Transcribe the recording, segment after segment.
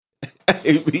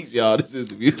Hey, y'all, this is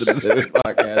the View to the Seven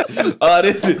podcast.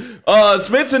 This is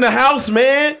Smith's in the house,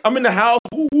 man. I'm in the house.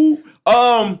 Woo-woo.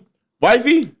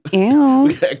 Wifey. Ew.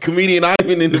 We got comedian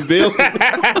Ivan in the building.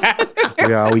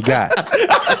 Yeah, all we got.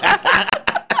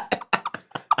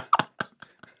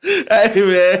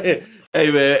 Hey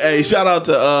man. Hey, shout out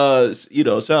to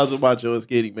shout out to Macho and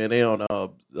Skinny, man. They on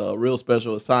real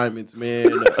special assignments, man.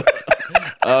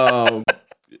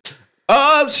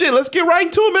 Shit, let's get right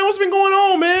into it, man. What's been going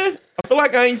on, man? I feel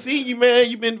like I ain't seen you, man.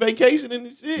 You been vacationing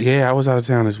and shit. Yeah, I was out of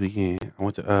town this weekend. I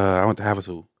went to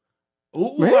Havasu.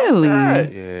 Ooh, Really?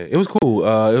 outside. Yeah, it was cool.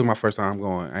 It was my first time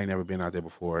going. I ain't never been out there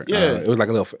before. Yeah. It was like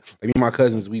a little, like me and my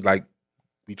cousins, we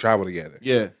travel together.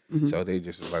 Yeah. Mhm. So they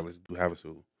just was like, let's do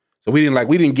Havasu. So we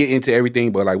didn't get into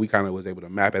everything, but like we kind of was able to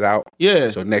map it out. Yeah.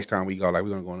 So next time we go, like we're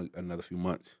gonna go in another few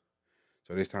months.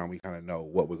 So this time we kind of know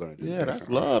what we're gonna do. Yeah, next that's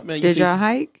time. love, man. Did y'all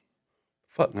hike?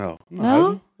 Fuck no.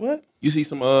 No? What? You see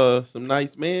some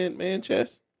nice man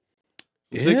chest?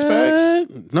 Some six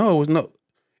packs? No, it was no.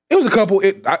 It was a couple.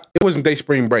 It wasn't their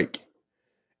spring break.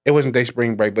 It wasn't their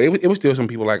spring break, but it was still some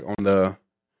people like on the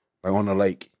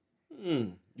lake.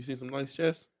 You see some nice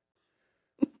chest?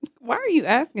 Why are you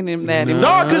asking him that? No. In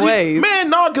No, ways?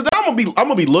 cause I'm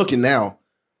gonna be looking now.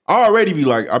 I already be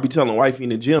like, I'll be telling wifey in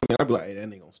the gym, and I'll be like, hey, that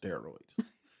nigga on steroids.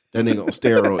 That nigga on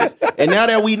steroids. And now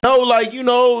that we know, like,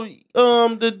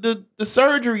 the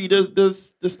surgery, the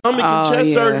stomach and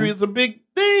chest surgery is a big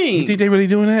thing. You think they really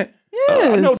doing that?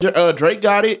 Yes. I know Drake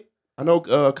got it. I know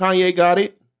Kanye got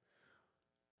it.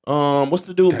 What's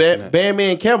the dude?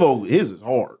 Bandman Kevo, his is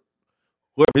hard.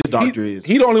 Whoever his doctor is.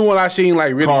 He the only one I seen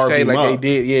like really Carved say him like up. they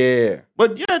did. Yeah.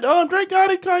 But yeah, Drake got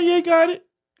it. Kanye got it.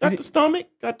 Got the stomach.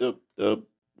 Got the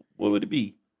what would it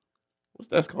be? What's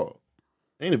that called?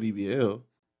 Ain't a BBL.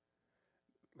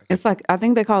 It's like, I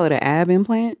think they call it an ab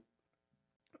implant.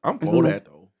 I'm for that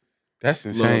though. That's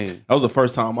insane. Look, that was the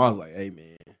first time I was like, hey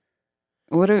man,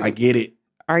 I Are get it.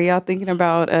 y'all thinking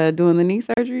about doing the knee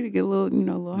surgery to get a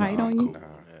little height on you? Cool, man.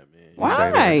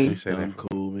 Why? You say I'm that.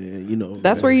 cool, man.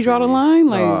 That's where you draw the line?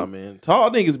 Like, Nah, man. Tall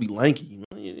niggas be lanky.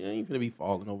 You ain't finna be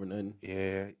falling over nothing.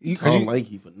 Yeah. Tall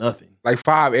lanky for nothing. Like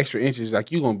 5 extra inches,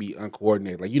 like you gonna be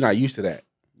uncoordinated. Like you're not used to that.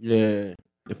 Yeah.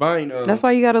 If I ain't that's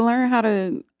why you got to learn how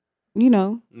to,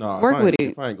 work with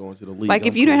it. If I ain't going to the league. Like,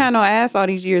 if you didn't have no ass all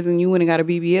these years and you went and got a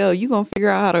BBL, you gonna figure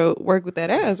out how to work with that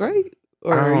ass, right?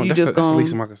 Or you that's just that's the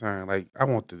least gonna... of my concern. Like I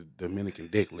want the Dominican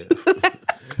dick lift.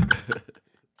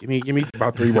 give me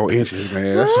about 3 more inches,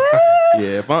 man. That's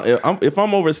Yeah, if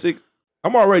I'm over 6,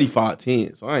 I'm already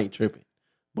 5'10", so I ain't tripping.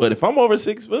 But if I'm over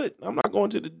 6 foot, I'm not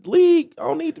going to the league. I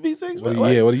don't need to be 6 foot.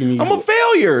 what do you mean? I'm a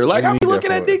failure. Like, I be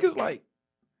looking at niggas like,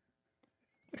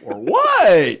 for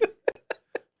what?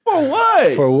 For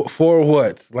what? For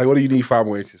what? Like, what do you need 5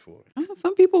 more inches for? I know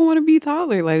some people want to be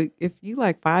taller. Like, if you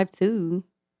like 5'2", you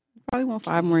probably want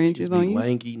 5 more inches Just be on you.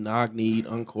 lanky, knock-kneed,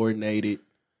 uncoordinated.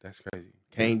 That's crazy.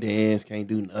 Can't dance, can't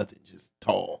do nothing. Just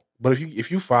tall. But if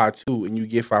you 5'2" and you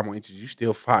get 5 more inches, you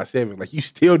still 5'7". Like you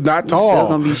still not You're tall. still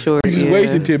gonna be short. You just Yeah.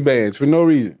 wasted 10 bands for no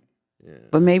reason. Yeah.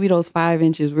 But maybe those 5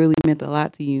 inches really meant a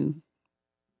lot to you.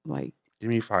 Like, Give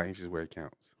me 5 inches where it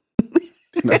counts.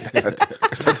 That's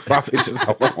not the 5 inches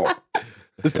I want.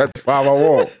 That's not the 5 I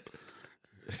want.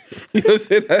 You know what I'm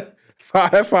saying? That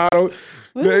 5 don't.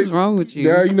 what is wrong with you?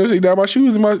 Now, you know what I'm saying? Now my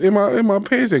shoes and my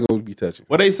pants ain't gonna be touching.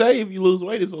 What they say, if you lose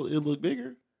weight, it'll look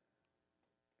bigger.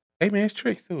 Hey man, it's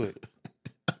tricks to it.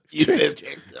 You Tricks. said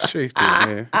tricks. Tricks to it, man.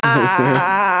 You know what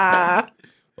I'm saying?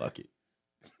 Fuck it.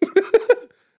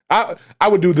 I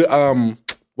would do the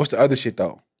what's the other shit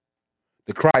though?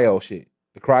 The cryo shit.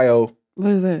 The cryo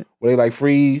What is that? where they like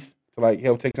freeze to like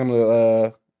help take some of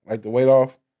the like the weight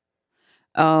off.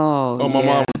 Oh, Oh, my yeah.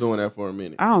 mom was doing that for a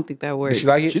minute. I don't think that Did works. she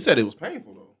like it? She said it was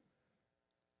painful though.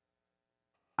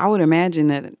 I would imagine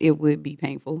that it would be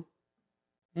painful.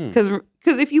 Hmm.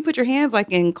 Because if you put your hands like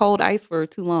in cold ice for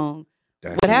too long,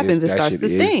 what happens? It starts to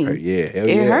sting. Yeah, hell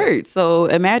it yeah. hurts. So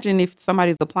imagine if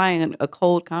somebody's applying a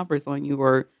cold compress on you,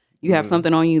 or you have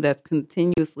something on you that's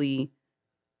continuously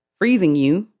freezing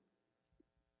you.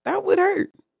 That would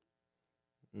hurt.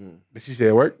 Did she say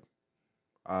it worked?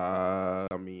 I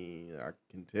mean, I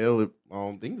can tell it. I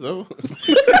don't think so.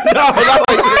 Not like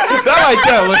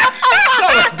that one.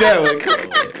 Not like that one. Come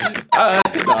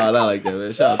on. Not like that,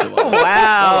 man. Shout out to my mom. Wow.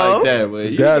 Not like that,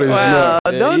 man. That is Wow.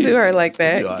 nuts. Don't do her like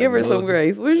that. You know, Give her I know. some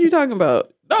grace. What are you talking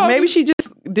about? No, Maybe she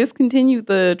just discontinued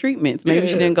the treatments. Maybe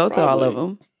she Yeah, didn't go to all of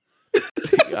probably. them.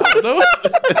 I don't know.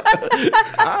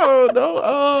 I don't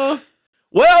know.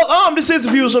 Well, this is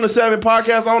the Views on the 7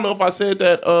 podcast. I don't know if I said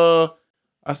that.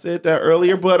 I said that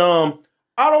earlier, but I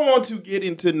don't want to get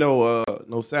into no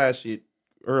sad shit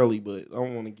early, but I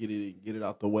don't want to get it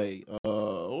out the way.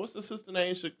 What's the sister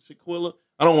name? Shaquilla.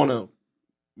 I don't want to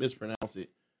mispronounce it.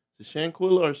 Is it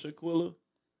Shanquilla or Shaquilla?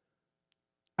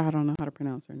 I don't know how to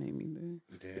pronounce her name either.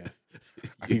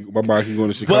 Yeah. My mind keep going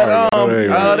to Chicago. But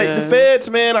the Yeah. feds,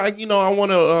 man. I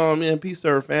want to in peace to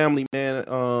her family, man.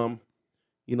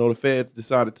 The feds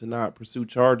decided to not pursue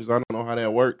charges. I don't know how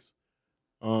that works.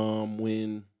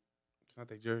 When It's not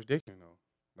their jurisdiction though.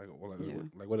 Yeah.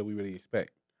 Like what do we really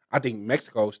expect? I think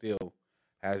Mexico still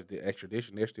has the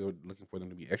extradition. They're still looking for them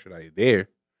to be extradited there,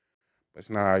 but it's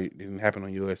not. It didn't happen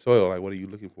on U.S. soil. Like, what are you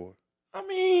looking for? I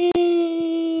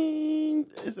mean,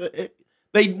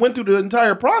 they went through the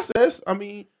entire process. I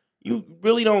mean, you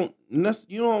really don't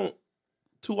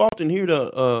too often hear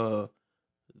the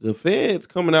feds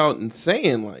coming out and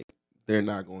saying like they're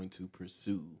not going to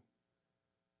pursue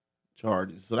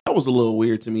charges. So that was a little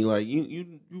weird to me. Like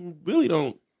you really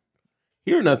don't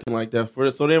hear nothing like that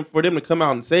for them to come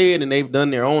out and say it, and they've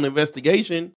done their own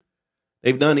investigation.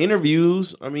 They've done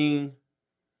interviews. I mean,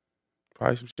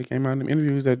 Probably some shit came out in them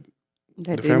interviews that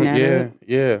the That family, didn't add up.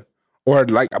 yeah. Or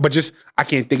like, but just I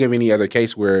can't think of any other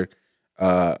case where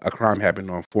a crime happened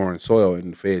on foreign soil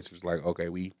and the feds was like, okay,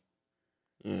 we.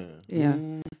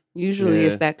 Yeah. Usually Yeah.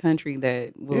 it's that country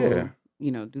that will,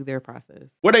 Yeah. do their process.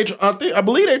 Where I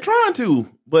believe they're trying to,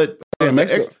 but Yeah,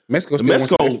 Mexico still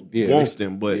Mexico wants wants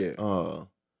them, but yeah.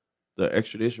 the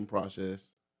extradition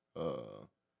process,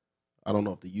 I don't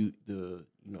know if the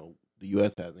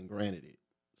U.S. hasn't granted it.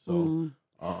 So,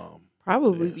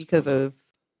 Probably it's because kinda- of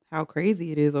how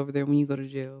crazy it is over there when you go to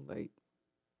jail. Like,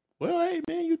 well, hey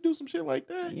man, you do some shit like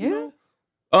that, Yeah. you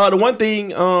know. The one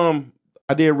thing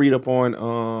I did read up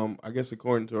on, I guess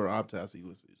according to her autopsy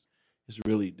it's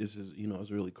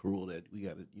really cruel that we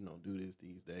got to do this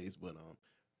these days, but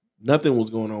nothing was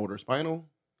going on with her spinal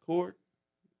cord.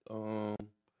 I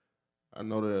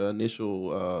know the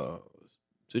initial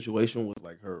situation was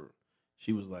like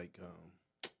she was like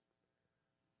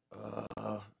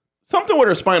something with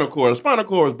her spinal cord. Her spinal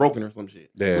cord was broken or some shit.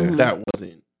 Yeah. Mhm. That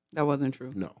wasn't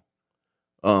true. no.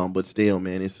 But still,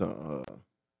 man, it's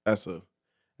as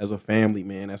a family,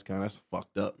 man, that's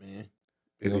fucked up, man.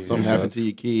 Something happened to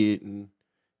your kid, and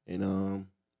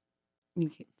You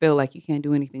feel like you can't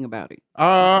do anything about it.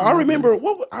 I remember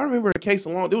a case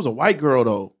along. There was a white girl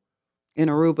though. In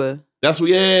Aruba. That's what.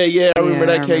 Yeah. I remember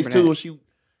Yeah, that I case remember too. that. And she,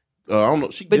 I don't know.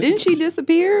 But didn't she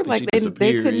disappear? think Like she they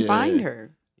disappeared, couldn't yeah. find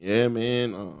her. Yeah,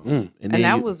 man. And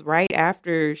that was right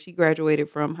after she graduated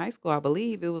from high school, I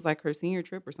believe. It was like her senior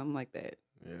trip or something like that.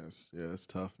 Yes, yeah, it's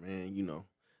tough, man.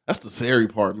 That's the scary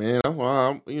part, man.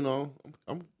 I'm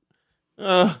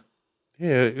Yeah,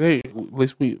 hey, at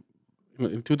least we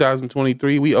in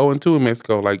 2023 we 0-2 in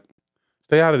Mexico. Like,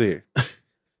 stay out of there.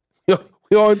 We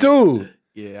 0-2.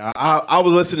 yeah. I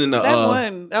was listening to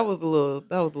That was a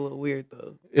little weird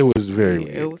though. It was very Yeah,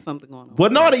 weird. it was something going on.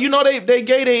 But no, they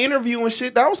gave their interview and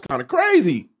shit. That was kind of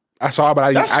crazy. I saw it,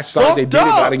 but That's I saw they fucked did it, but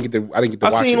I up. didn't get to I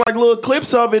watch seen it. like little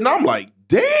clips of it, and I'm like,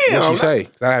 damn. What'd she say?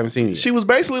 'Cause I haven't seen it yet. She was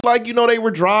basically like, they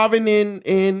were driving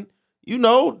and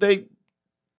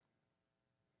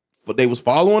they was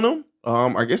following them.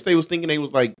 I guess they was thinking they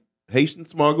was like Haitian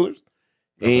smugglers,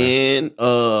 Okay. and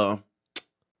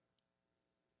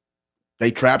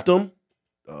they trapped them.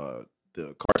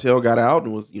 The cartel got out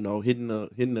and was hitting the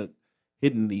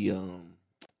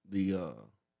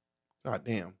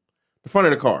goddamn the front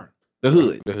of the car, the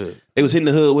hood. The hood. They was hitting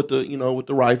the hood with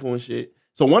the rifle and shit.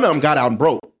 So one of them got out and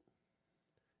broke,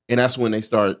 and that's when they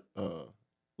start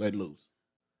letting loose.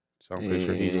 So I'm pretty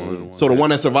sure he's one of the ones. So the one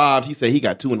that survived, he said he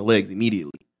got 2 in the legs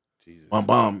immediately. Jesus.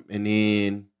 Bomb. And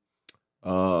then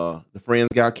the friends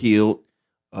got killed.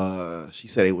 She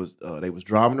said they was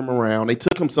driving him around. They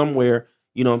took him somewhere,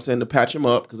 to patch him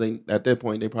up, because at that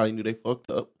point they probably knew they fucked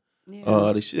up.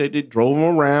 Yeah. They drove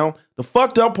him around. The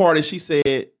fucked up part is she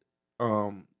said,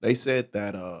 they said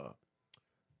that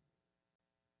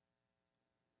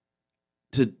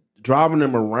to driving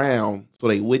them around so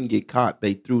they wouldn't get caught,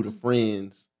 they threw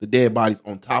the dead bodies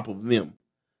on top of them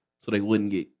so they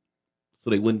wouldn't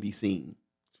be seen.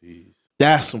 Jeez.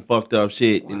 That's some fucked up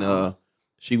shit. Wow. And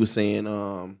she was saying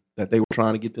that they were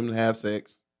trying to get them to have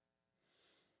sex.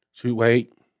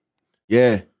 Wait.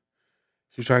 Yeah.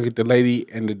 She was trying to get the lady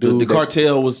and the dude. The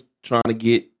cartel was trying to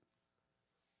get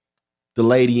the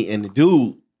lady and the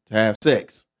dude to have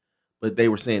sex, but they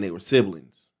were saying they were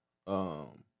siblings.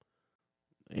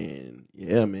 And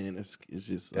yeah, man, it's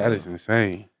just That is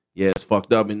insane. yeah, it's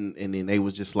fucked up. And then they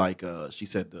was just like, she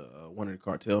said one of the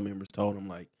cartel members told him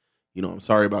like, I'm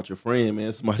sorry about your friend,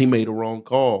 man. Somebody made a wrong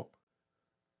call.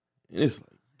 And it's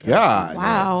like, God,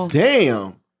 Wow.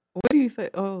 damn. What do you say?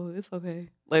 Oh, it's okay.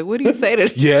 Like, what do you say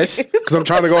to Yes. because I'm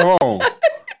trying to go home.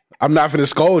 I'm not finna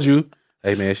scold you.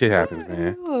 Hey man, shit happens,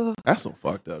 man. That's some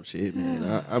fucked up shit,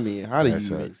 man. I mean, how do you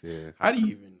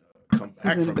even come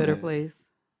back He's in from a better that? place.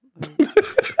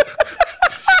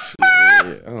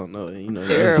 Shit, I don't know. You know,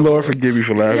 Terrible. Lord forgive me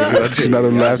for laughing. I just not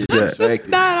laugh at that.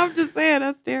 Nah, I'm just saying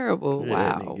that's terrible.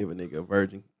 Yeah, Wow. give a nigga a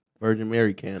Virgin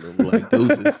Mary candle and be like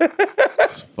deuces.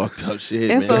 It's fucked up shit.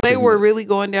 And man. so they were really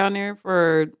going down there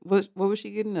for what was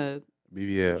she getting?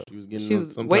 BBL. She was getting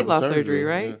some weight type loss of surgery,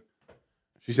 right?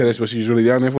 She said that's what she's really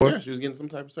down there for? Yeah, she was getting some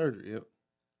type of surgery. Yep.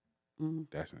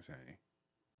 That's insane.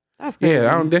 That's crazy.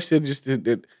 Yeah, I don't. That shit just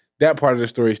that part of the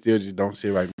story still just don't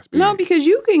sit right in my spirit. No, because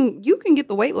you can get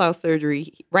the weight loss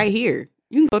surgery right here.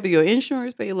 You can go through your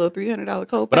insurance, pay a little $300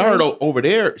 copay. But I heard over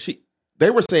there, they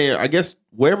were saying, I guess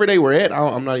wherever they were at,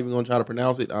 I'm not even gonna try to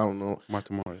pronounce it. I don't know.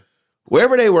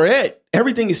 Wherever they were at,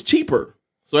 everything is cheaper.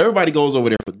 So everybody goes over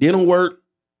there for dental work,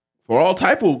 for all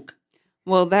type of.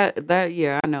 Well, that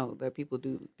yeah, I know that people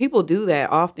do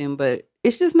that often, but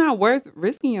it's just not worth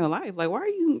risking your life. Like, why are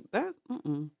you that?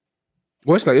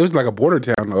 Well, it was like a border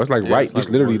town though. It's like it's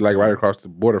literally like right across the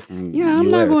border from. Yeah, I'm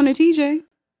not going to TJ.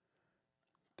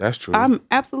 That's true. I'm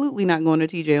absolutely not going to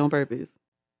TJ on purpose.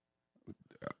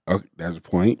 Okay, that's a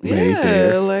point made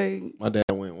there. Like My dad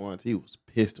went once. He was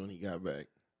pissed when he got back.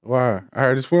 Why? I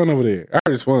heard it's fun over there. I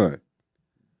heard it's fun.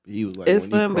 He was like, it's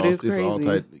when fun, but it's crazy. all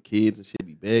type of kids and shit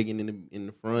be begging in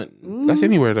the front. That's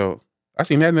anywhere though. I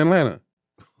seen that in Atlanta.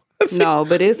 No,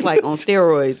 but it's like on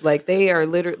steroids. Like they are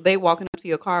they walking up to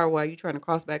your car while you trying to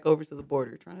cross back over to the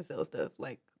border, trying to sell stuff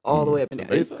like all the way up and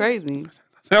down. It's crazy.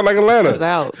 Sound like Atlanta. It's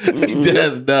out.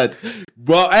 That's nuts,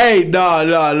 bro. Hey,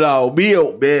 no.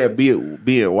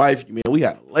 Being wife, man. We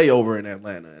had a layover in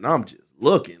Atlanta, and I'm just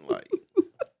looking like.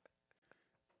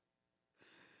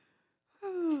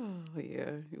 Oh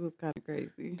yeah, it was kind of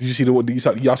crazy. Did you see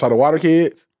y'all saw the water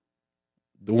kids?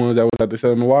 The ones that was out there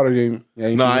selling the water game.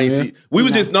 No, I ain't see. We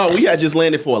had just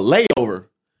landed for a layover.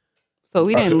 So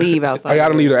we didn't leave outside. Y'all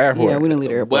didn't leave the airport. Yeah, we didn't leave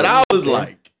the airport. But I was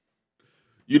like,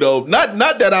 not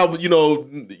that I,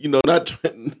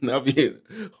 not being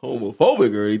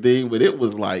homophobic or anything, but it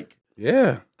was like,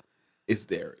 yeah, is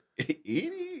there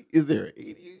 80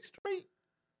 straight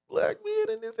black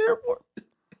men in this airport?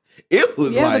 It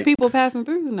was like the people passing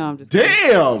through. No, I'm just damn.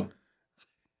 kidding.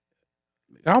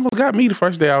 It almost got me the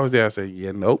first day I was there. I said,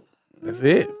 yeah, nope, that's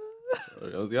it.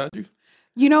 That got you.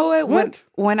 You know what?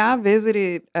 When I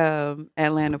visited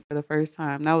Atlanta for the first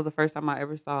time, that was the first time I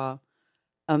ever saw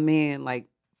a man like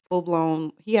full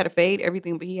blown. He had a fade,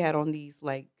 everything, but he had on these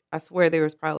like, I swear there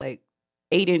was probably like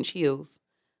 8-inch heels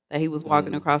that he was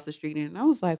walking across the street in. And I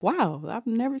was like, wow, I've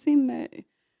never seen that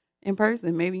in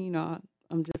person. Maybe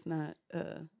I'm just not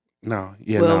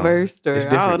versed, or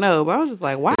I don't know. But I was just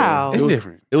like, wow, yeah, it's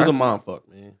different. It was a mom fuck,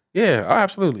 man. Yeah,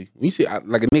 absolutely. You see,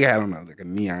 like a nigga had on like a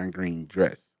neon green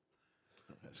dress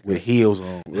with heels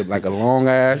on, with like a long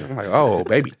ass. I'm like, oh,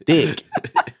 baby, thick.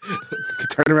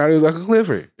 Turn around, it was like a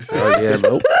Clifford. So, yeah,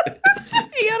 nope.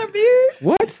 He got a beard.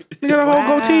 What? He got a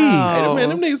whole goatee. Hey, man,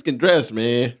 them niggas can dress,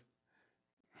 man.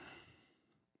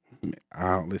 I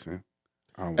don't listen.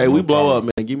 Hey, we blow up,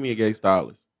 man. Give me a gay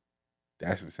stylist.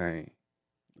 That's insane.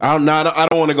 I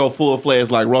don't want to go full fledged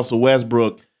like Russell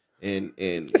Westbrook and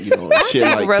shit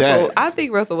like that. I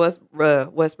think Russell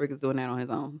Westbrook is doing that on his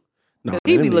own. No,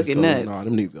 he be looking nuts. No,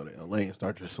 them niggas go to LA and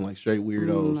start dressing like straight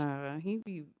weirdos. Nah, he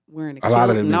be wearing a lot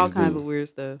of them and all niggas kinds do. of weird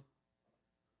stuff.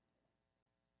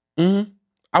 Mm-hmm.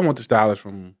 I want the stylist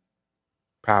from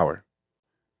Power.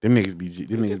 Them niggas be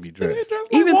dressed. Like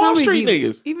even Wall Street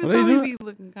niggas. Even Tommy be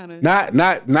looking kind of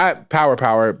not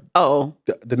Power. Oh,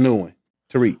 the new one,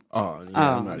 Tariq. Oh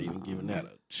yeah, I'm not even giving that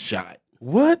a shot.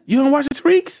 What? You don't watch the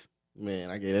Tariqs? Man,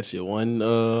 I gave that shit one.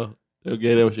 They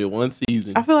gave that shit one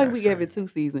season. I feel like we gave it 2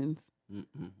 seasons.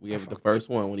 We gave it the first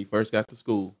one when he first got to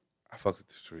school. I fuck with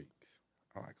the Tariqs.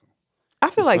 I like them. I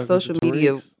feel like social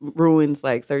media ruins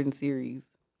like certain series.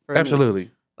 Absolutely.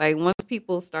 Me. Like once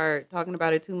people start talking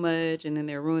about it too much and then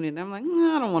they're ruining it, I'm like,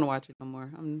 I don't want to watch it no more.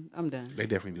 I'm done. They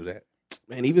definitely do that.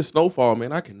 Man, even Snowfall,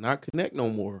 man, I cannot connect no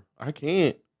more. I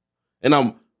can't. And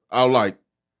I'm like,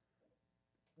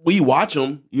 we watch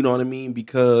them, you know what I mean?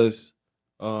 Because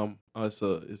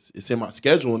it's in my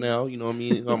schedule now, you know what I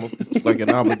mean? It's like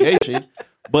an obligation.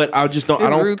 But I just don't.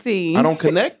 Routine. I don't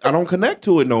connect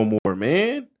to it no more,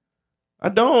 man. I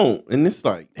don't. And it's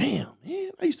like, damn,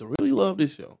 man, I used to really love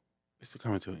this show. It's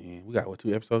coming to an end. We got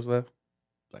 2 episodes left?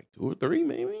 Like 2 or 3,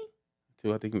 maybe.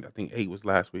 2. I think 8 was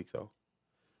last week. So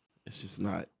it's just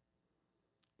not.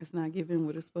 It's not giving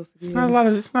what it's supposed to be. It's not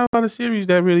a lot of series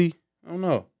that really. I don't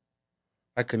know.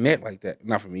 I connect like that.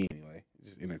 Not for me anyway. It's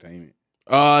just entertainment.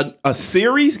 A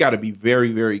series got to be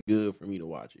very, very good for me to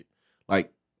watch it.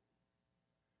 Like,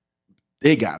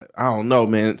 they got it. I don't know,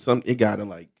 man. It got to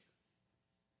like.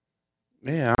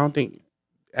 Yeah, I don't think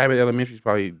Abbott Elementary is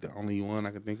probably the only one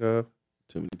I can think of.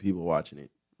 Too many people watching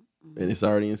it, and it's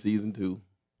already in season 2.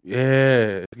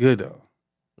 Yeah, it's good though.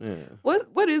 Yeah.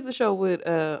 What is the show with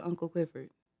Uncle Clifford?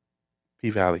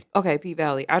 P-Valley. Okay, P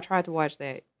Valley. I tried to watch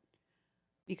that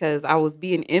because I was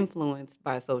being influenced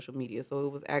by social media, so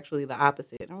it was actually the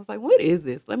opposite. And I was like, "What is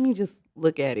this? Let me just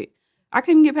look at it." I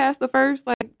couldn't get past the first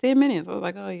 10 minutes. I was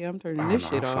like, "Oh yeah, I'm turning this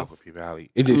shit I off." fuck with P-Valley.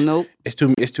 It just Nope. It's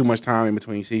too much time in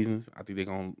between seasons. I think they're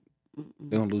gonna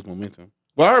lose momentum.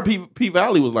 Well, I heard P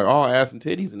Valley was like all ass and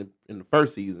titties in the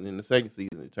first season. In the second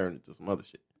season, it turned into some other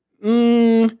shit.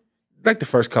 Like the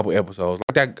first couple episodes,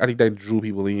 like that. I think that drew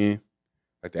people in,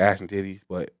 like the ass and titties.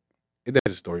 But there's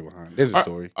a story behind it. There's a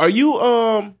story. Are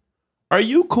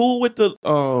you cool with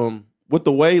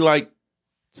the way like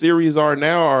series are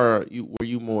now, or were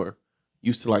you more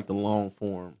used to like the long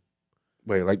form?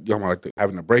 Wait, like y'all like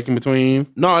having a break in between?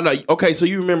 No. Okay, so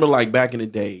you remember like back in the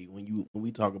day when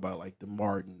we talk about like the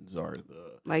Martins or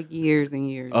the years and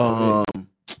years.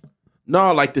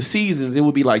 No, like the seasons, it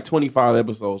would be like 25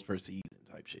 episodes per season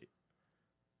type shit.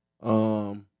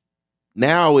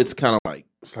 Now it's kind of like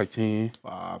It's like 10.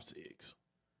 5, 6. It's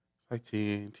like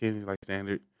 10. 10 is like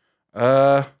standard.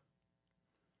 I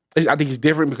think it's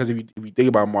different because if you think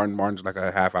about Martin's like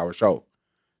a half-hour show.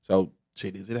 So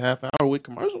Shit, is it a half hour with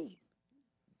commercials?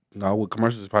 no, with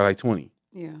commercials it's probably like 20.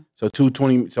 Yeah. So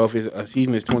 220. So if a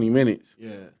season is 20 minutes,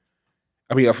 Yeah.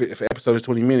 I mean, if an episode is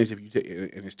 20 minutes, if you take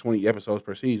and it's 20 episodes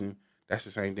per season, that's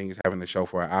the same thing as having a show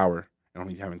for an hour and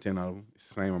only having 10 of them. It's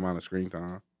the same amount of screen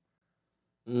time.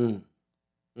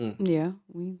 Yeah,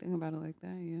 when you think about it like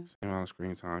that, yeah. Same amount of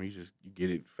screen time. You get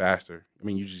it faster. I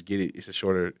mean, you just get it. It's a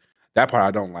shorter. That part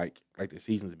I don't like. Like the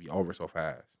seasons to be over so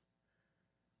fast.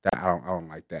 That I don't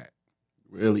like that.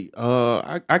 Really?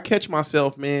 I catch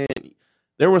myself, man.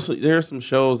 There are some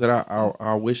shows that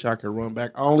I wish I could run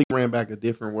back. I only ran back A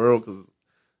Different World because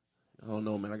I don't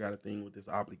know, man. I got a thing with this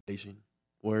obligation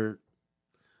where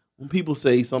when people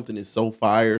say something is so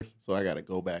fire, so I got to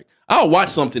go back. I'll watch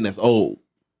something that's old.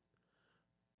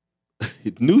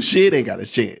 New shit ain't got a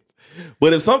chance.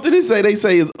 But if something they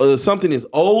say is something is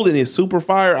old and is super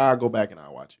fire, I'll go back and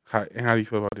I'll watch it. How do you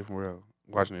feel about Different World?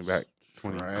 Watching it back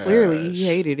 20. Trash. Clearly, he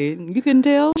hated it. You couldn't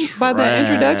tell by that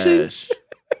introduction.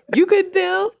 You couldn't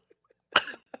tell.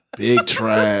 Big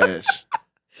trash.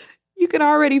 You could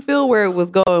already feel where it was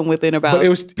going within about. But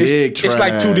it's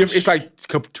like two different. trash. It's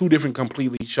like two different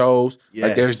completely shows. Like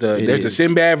Yes, there's it the is.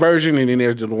 Sinbad version and then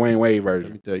there's the Dwayne Wade Let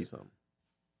version. me tell you something.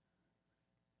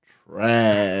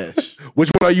 Trash. Which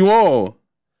one are you on?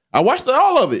 I watched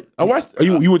all of it. I watched.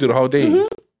 You went through the whole thing. Mhm.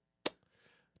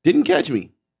 Didn't catch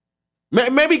me.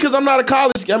 Maybe because I'm not a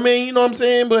college. I mean, you know what I'm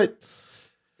saying. But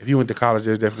If you went to college,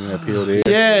 there's definitely an appeal there.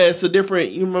 yeah, it's a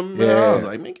different. You remember? I Yeah. was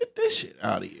like, man, get this shit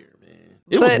out of here, man.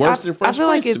 It was worse than Fresh I feel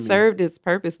like Prince it to me. served its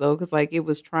purpose though, because like it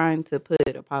was trying to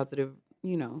put a positive,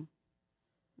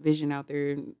 vision out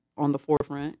there on the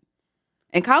forefront.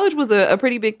 And college was a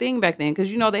pretty big thing back then because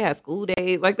they had school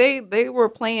days. Like they were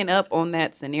playing up on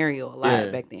that scenario a lot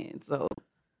Yeah. back then. So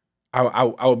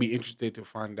I would be interested to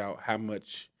find out how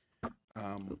much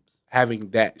having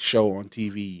that show on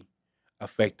TV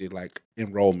affected like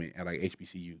enrollment at like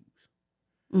HBCUs.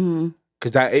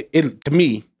 Because it to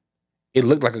me, it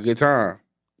looked like a good time.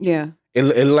 yeah, It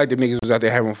looked like the niggas was out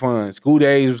there having fun. School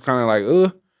days was kind of like,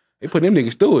 they put them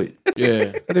niggas through it.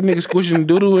 Yeah. Let them niggas squishing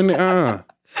doodle in the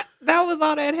that was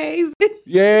all that haze.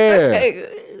 Yeah.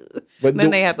 But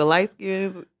then they had the light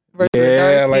skins versus the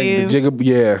yeah, dark like the skins. jigger,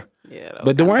 yeah. Yeah, that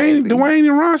was But kinda crazy. Dwayne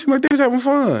and Ron seemed like they was having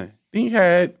fun. Then you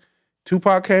had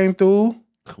Tupac came through.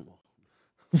 Come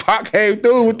on. Pac came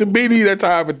through with the beanie that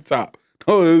time at the top.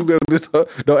 Don't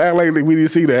act like we didn't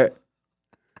see that.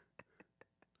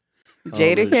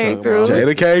 Jada Oh, came so through.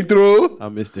 Jada came through. I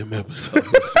missed them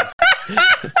episodes.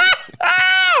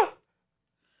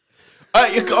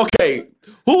 Okay,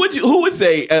 who would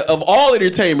say of all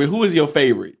entertainment, who is your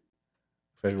favorite?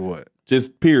 Favorite what?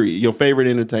 Just period. Your favorite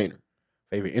entertainer.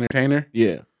 Favorite entertainer?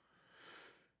 Yeah.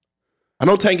 I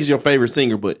know Tank is your favorite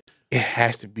singer, but It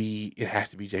has to be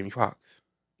Jamie Foxx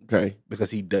okay, because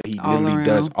he All literally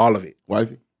does around. all of it.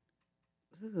 wifey.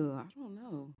 Ugh, I don't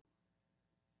know.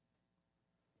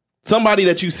 Somebody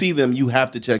that you see them, you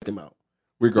have to check them out,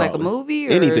 regardless. Like a movie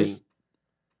or anything.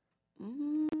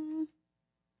 Mm,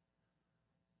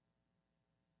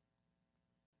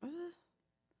 I don't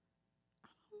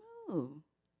know.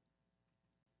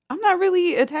 I'm not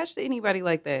really attached to anybody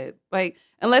like that. Like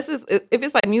unless if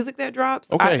it's like music that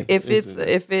drops. Okay. If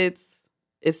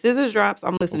Scissors drops,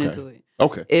 I'm listening Okay. to it.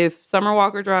 Okay. If Summer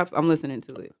Walker drops, I'm listening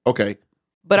to it. Okay.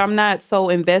 But I'm not so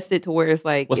invested to where it's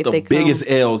like, What's if the they biggest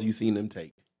come, L's you seen them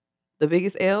take? the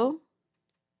biggest L?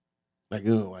 Like,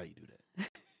 why you do that?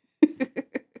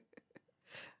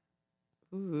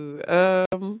 Ooh,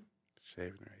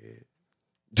 Shaving her head.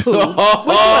 who? Which one?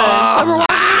 Summer Walker?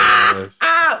 Yes.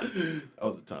 That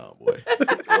was a time, boy.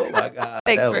 Oh my God.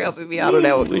 Thanks That for was helping me out on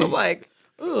that one. 'Cause I'm sweet. like,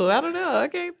 ooh, I don't know. I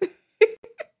can't.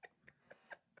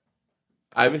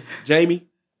 Ivan, Jamie.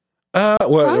 Well,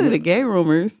 Probably the gay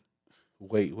rumors.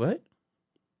 wait, what?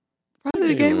 Probably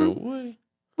the gay rumors. What?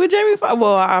 With Jamie Foxx.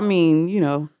 Well, I mean,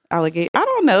 alligator. I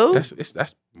don't know. That's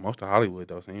most of Hollywood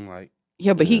though. Seem like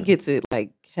Yeah, but he Yeah. gets it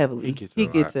like heavily. He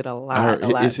gets it a lot. I heard A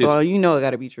lot. it's his- So it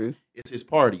got to be true. It's his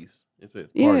parties. It's his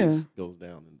Yeah. parties goes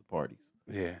down in the parties.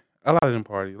 yeah, a lot of them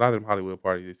parties, a lot of them Hollywood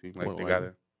parties. It seems like Well, they like-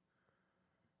 gotta.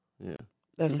 Yeah.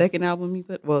 That second album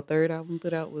third album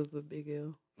put out was a big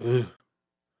L. Ugh.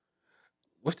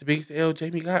 What's the biggest L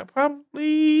Jamie got?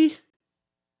 Probably.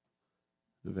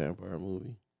 The vampire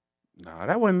movie. Nah,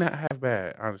 that wasn't that half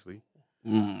bad, honestly.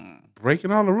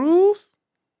 Breaking All the rules.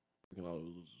 all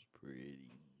those was pretty.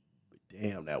 But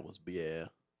damn, that was yeah.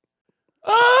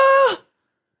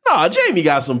 Nah, Jamie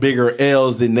got some bigger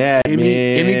L's than that, man.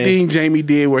 Anything Jamie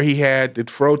did where he had the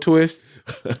fro twist.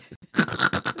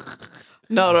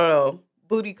 No.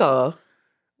 Booty Call.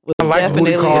 Was I like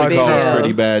Booty definitely Call. a Booty big Call was L.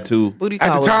 pretty bad too. Booty Call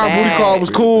At the was time, bad. Booty Call was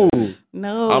cool.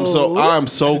 No. I'm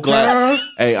so glad.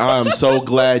 Hey, I'm so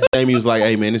glad Jamie was like,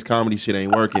 "Hey, man, this comedy shit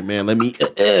ain't working, man. Let me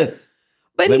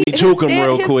But let me juke him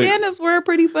real quick. His stand-ups were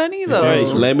pretty funny though. hey,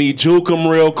 let me juke him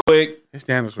real quick. His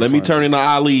stand-ups were Let me funny. turn into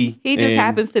Ali." He just And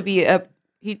happens to be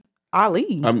Ali.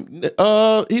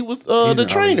 he was He's the an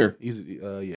trainer. He's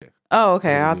yeah. Oh,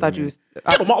 okay. I thought you was.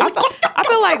 I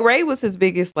feel like Ray was his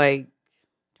biggest like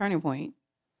turning point,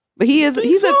 but he's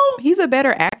so? a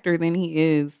better actor than he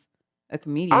is a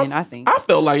comedian. I think. I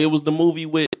felt like it was the movie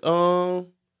with when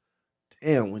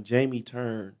Jamie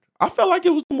turned. I felt like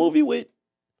it was the movie with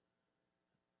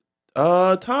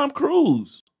Tom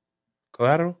Cruise.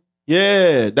 Collateral.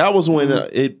 Yeah, that was when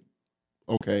it.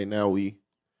 Okay, now we.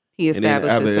 He And then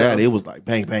established after himself. that, it was like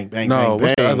bang, bang, bang, No, bang, what's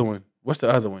bang. the other one? What's the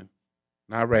other one?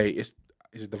 Not Ray. Is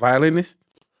it the violinist?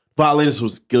 Violinist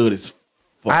was good as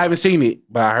fuck. I haven't seen it,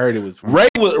 but I heard it was. Fun.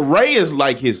 Ray is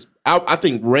like his. I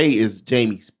think Ray is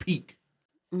Jamie's peak.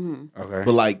 Mhm. Okay.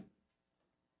 But like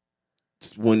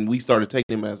when we started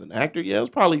taking him as an actor, yeah, it was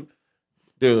probably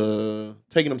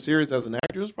taking him serious as an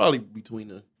actor. It was probably between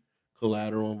the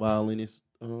Collateral and Violinist.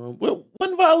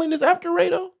 Wasn't Violinist after Ray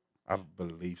though? I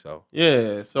believe so.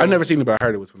 Yeah. So I've never seen it, but I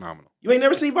heard it was phenomenal. You ain't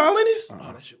never seen Violinist? Uh-uh.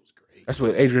 Oh, that shit was great. That's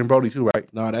with Adrian Brody too,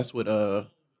 right? No, that's what the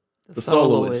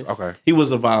Soloist. Soloist. Okay. He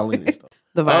was a violinist.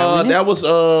 The violinist. That was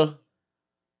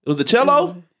it was the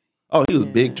cello. Oh, he was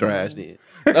big trash then.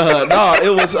 No,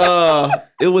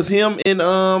 it was him in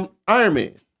Iron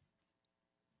Man.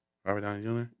 Robert Downey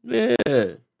Jr. Yeah.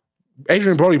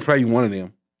 Adrian Brody played one of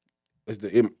them.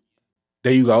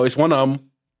 There you go. It's one of them.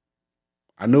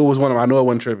 I knew it was one of them. I knew I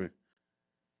wasn't tripping.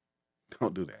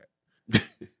 Don't do that.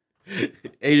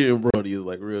 Adrian Brody is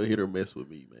like real hit or miss with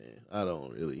me, man. I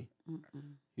don't really.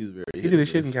 He's very. He did his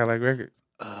shit in Cadillac Records.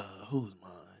 Who's mine?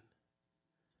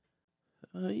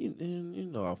 You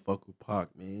know I fuck with Pac,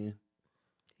 man.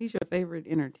 He's your favorite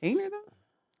entertainer though.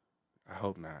 I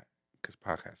hope not, because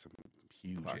Pac has some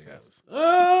huge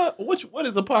L's. What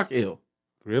is a Pac L?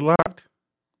 Gridlocked?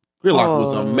 Gridlock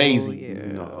was amazing. Yeah, that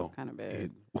No, was kind of bad.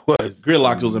 It was.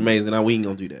 Gridlock was amazing. Now we ain't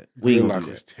gonna do that. We ain't gonna Gridlock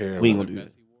do was that. terrible. We ain't gonna do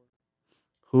that.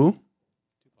 Who?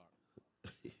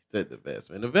 He said the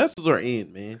vest, man. The vessels are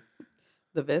in, man.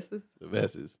 The Vestas. The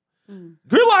vessels. Mm.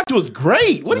 Gridlock was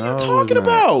great. What are No, you it talking was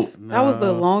not. about? That was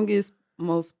the No. longest,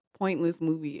 most pointless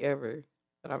movie ever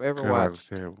that I've ever Gridlock was watched.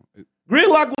 terrible.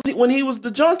 Gridlock was when he was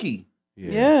the junkie.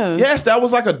 Yeah. Yes, that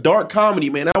was like a dark comedy,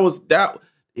 man.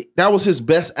 That was his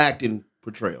best acting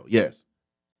portrayal. Yes.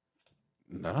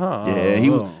 No. Yeah, he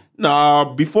was.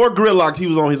 Nah, before Gridlock, he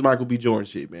was on his Michael B. Jordan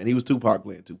shit, man. He was Tupac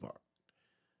playing Tupac.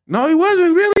 No, he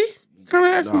wasn't really. Kind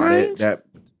of had some range. that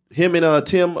him and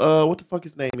Tim. What the fuck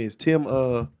his name is? Tim.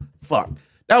 Fuck.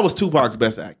 That was Tupac's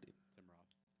best acting.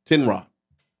 Tim Roth.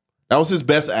 That was his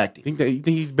best acting. You think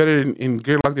he's better in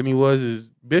Gridlock than he was as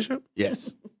Bishop?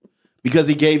 Yes, because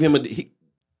he gave him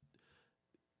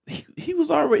he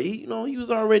was already, he was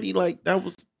already like that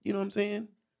was, you know what I'm saying?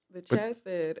 The chat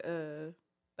said The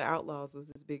Outlaws was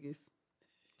his biggest.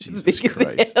 Jesus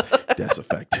Christ. That's a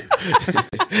fact too.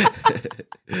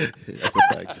 That's a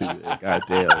fact too, man. God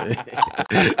damn, man.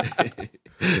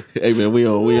 Hey man, we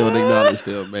don't acknowledge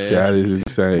them, man. That is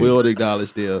insane. We don't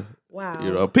acknowledge them.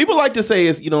 Wow. People like to say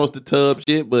it's the tub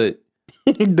shit, but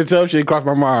The tough shit crossed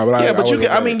my mind. But Yeah, but you can.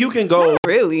 I mean, you can go. Not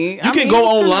really. You can go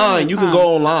online. You can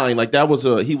go online. Like that was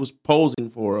he was posing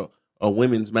for a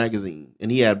women's magazine,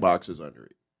 and he had boxers under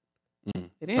it.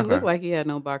 It didn't look like he had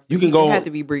no boxers. You can go. It had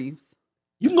to be briefs.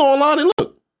 You can go online and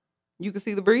look. You can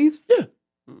see the briefs. Yeah.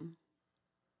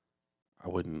 I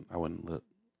wouldn't look.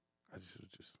 I just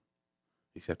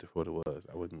accept it for what it was.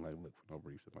 I wouldn't like look for no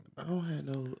briefs. I don't have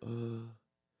no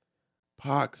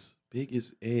Pac's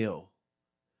biggest L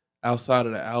outside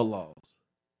of the Outlaws.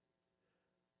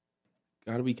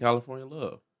 Got to be California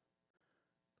Love.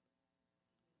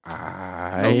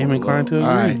 I am inclined to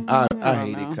agree. I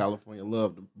hated California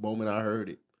Love the moment I heard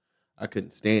it. I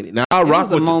couldn't stand it. Now I rock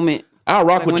with moment. I'll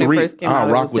rock with the remix. I'll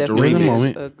rock with the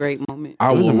remix. A great moment.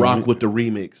 I will rock with the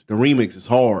remix. The remix is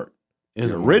hard.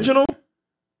 The original,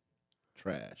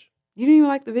 trash. You didn't even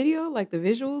like the video, like the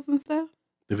visuals and stuff.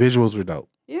 The visuals were dope.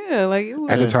 Yeah, like it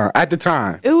was at the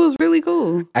time. It was really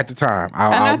cool. At the time,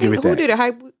 I'll give it that. Who did it?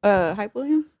 Hype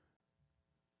Williams.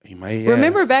 He might.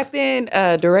 Remember back then,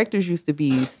 directors used to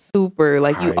be super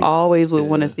like Hype. You always would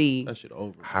want to see that shit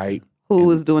over. Hype. Who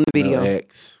was doing the video?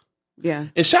 X. Yeah.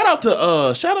 And shout out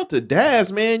to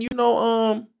Daz, man. You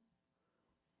know,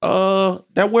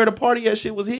 that Where the Party At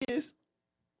shit was his.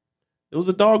 It was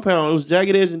a Dog Pound. It was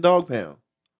Jagged Edge and Dog Pound.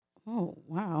 Oh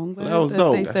wow, I'm glad that was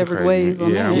dope. They severed ways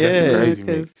on that.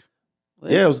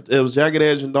 Yeah, it was Jagged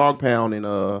Edge and Dog Pound, and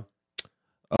you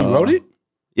wrote it.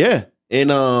 Yeah, and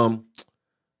the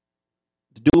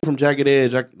dude from Jagged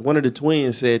Edge, one of the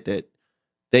twins said that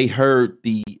they heard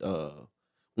the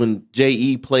when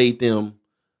J.E. played them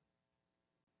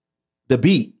the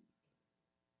beat,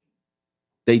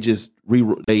 they just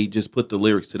put the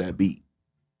lyrics to that beat.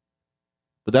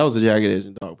 But that was a Jagged Edge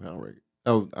and Dog Pound record.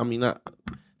 That was,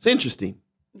 it's interesting.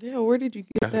 Yeah, where did you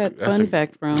get that fun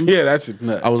fact from? Yeah, that's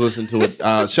nuts. I was listening to it.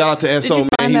 Shout out to SO, did you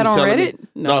find man. That on Reddit?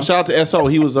 No, shout out to SO.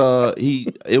 He was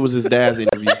it was his dad's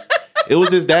interview. It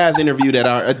was his dad's interview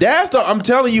that Daz. I'm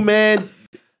telling you, man,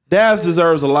 Daz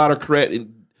deserves a lot of credit.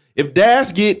 If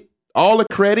Daz get all the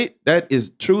credit that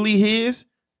is truly his,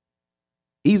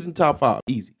 he's in top 5,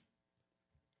 easy.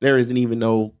 There isn't even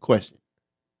no question.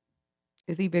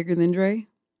 Is he bigger than Dre?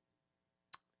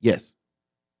 Yes.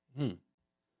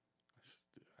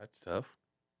 That's tough.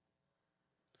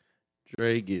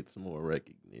 Dre gets more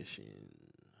recognition,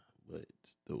 but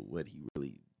what he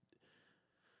really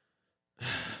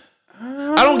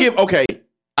I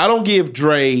don't give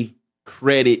Dre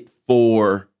credit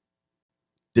for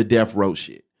the Death Row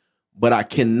shit, but I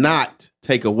cannot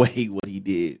take away what he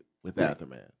did with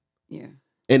Aftermath. Yeah.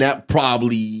 And that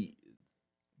probably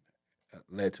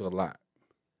led to a lot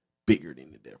bigger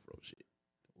than the Death Row shit.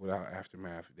 Without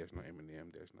Aftermath, there's no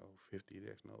Eminem, there's no 50,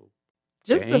 there's no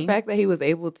just the fact that he was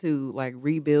able to like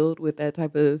rebuild with that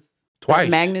type of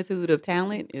magnitude of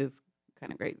talent is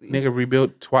kind of crazy. Nigga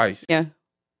rebuilt twice. Yeah.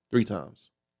 3 times.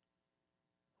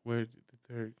 Where did the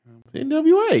third come?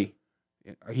 NWA.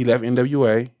 He left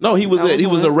NWA. No, he was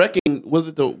a Wrecking. Was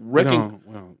it the Wrecking?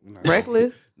 No.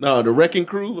 Reckless. No, the Wrecking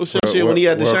Crew or some shit when he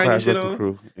had the shiny shit on.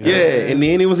 Crew. Yeah, and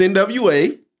then it was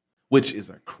NWA, which is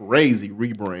a crazy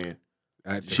rebrand.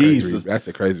 That's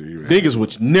a crazy rebrand. Niggas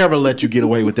would never let you get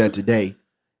away with that today.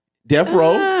 Death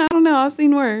Row. I don't know. I've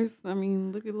seen worse. I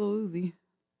mean, look at Lil Uzi.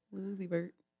 Lil Uzi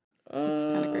Vert. It's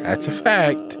kind of crazy. That's a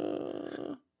fact.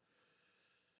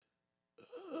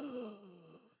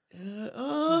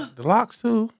 The Locks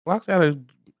too. Locks had a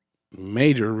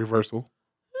major reversal.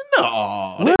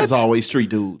 No, they was always street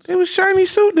dudes. They was shiny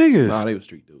suit niggas. Nah, they was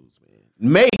street dudes, man.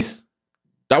 Mace,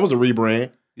 that was a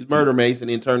rebrand. He was Murder Mace and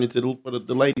then turned into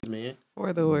the ladies, man.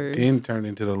 For the words. Then turned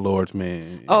into the Lord's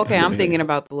Man. Okay, I'm thinking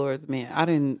about the Lord's Man. I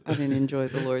didn't enjoy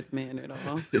the Lord's Man at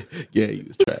all. Yeah, he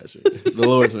was trash. The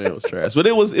Lord's Man was trash, but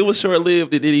it was short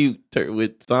lived. And then he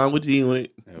signed with G on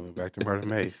it. And went back to Murder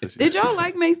Mace. Did y'all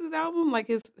like Mace's album, like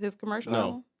his commercial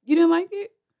album? You didn't like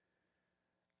it?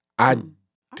 I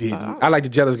didn't. I like the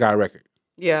Jealous Guy record.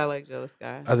 Yeah, I like Jealous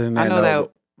Guy. Other than that, I know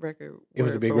that record. It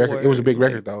was a big record. It was a big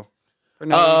record though. For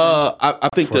no I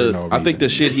think the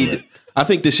shit he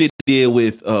did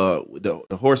with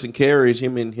the Horse and Carriage,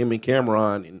 him and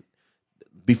Cameron, and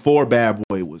before Bad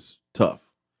Boy was tough.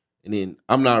 And then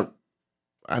I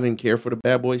didn't care for the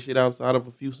Bad Boy shit outside of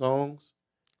a few songs.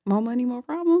 More Money, More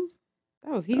Problems.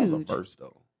 That was huge. That was a first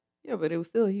though. Yeah, but it was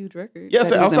still a huge record.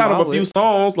 Yes, outside of a few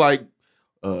songs like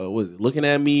was it Looking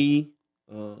at Me?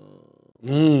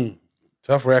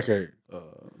 Tough record.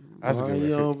 That's a good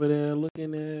record. Over there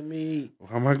looking at me?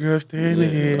 Why my girl standing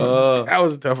here? That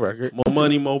was a tough record. More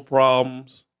Money, More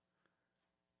Problems.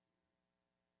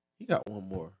 He got one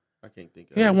more. I can't think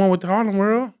of it. Yeah, one with the Harlem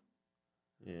World.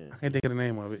 Yeah. I can't think of the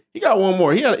name of it. He got one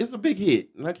more. It's a big hit,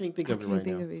 and I can't think of it right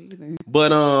now. Of it either.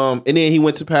 But and then he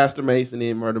went to Pastor Mason,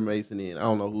 then Murder Mason, then I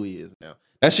don't know who he is now.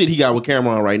 That shit he got with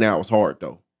Cameron right now was hard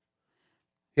though.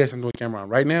 He has something with Cameron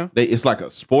right now. It's like a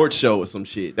sports show or some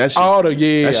shit. That shit,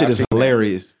 that shit is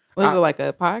hilarious. Was it like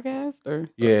a podcast or?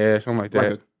 Yeah, something like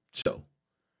that. Like a show.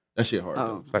 That shit hard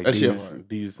though. It's like that shit hard.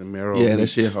 These and Mero. Yeah, that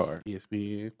shit hard.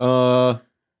 ESPN.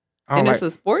 And it's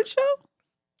a sports show.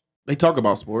 They talk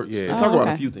about sports. Yeah. They talk about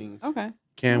a few things. Okay.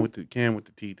 Cam with the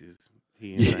teeth is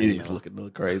he It is looking a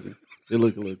little crazy. It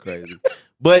look a little crazy.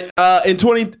 But in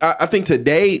 20, I think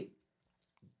today,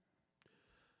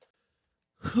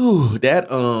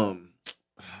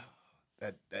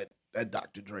 that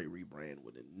Dr. Dre rebrand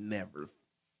would have never.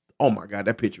 Oh my God,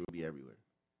 that picture would be everywhere.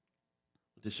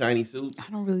 With the shiny suits.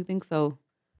 I don't really think so.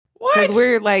 What?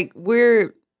 Because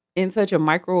we're in such a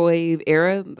microwave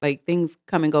era. Like things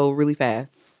come and go really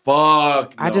fast.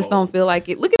 Fuck. I just don't feel like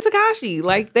it. Look at Tekashi.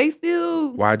 Like they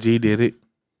still. YG did it.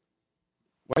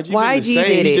 YG did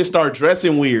it. He just started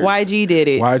dressing weird. YG did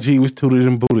it. YG was tooted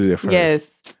and booted at first. Yes.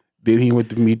 Then he went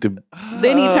to meet the.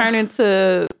 Then he turned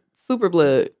into Super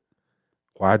Blood.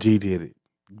 YG did it.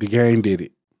 The Game did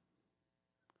it.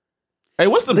 Hey,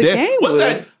 what's the The dance? Game What's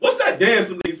was- that dance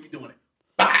some niggas be doing? It.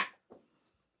 Bah,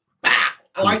 bah.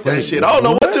 I like that shit. I don't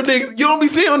know what them niggas. You don't be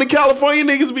seeing when the California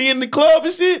niggas be in the club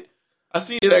and shit. I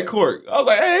seen it at court. I was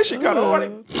like, hey, that shit kind of hard.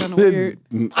 Kind of weird.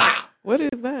 What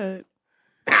is that?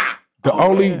 The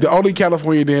only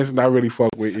California dancing I really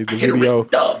fuck with is the video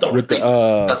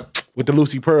with the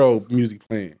Lucy Pearl music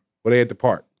playing where they at the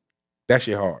park. That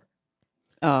shit hard.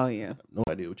 Oh yeah. No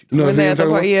idea what you You know doing. When they at the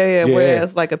talking park, about? yeah, where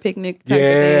it's like a picnic type of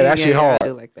Yeah, thing. that shit hard. I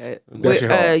do like that. That With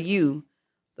shit hard. you.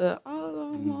 The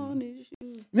all I want is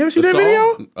you. You never see that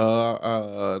video?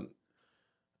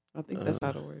 I think that's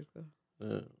how the words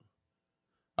go.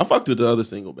 I fucked with the other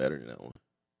single better than that one.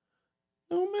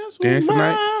 Don't mess with Dance my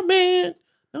Tonight? man.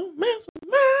 Don't mess with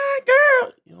my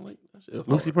girl. You know, like that shit was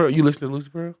Lucy hard. Pearl. You listen to Lucy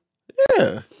Pearl?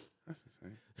 Yeah.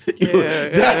 Yeah,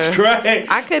 That's great.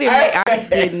 I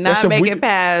did not make it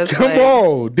past. Come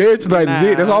on, Dance Tonight is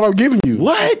it. That's all I'm giving you.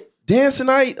 What? Dance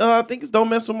Tonight? I think it's Don't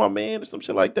Mess With My Man or some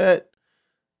shit like that.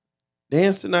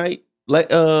 Dance Tonight.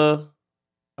 Like I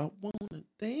wanna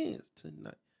dance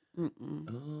tonight.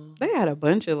 They had a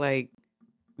bunch of like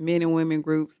men and women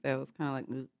groups that was kind of like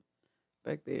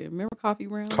back there. Remember Coffee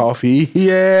Brown? Coffee,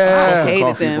 yeah. I hated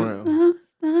Coffee them. Brown.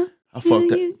 I fucked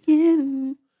that.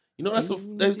 You know that's what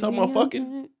they was talking about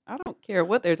fucking? I don't care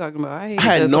what they're talking about. I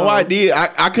had no idea.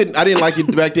 I didn't like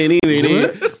it back then either. And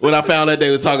then when I found out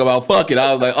they was talking about fucking,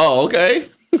 I was like, oh, okay.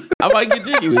 I might get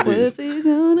jiggy with this. What's it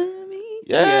gonna be?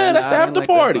 Yeah, that's the I after didn't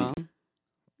like party. that song.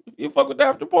 You fuck with the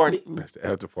after party? That's the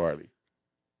after party.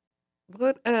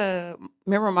 What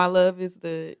remember My Love is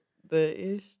the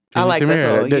ish. I Timmy like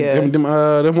Tamara. that song.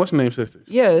 Yeah. Them what's the name sisters?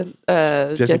 Yeah.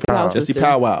 Jesse Powell. Powell's Jesse sister.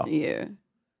 Powell. Yeah.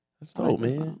 That's I like dope, that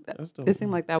man. song. That's dope. It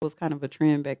seemed like that was kind of a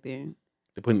trend back then.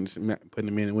 They're putting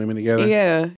the men and women together.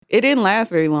 Yeah. It didn't last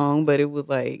very long, but it was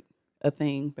like a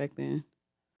thing back then.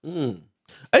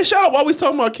 Hey, shout out while we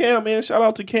talking about Cam, man. Shout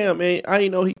out to Cam, man. I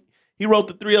didn't know he wrote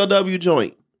the 3LW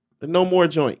joint, the No More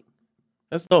joint.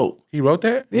 That's dope. He wrote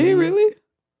that? Did he really?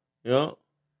 Yeah.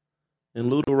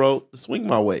 And Luda wrote the Swing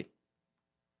My Way.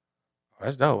 Oh,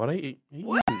 that's dope.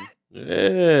 What?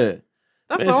 Yeah.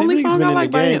 That's Man, the only song I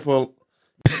like by him. What?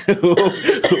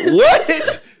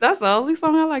 That's the only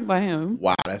song I like by him.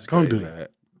 Wow, that's Don't crazy. do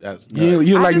that. That's You nuts.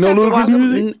 like no Ludacris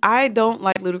music? I don't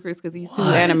like Ludacris because he's too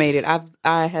animated.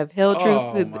 I have held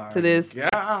truth to this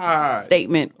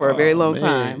statement for a very long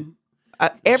time.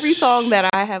 Every song that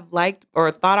I have liked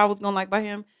or thought I was gonna like by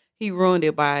him, he ruined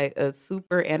it by a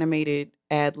super animated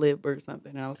ad lib or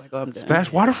something. And I was like, oh, I'm done.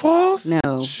 Splash Waterfalls? No.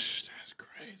 That's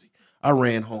crazy. I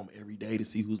ran home every day to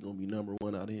see who's gonna be number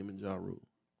one out of him and Ja Rule.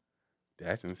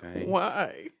 That's insane.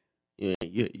 Why? Yeah,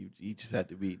 you just had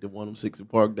to be the one of them 6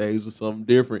 Park days was something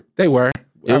different. They were.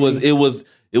 It was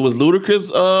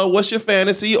Ludacris. What's your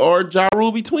fantasy or Ja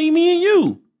Rule between me and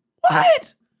you?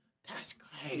 What? That's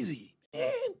crazy,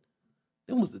 man.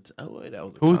 That was the that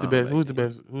was the Who's time the best? back Who's the then.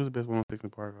 best? Who's the best 106 in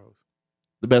Park host?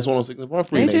 The best 106 in Park?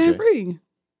 Free and AJ and AJ. Free.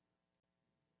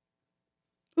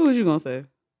 Who was you gonna say?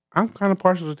 I'm kind of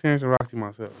partial to Terrence and Roxy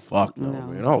myself. Fuck no, No.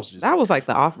 man. I was just That was like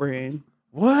the off-brand.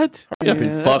 What? hurry up and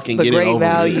Yeah, fucking that's get the it great over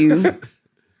value. with.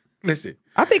 Listen.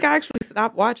 I think I actually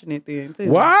stopped watching it then too.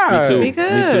 Why? Me too.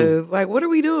 Because like, what are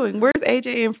we doing? Where's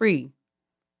AJ and Free?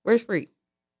 Where's Free?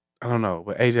 I don't know,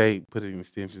 but AJ put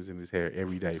extensions in his hair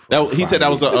every day. He said that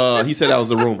was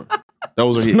a rumor. That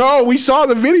was a hit. No, we saw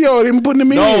the video of him putting them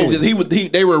No, in. because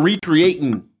they were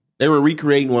recreating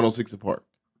 106 in Park.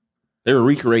 They were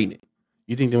recreating it.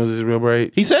 You think them was his real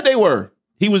braids? He said they were.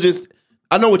 He was just.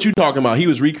 I know what you're talking about. He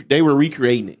was. They were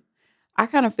recreating it. I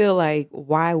kind of feel like,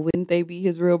 why wouldn't they be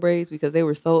his real braids? Because they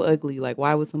were so ugly. Like,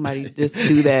 why would somebody just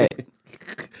do that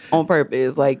on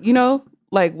purpose? Like, you know,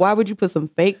 like, why would you put some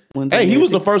fake ones? Hey, he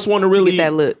was the first one to really get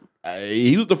that look.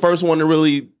 He was the first one to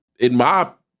really, in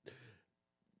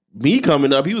me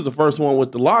coming up, he was the first one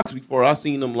with the locks before I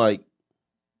seen him like.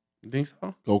 You think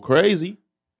so? Go crazy.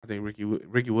 I think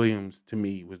Ricky Williams to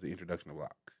me was the introduction of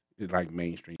locks. It's like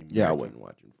mainstream. Yeah, I wasn't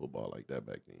watching football like that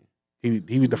back then.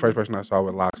 He was the first person I saw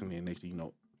with locks, and then next thing you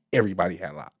know, everybody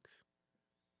had locks.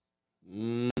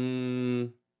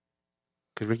 Because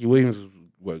Ricky Williams was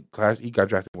what class? He got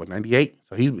drafted in 98,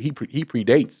 so he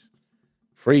predates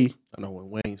Free. I know when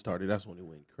Wayne started, that's when he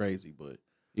went crazy. But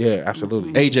yeah,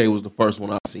 absolutely. AJ was the first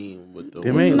one I seen with the.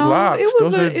 No, locks.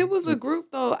 It was a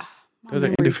group though. Those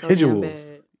are individuals.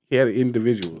 He had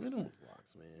individuals.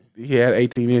 Locks, man. He had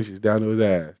 18 inches down to his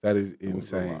ass. That is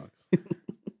insane.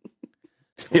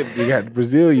 They got the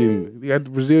Brazilian. They got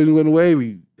the Brazilian went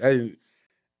wavy.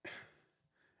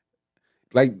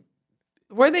 Like,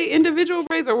 were they individual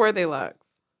braids or were they locks?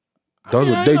 Those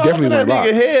were they definitely were locks.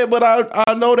 Head, but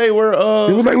I know they were.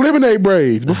 It was like lemonade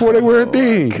braids before they were a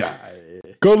thing. God.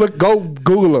 Go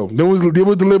Google them. There was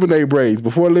the lemonade braids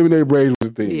before lemonade braids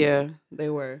was a thing. Yeah, they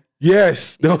were.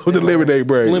 Yes, those were the lemonade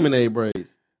braids. It's lemonade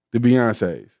braids. The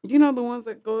Beyonces. You know the ones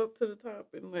that go up to the top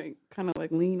and like kind of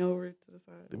like lean over to the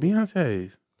side. The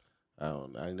Beyonces. I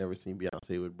don't know. I never seen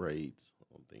Beyonce with braids. I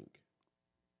don't think.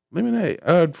 Lemonade.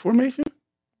 Formation.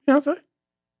 Beyonce.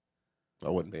 I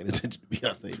wasn't paying attention to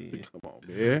Beyonce then. Come on,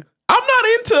 man. I'm not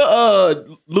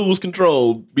into lose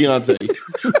control Beyonce.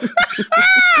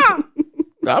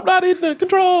 I'm not into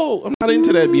control. I'm not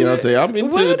into that Beyonce. I'm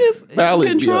into ballad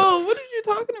control. Beyonce. What are you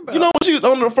talking about? You know when she was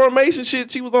on the formation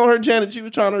shit, she was on her Janet. She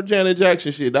was trying her Janet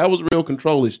Jackson shit. That was real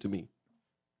controlish to me.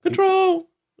 Control.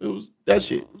 It was that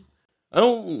shit.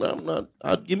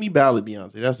 Give me ballad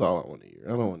Beyonce. That's all I want to hear. I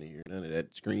don't want to hear none of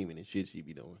that screaming and shit she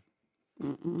be doing.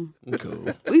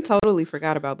 Cool. We totally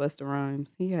forgot about Busta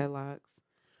Rhymes. He had locks.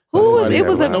 It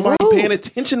was a nobody paying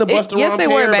attention to Busta Rhymes. Yes, they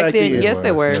were back then. Yes,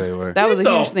 they were. That was a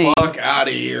huge thing. Fuck out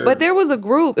of here. But there was a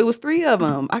group. It was 3 of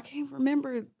them. I can't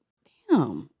remember.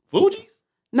 Damn. Fugees?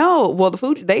 No. Well, the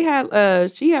Fugees. They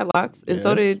had. She had locks, and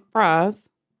so did Prize.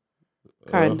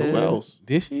 Kinda. Who else?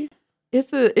 Did she?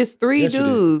 It's 3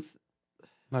 dudes.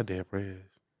 Not Dead Prez.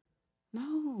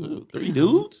 No. 3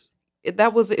 dudes? It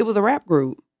was a rap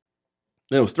group.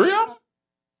 There was 3 of them?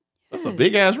 That's a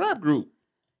big ass rap group.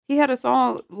 He had a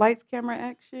song, Lights, Camera,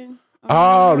 Action.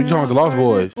 Oh, you talking about the Lost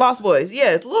Boys? Lost Boys,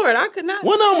 yes. Lord, I could not.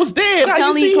 One of them was dead. How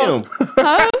you see him?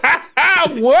 Huh?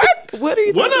 What? What are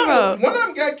you talking about? One of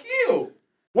them got killed.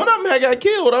 One of them had got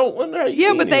killed. I wonder how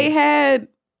you but they had...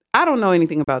 I don't know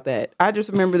anything about that. I just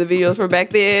remember the videos from back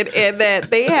then, and that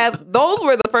they had... Those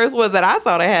were the first ones that I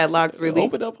saw that had locks, really.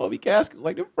 Open up Hobie caskets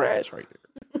like they're fresh right there.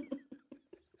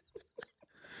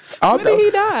 When did he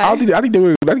die? I don't think they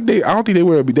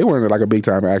were. They weren't like a big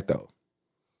time act though.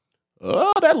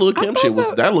 Oh, that little Kim shit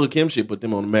was. That little Kim shit put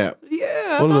them on the map.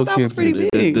 Yeah, I thought that was pretty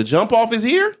big. The jump off is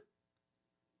here.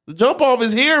 The jump off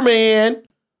is here, man.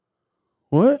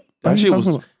 What? That shit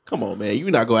was. Come on, man. You're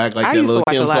not gonna act like that little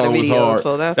Kim song was hard.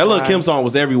 So that little Kim song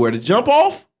was everywhere. The jump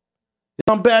off.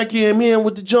 I'm back here, man,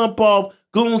 with the jump off.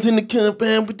 Goons in the camp,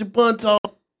 man, with the bunt off.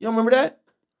 Y'all remember that?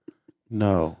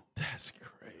 No. That's crazy.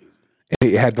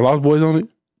 And it had the Lost Boys on it?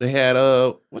 They had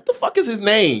what the fuck is his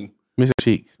name? Mr.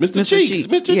 Cheeks. Mr. Cheeks.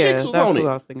 Mr. Cheeks was on it. That's what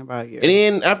I was thinking about here. And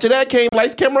then after that came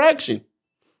Lights, Camera, Action.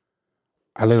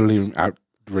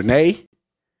 Renee,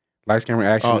 Lights, Camera,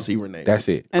 Action. Oh, see Renee. That's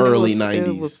it. And early 90s.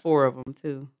 It was 4 of them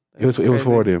too. It was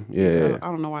 4 of them. Yeah. I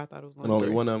don't know why I thought it was one. And only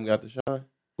one of them got the shine.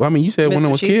 Well, I mean, you said one of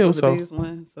them was killed, was so the biggest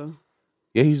one, so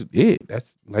yeah, he's it.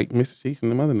 That's like Mr. Cheeks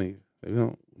and the other niggas. They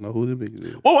don't know who the biggest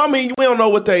is. Well, I mean, we don't know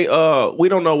what they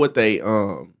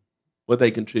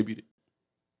contributed.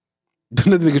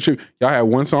 Nothing to contribute. Y'all had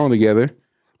one song together.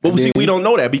 But see, we don't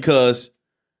know that because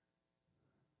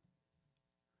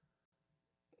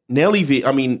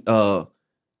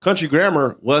Country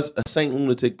Grammar was a Saint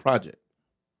Lunatic project.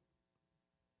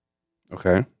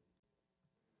 Okay.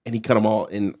 And he cut them all,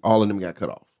 and all of them got cut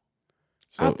off.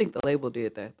 So, I think the label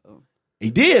did that though. He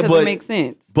did, but it makes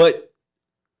sense. But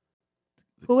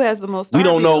who has the most? We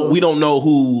don't know. We don't know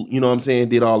who, you know what I'm saying,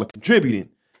 did all the contributing.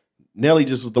 Nelly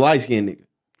just was the light skinned nigga.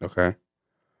 Okay.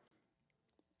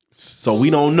 So we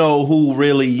don't know who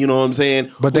really, you know what I'm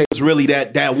saying, but they was really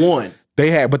that one. They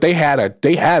had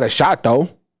a shot though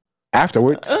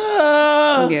afterwards.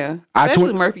 Yeah,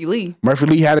 especially Murphy Lee. Murphy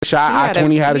Lee had a shot.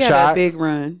 I-20 had a shot. A big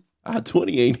run.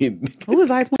 I-20 ain't in. Who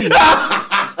was I-20?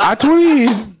 I-20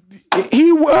 is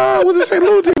He was a St.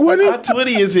 Lunatic, wasn't he? My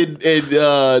 20 is in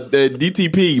the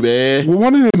DTP, man. Well,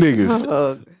 one of them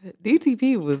niggas.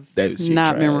 DTP was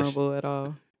not trash. memorable at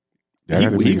all.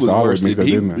 He was worse than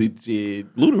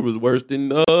Luda was worse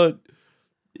than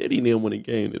Eddie and them when it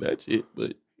came to that shit.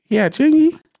 But he had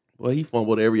Chingy. Well, he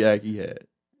fumbled every act he had.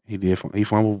 He did. He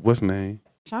fumbled. What's his name?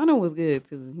 Shauna was good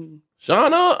too.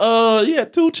 Shauna, he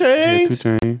had 2 Chainz.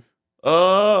 Yeah, 2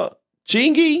 Chainz.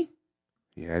 Chingy.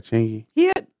 He had Chingy. He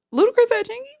had Ludacris had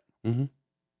Chingy. Mm-hmm.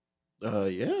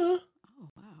 Yeah. Oh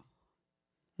wow.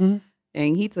 Mm-hmm.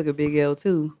 And he took a big L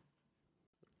too.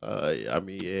 I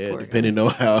mean, yeah, Poor depending on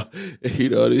how,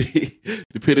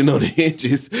 depending on the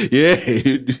inches,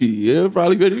 yeah,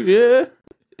 probably better, yeah.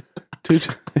 2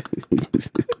 Chainz.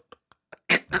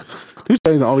 2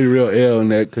 Chainz the only real L in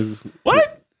that because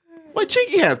What? Wait,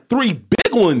 Chingy had 3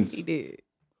 big ones. He did.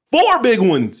 4 big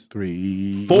ones.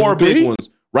 3. 4 big ones.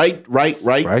 Right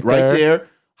there.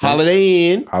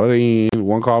 Holiday Inn. Holiday Inn.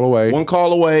 1 call away. 1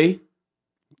 call away.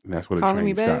 And that's where the Calling train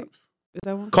Me Back? stops. Is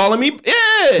that one? Calling me,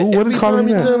 yeah. Ooh, what Every is Calling time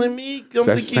Me you're Back? telling me, come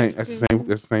That's to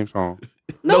the same song.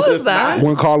 No, it's not.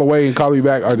 1 call away and Call Me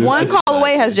Back are just One Call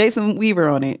Away has Jason Weaver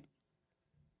on it.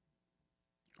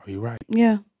 Oh, you're right.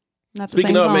 Yeah. Not the Speaking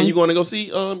same of, song. man, you going to go see?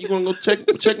 You going to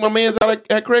go check my man's out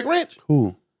at Craig Ranch?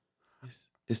 Who?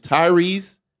 It's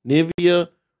Tyrese, Nivea,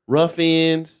 Rough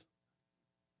Ends,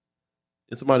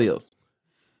 and somebody else.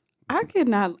 I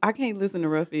can't listen to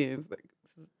Rough Ends.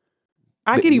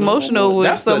 I But get emotional no, with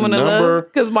that's the Someone to Love number.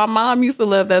 because my mom used to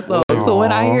love that song. So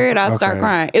when I hear it, I start okay.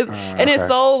 crying. And it's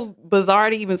so bizarre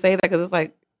to even say that because it's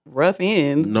like Rough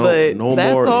Ends, but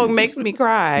that song makes me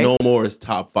cry. No More is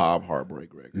top 5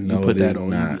 heartbreak record. No, you put it that is on,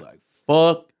 not. you be like,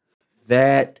 fuck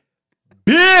that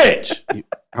bitch.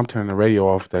 I'm turning the radio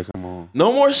off if that come on.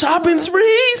 No more shopping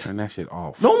sprees. Turn that shit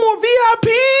off. No more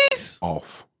VIPs.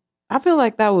 Off. I feel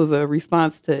like that was a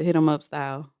response to Hit 'Em Up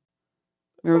Style.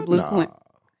 Remember Blue Flint?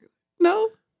 No?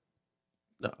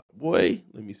 Nah, boy.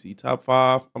 Let me see. Top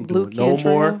 5. I'm Blue doing No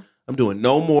Cantrell? More. I'm doing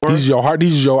No More. These is your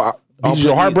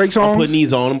heartbreak songs? I'm putting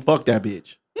these on them. Fuck that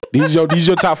bitch. These is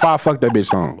your top 5 fuck that bitch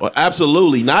songs. Well,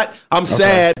 absolutely not. I'm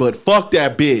sad, but fuck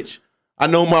that bitch. I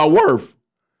know my worth.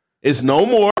 It's No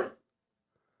More.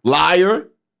 Liar.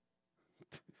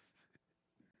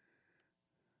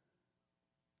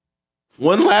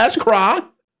 One Last Cry.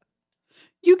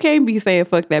 You can't be saying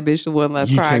fuck that bitch to One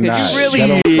Last You Cry because cannot. you really,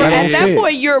 That don't at that fit.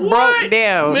 point, you're What? broke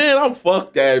down. Man, I'm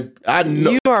fuck that. I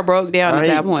know. You are broke down at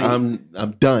that point.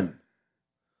 I'm done.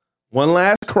 One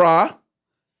Last Cry.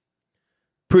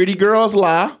 Pretty Girls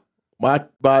Lie by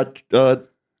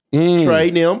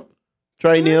Trey Nim.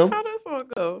 Trey Nim. How that song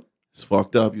go? It's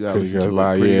fucked up. You gotta Pretty listen Girls to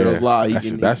Lie, it. Pretty yeah. Girls Lie. He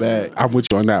getting his bag. I'm with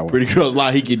you on that one. Pretty Girls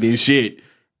Lie. He getting his shit.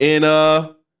 And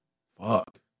fuck.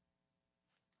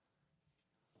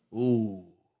 Ooh.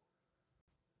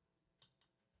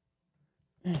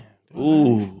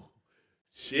 Ooh.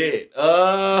 Shit.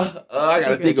 I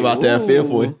gotta think about that fifth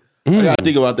one. I gotta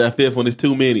think about that fifth one. It's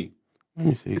too many. Let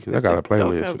me see, because I got a Don't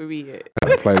playlist. come to me yet. I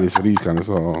got a playlist for these kind of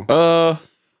songs.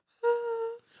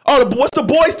 What's the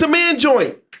Boys to Men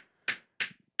joint?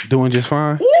 Doing just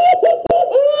fine.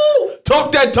 Ooh.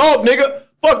 Talk that talk, nigga.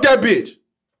 Fuck that bitch.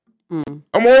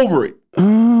 I'm over it.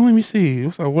 Let me see.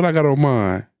 What I got on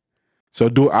mine? So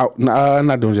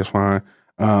not doing just fine.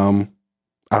 I don't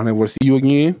ever want to see you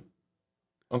again.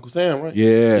 Uncle Sam, right?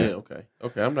 Yeah. Okay.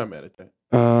 I'm not mad at that.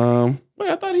 Wait,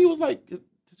 I thought he was like his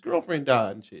girlfriend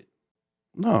died and shit.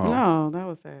 no. That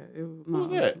was sad. Who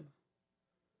was that?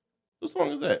 What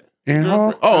song is that? Aaron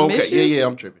Hall? Girlfriend? Oh, I Miss okay. You? Yeah.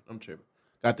 I'm tripping.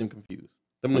 Got them confused.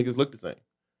 Them niggas look the same.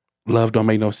 Love don't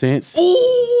make no sense.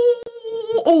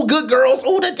 Ooh, Good Girls.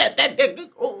 Ooh, that good.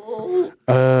 Ooh.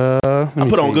 I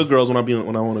put on Good Girls when I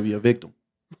want to be a victim.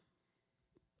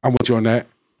 I'm with you on that.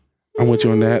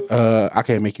 I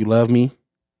Can't Make You Love Me.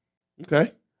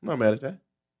 Okay, I'm not mad at that.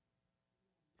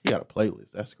 He got a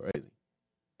playlist. That's crazy.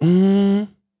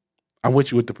 I'm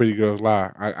with you with the Pretty Girls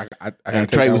Lie. I And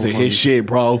Trey was in his shit,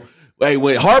 bro.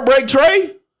 Wait, Heartbreak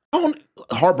Trey?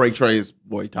 Heartbreak Trey is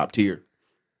top tier.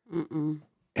 Mm-mm.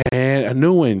 And a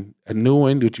new one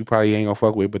that you probably ain't gonna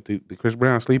fuck with, but the Chris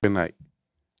Brown Sleeping Night.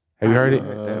 Have you heard it?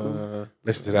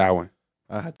 Listen to that one.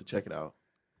 I have to check it out.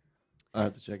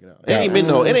 It ain't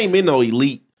been no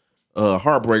elite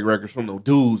heartbreak records from no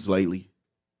dudes lately.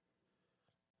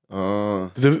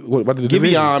 What about the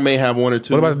Division? Giveon may have one or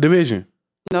two. What about the Division?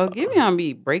 No, Giveon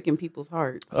be breaking people's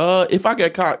hearts. If I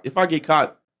get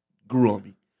caught, grew on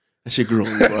me. That shit grew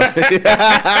on me, bro.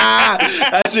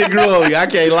 That shit grew on me. I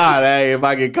can't lie. Hey, if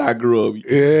I get caught, grew on me.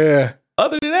 Yeah.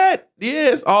 Other than that,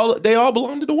 yes, they all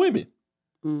belong to the women.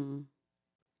 So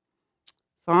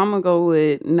I'm gonna go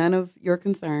with None of Your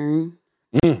Concern.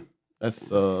 That's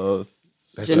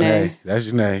Janae. That's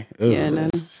Janae. Yeah,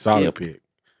 none. Solid pick.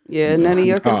 Yeah, none of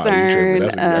your Nah, you concern.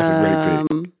 tripping. That's a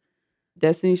great pick.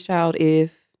 Destiny's Child.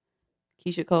 If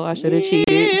Keisha Cole, I should have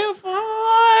cheated.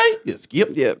 Yeah,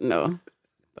 skip. Yep. No.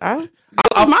 This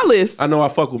is my list. I know I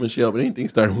fuck with Michelle, but anything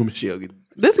starting with Michelle get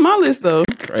This is my list though.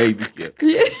 crazy skip.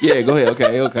 Yeah. Yeah, go ahead.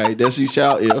 Okay. Destiny's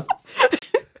Child. Yeah.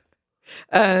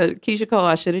 Keisha Cole,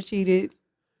 I should have cheated.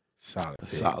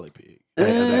 Solid pick.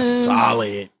 That's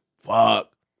solid.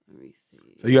 Fuck. Let me see.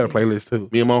 So you got a playlist too.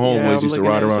 Me and my homeboys I'm used to looking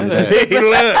ride at around to shit.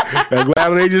 that. I'm glad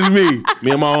they just me.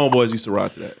 Me and my homeboys used to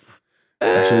ride to that.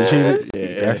 I should have cheated.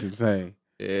 Yeah. That's insane.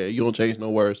 Yeah, you don't change no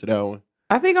words to that one.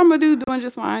 I think I'm gonna do Doing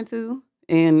Just Fine too.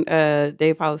 And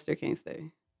Dave Hollister Can't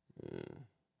Stay.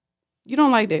 You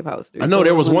don't like Dave Hollister. I know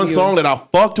there was one song that I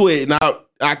fucked with, and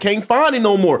I can't find it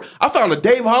no more. I found a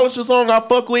Dave Hollister song I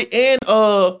fuck with, and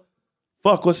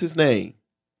what's his name?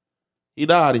 He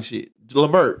died and shit.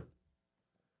 Levert.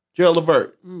 Gerald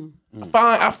Levert.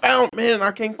 I found, man,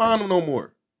 I can't find him no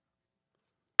more.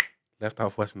 Left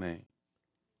off what's the name?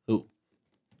 Who?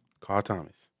 Carl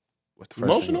Thomas. What's the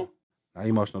first Emotional? single? Not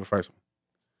Emotional, the first one.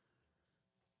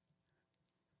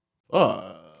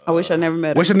 I Wish I Never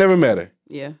Met Her. Wish I Never Met Her.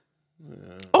 Yeah.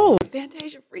 Oh,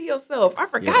 Fantasia, Free Yourself. I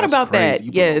forgot that's about crazy. that.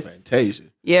 You put on Yes. Fantasia.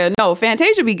 Yeah, no,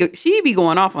 Fantasia she be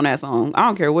going off on that song. I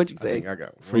don't care what you I say. think I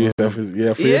got one. Free Yourself is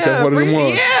Free Yourself one of them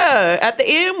ones. Yeah. At the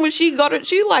end when she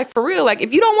like for real, like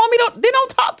if you don't want me, then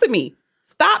don't talk to me.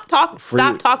 Stop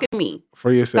talking to me.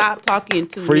 Free Yourself. Stop talking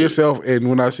to me. Free Yourself, and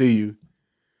When I See You.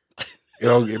 You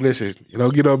don't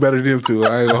get no better than them two.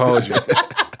 I ain't gonna hold you.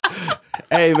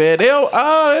 Hey man, they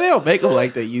don't make them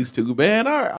like they used to, man.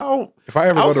 I don't. If I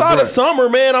ever go Outside to of summer,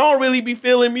 man, I don't really be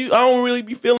feeling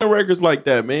records like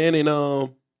that, man.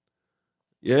 And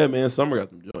yeah, man, summer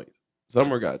got them joints.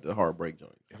 Summer got the heartbreak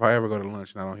joints. if I ever go to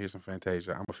lunch and I don't hear some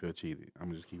Fantasia, I'm gonna feel cheated. I'm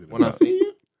gonna just keep it. When I see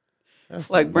you, that's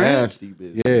Like some Brent? nasty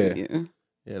business. Yeah.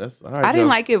 Yeah, that's all right. I didn't y'all.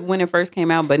 like it when it first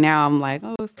came out, but now I'm like,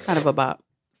 oh, it's kind of a bop.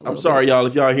 I'm sorry, y'all,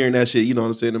 if y'all hearing that shit. You know what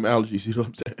I'm saying? Them allergies. You know what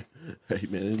I'm saying? Hey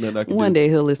man, there's nothing I can One do. day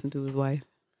he'll listen to his wife.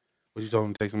 What you told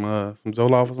him to take some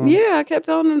Zoloft or something? Yeah, I kept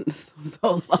telling him some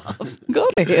Zoloft. Go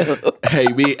to hell. Hey,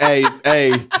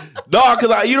 no,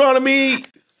 cause you know what I mean.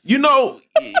 You know,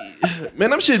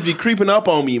 man, them shit be creeping up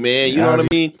on me, man. You know what I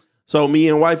mean. So me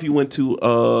and wifey went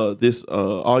to this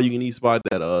all you can eat spot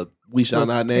that we shall Was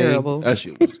not name. terrible. That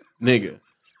shit was nigga.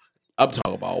 I'm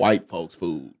talking about white folks'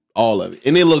 food, all of it,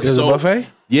 and it looks There's so a buffet.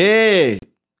 yeah,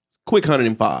 quick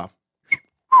 105.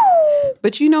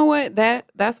 But you know what?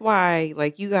 That's why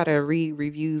like you gotta read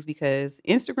reviews because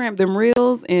Instagram, them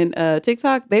reels and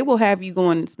TikTok, they will have you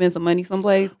go and spend some money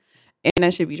someplace and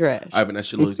that should be trash. Ivan, that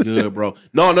shit looks good, bro.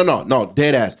 No,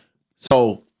 dead ass.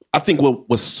 So I think what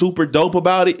was super dope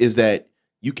about it is that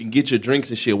you can get your drinks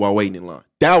and shit while waiting in line.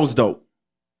 That was dope.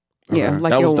 Yeah, Okay.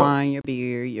 like That your was dope. wine, your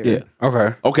beer, your Yeah.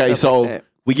 Okay, stuff so like that.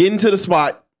 we get into the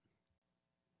spot,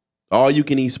 all you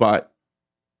can eat spot.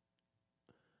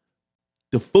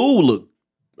 The food looked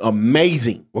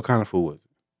amazing. What kind of food was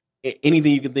it?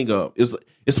 Anything you can think of. It's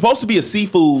supposed to be a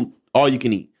seafood, all you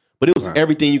can eat, but it was Right.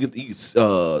 everything you could eat.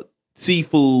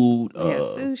 Seafood.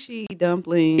 sushi,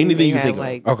 dumplings, anything they you can had, think of.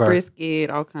 like Okay. brisket,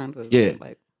 all kinds of Yeah.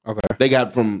 like Okay. They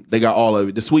got all of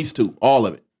it. The sweets too, all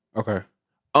of it. Okay.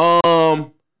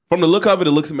 From the look of it,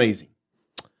 it looks amazing.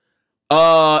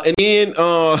 And then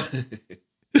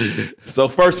so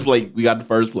first plate, we got the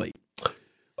first plate.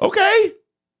 Okay.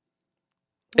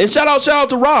 And shout out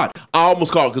to Rod. I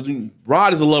almost called because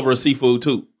Rod is a lover of seafood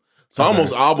too. So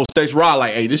Okay. I almost text Rod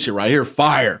like, hey, this shit right here,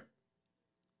 fire.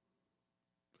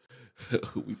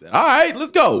 We said, all right,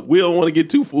 let's go. We don't want to get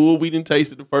too full. We didn't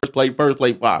taste it the first plate,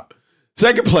 fire.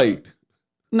 Second plate.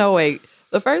 no wait.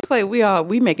 The first plate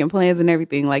we making plans and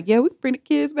everything. Like, yeah, we can bring the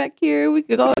kids back here. We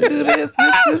could go do this,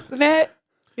 and that.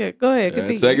 Yeah, go ahead. And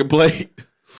Continue. second plate.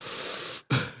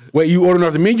 Wait, you ordering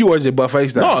off the menu or is it buffet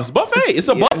style? No, it's a buffet. It's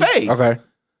a Yeah. buffet. Okay.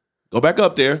 Go back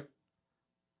up there.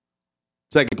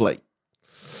 Second plate.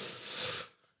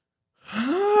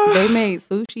 They made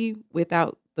sushi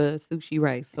without the sushi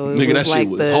rice. So it Nigga, was that like shit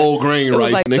was whole grain it rice,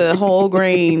 was like nigga. the whole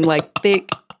grain, like thick,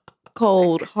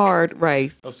 cold, hard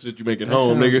rice. That's shit you make at That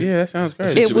home, sounds- nigga. Yeah, that sounds That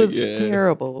great. shit It was yeah.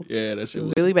 terrible. Yeah, that It shit was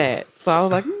was really bad. So I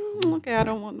was like, okay, I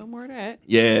don't want no more of that.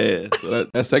 Yeah. So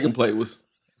that second plate was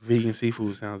Vegan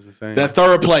seafood sounds insane. that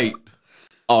third plate.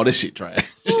 Oh, this shit trash.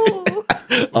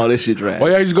 Oh, this shit trash.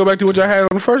 Why y'all just go back to what y'all had on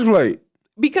the first plate?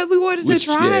 Because we wanted to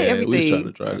try everything. We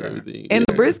was trying to try everything. And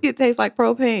the yeah. brisket tastes like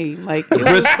propane. Like it was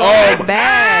brisket- so oh my-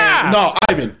 bad. No,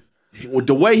 Ivan.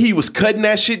 The way he was cutting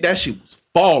that shit was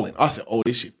falling. I said, oh,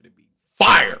 this shit finna be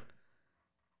fire.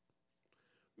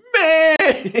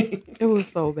 Man, It was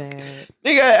so bad.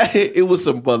 nigga, it was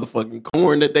some motherfucking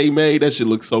corn that they made. That shit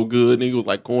looked so good. Nigga, it was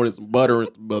like corn and some butter and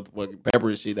some motherfucking pepper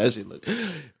and shit. That shit looked.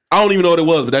 I don't even know what it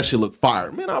was, but that shit looked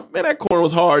fire. Man, that corn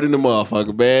was hard in the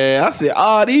motherfucker, man. I said,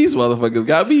 these motherfuckers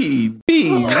got me eating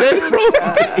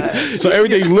beans. So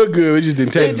everything looked good, it just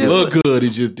didn't taste good. Looked good,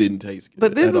 it just didn't taste good.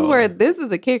 But this is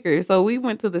the kicker. So we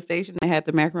went to the station that had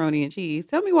the macaroni and cheese.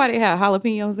 Tell me why they had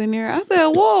jalapenos in there. I said,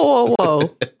 whoa.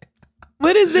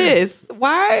 What is this?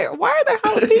 Why are there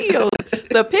jalapenos?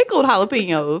 The pickled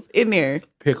jalapenos in there.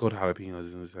 Pickled jalapenos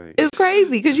is insane. It's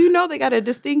crazy because you know they got a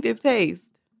distinctive taste.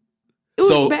 It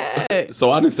was bad.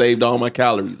 So I done saved all my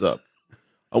calories up.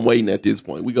 I'm waiting at this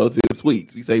point. We go to the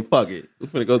sweets. We say, fuck it. We're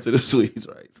finna go to the sweets,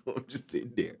 right? So I'm just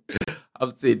sitting there.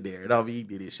 I'm sitting there and I'm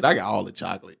eating this shit. I got all the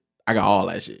chocolate. I got all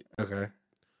that shit. Okay.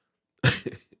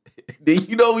 Then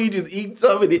you know we just eating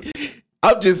some of it.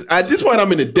 I'm just at this point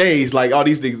I'm in the daze like all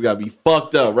these niggas gotta be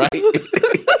fucked up, right? We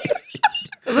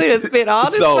done spent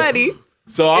all this money.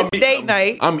 So I'm date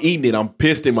night. I'm eating it. I'm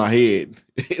pissed in my head.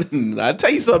 I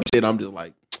taste some shit. I'm just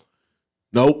like,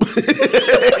 nope.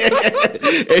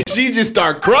 And she just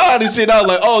start crying and shit. I was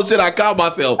like, oh shit, I caught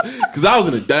myself. Cause I was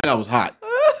in the day, I was hot.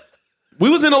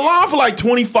 We was in the line for like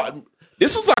 25.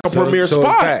 This was like a premier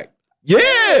spot.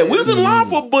 Yeah, we was in the line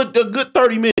for but a good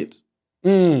 30 minutes.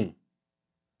 So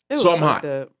I'm hot.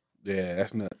 Yeah,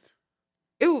 that's nuts.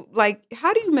 Like,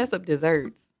 how do you mess up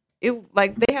desserts?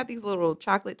 Like they have these little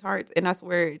chocolate tarts, and I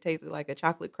swear it tasted like a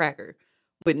chocolate cracker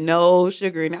with no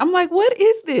sugar in it. I'm like, what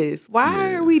is this?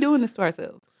 Why are we doing this to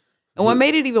ourselves? And what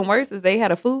made it even worse is they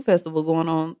had a food festival going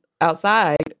on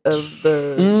outside of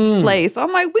the place. So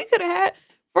I'm like, we could have had,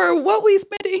 for what we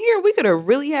spent in here, we could have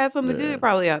really had something good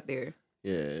probably out there.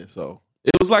 Yeah, so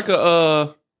it was like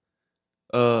a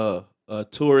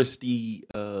touristy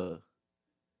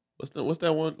what's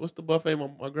that one? What's the buffet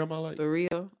my grandma like? The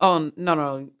Rio? Oh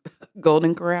no,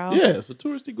 Golden Corral. Yeah, it's a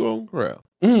touristy Golden Corral.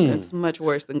 That's much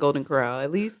worse than Golden Corral.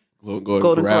 At least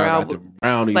Golden Corral got the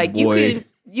brownies, like boy.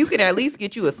 You can at least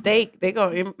get you a steak.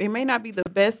 It may not be the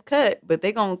best cut, but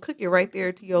they gonna cook it right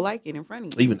there to your liking in front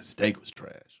of you. Even the steak was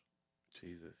trash.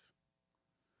 Jesus.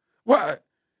 Well,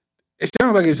 it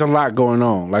sounds like it's a lot going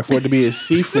on. Like for it to be a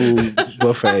seafood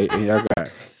buffet, and y'all got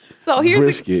so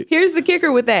here's the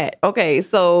kicker with that. Okay,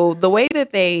 so the way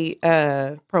that they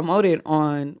promote it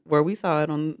on where we saw it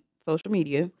on social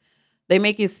media, they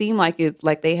make it seem like it's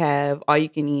like they have all you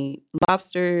can eat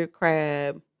lobster,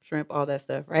 crab, shrimp, all that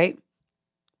stuff, right?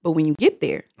 But when you get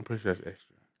there, I'm pretty sure that's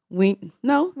extra. we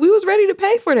was ready to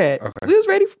pay for that. Okay. We was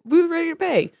ready to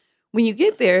pay. When you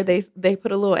get there, they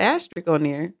put a little asterisk on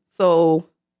there. So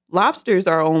lobsters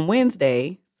are on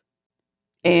Wednesday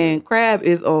and crab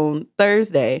is on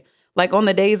Thursday, like on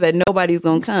the days that nobody's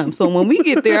gonna come. So when we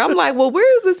get there, I'm like, well,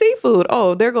 where's the seafood?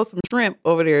 Oh, there goes some shrimp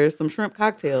over there, some shrimp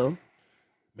cocktail.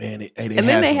 Man,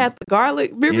 they had the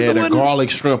garlic. Remember the garlic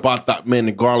shrimp. I thought, man,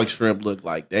 the garlic shrimp looked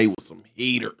like they was some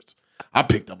heaters. I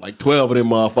picked up like 12 of them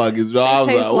motherfuckers. I was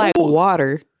tastes like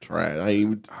water. Try.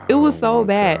 It was so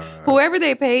bad. God. Whoever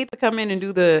they paid to come in and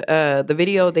do the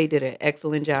video, they did an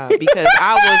excellent job because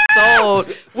I was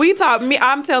sold.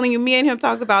 I'm telling you, me and him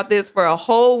talked about this for a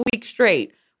whole week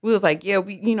straight. We was like, yeah,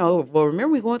 remember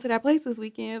we going to that place this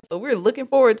weekend, so we're looking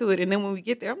forward to it. And then when we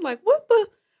get there, I'm like, where's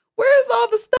all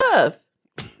the stuff?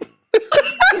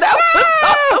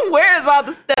 Where's all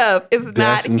the stuff? It's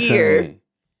not here.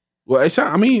 Well, it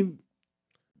sounds like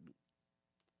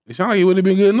it wouldn't have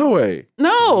been good no way.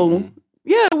 No.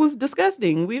 Yeah, it was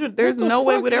disgusting. There's no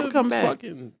way we'd ever come back.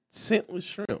 Fucking scentless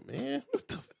shrimp, man. What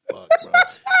the fuck, bro?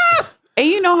 And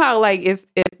you know how, like, if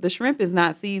the shrimp is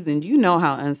not seasoned, you know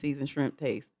how unseasoned shrimp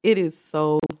tastes. It is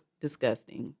so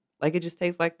disgusting. Like, it just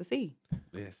tastes like the sea.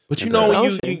 Yes. But you know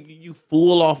when you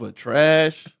fool off of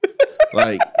trash,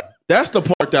 like, that's the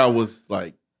part that was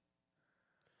like,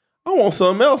 I want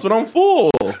something else, but I'm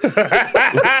full.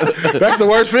 That's the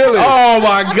worst feeling. Oh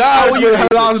my God. When you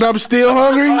and I'm still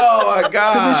hungry. Oh my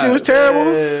God. This shit was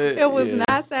terrible. It was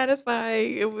not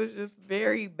satisfying. It was just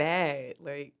very bad.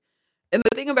 Like, and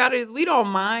the thing about it is we don't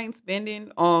mind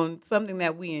spending on something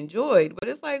that we enjoyed, but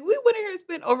it's like we went in here and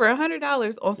spent over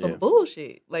 $100 on some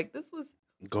bullshit. Like, this was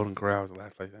Golden Corral was the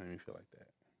last place I didn't feel like that.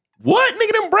 What?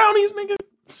 Nigga, them brownies, nigga?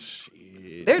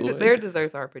 Shit. Their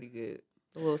desserts are pretty good.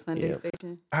 The little Sunday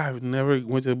station. I've never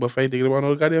went to a buffet thinking about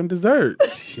no goddamn dessert.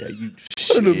 Yeah, you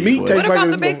shit. The meat tastes what like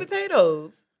about the baked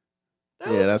potatoes?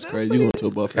 That's crazy. You went to a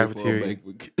buffet cafeteria. for a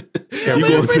baked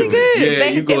It's pretty good. Yeah,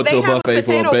 you go to a buffet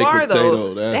for a baked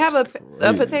potato. They have a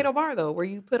potato bar though, where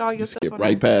you put all your stuff skip on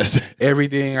right past it.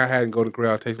 Everything I had in Golden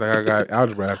Corral tastes like I got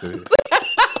algebra after this.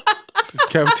 This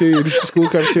cafeteria. This is school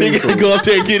cafeteria. Nigga go up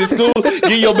there and get in school,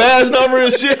 get your badge number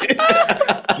and shit.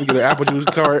 You get an apple juice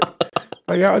cart.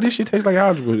 Like, y'all, this shit tastes like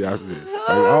algebra after this. Like,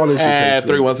 all this shit tastes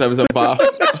 31775.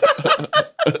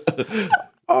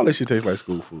 all this shit tastes like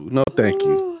school food. No, thank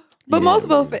you. But most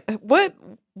buffet, what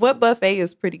buffet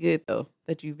is pretty good though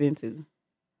that you've been to?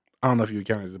 I don't know if you would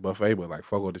count it as a buffet, but like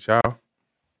Fogo de Chao. Oh,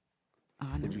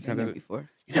 I never been there before.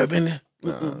 You never been there?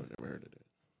 No, I've never heard of that.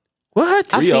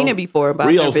 What? I've seen it before, but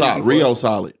Rio I've never been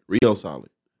solid. before. Rio solid.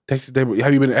 Texas Day.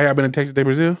 Have you been? Have been to Texas Day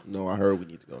Brazil? No, I heard we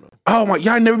need to go though. Oh my!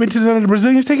 Y'all never been to none of the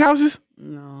Brazilian steakhouses?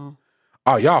 No.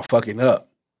 Oh, y'all fucking up.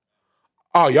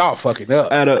 I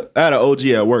had an OG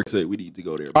at work said we need to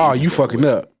go there. Oh, you fucking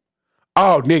up.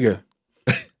 Oh, nigga.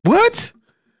 What?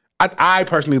 I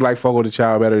personally like Fogo de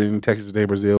Chao better than Texas Day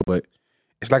Brazil, but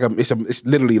it's like it's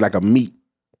literally like a meat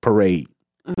parade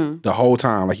the whole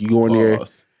time. Like you go in there,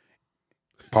 pause.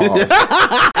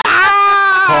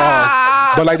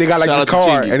 But like they got like Shout this out to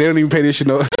card, Chingy. and they don't even pay this shit.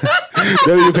 No, they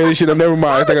don't even pay this shit. No, never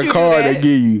mind. It's like a card they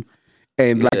give you,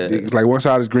 and like one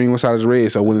side is green, one side is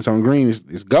red. So when it's on green,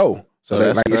 it's go. So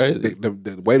that, like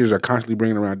the waiters are constantly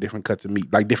bringing around different cuts of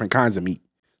meat, like different kinds of meat.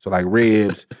 So like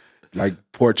ribs, like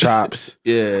pork chops,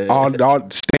 all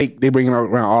steak. They bring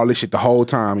around all this shit the whole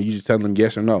time, and you just tell them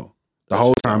yes or no. The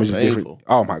whole time is just different.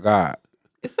 Oh my god!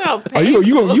 It sounds painful. Oh,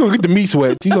 you gonna get the meat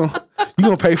sweat? You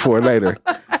gonna pay for it later?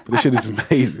 But this shit is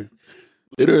amazing.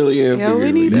 Literally and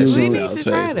figuratively. We That need shit to sounds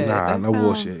try painful. that. Nah, no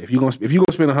bullshit. If you gonna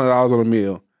spend $100 on a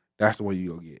meal, that's the one you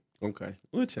gonna get. Okay,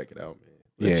 we'll check it out,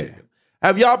 man. Yeah.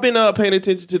 Have y'all been paying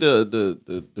attention to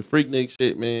the Freaknik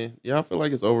shit, man? Y'all feel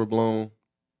like it's overblown?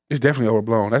 It's definitely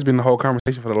overblown. That's been the whole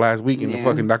conversation for the last week, and the Yeah.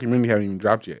 fucking documentary haven't even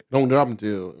dropped yet. Don't drop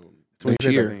until next 25th, I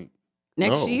year. think.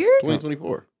 Next year?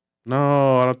 2024.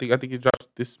 No, I don't think. I think it drops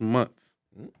this month.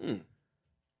 Mm-mm.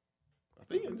 I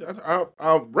think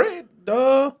I read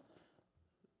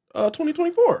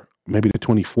 2024. Maybe the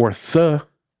 24th.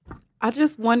 I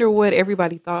just wonder what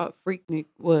everybody thought Freaknik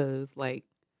was. Like,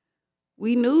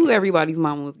 we knew everybody's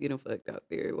mama was getting fucked out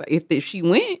there. Like, if she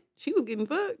went, she was getting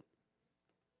fucked.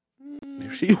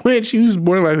 If she went, she was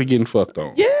more likely getting fucked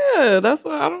on. Yeah, that's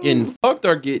what I don't Getting fucked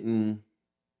or getting...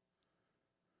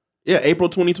 Yeah, April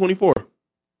 2024.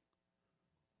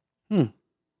 I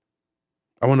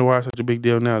wonder why it's such a big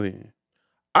deal now. Then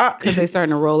because they're starting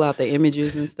to roll out the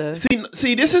images and stuff.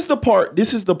 See, this is the part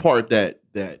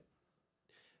that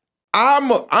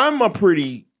I'm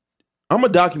a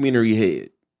documentary head.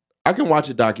 I can watch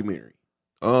a documentary.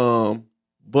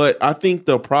 But I think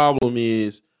the problem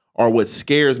is, or what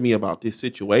scares me about this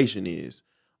situation is,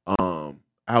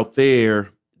 out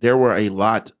there were a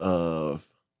lot of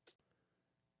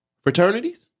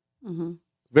fraternities,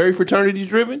 very fraternity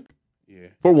driven. yeah,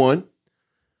 For one.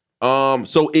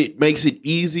 So it makes it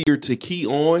easier to key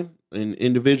on in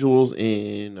individuals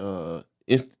and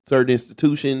certain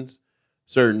institutions,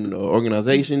 certain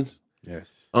organizations.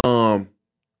 yes,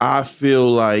 I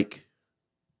feel like,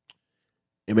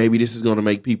 and maybe this is going to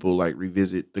make people like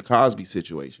revisit the Cosby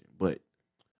situation, but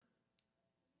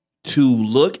to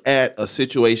look at a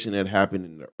situation that happened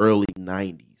in the early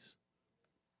 90s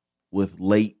with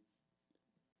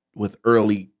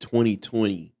early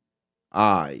 2020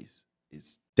 eyes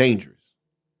is dangerous.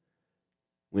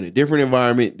 We're in a different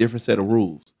environment, different set of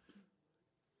rules.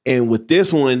 And with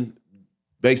this one,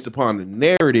 based upon the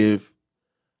narrative,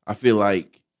 I feel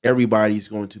like everybody's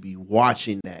going to be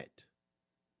watching that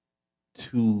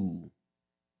to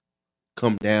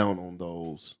come down on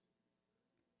those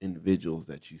individuals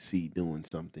that you see doing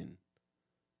something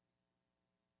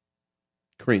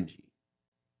cringy.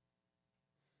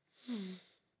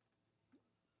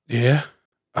 yeah.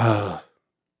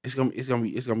 It's gonna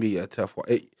be a tough one.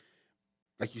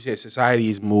 Like you said, society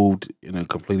has moved in a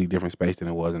completely different space than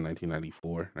it was in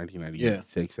 1994,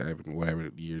 1996, whatever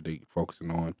the year they focusing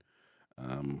on.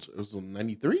 It was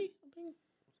 93, I think.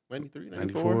 93,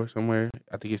 94 somewhere.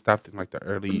 I think it stopped in like the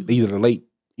early, either the late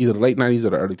 90s or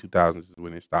the early 2000s is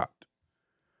when it stopped.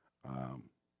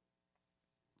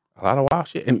 A lot of wild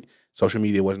shit, and social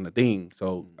media wasn't a thing,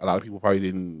 so a lot of people probably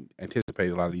didn't anticipate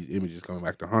a lot of these images coming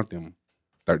back to haunt them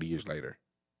 30 years later.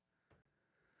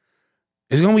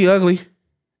 It's gonna be ugly.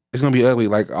 It's gonna be ugly.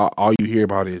 Like all you hear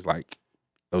about is like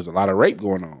there was a lot of rape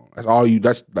going on. That's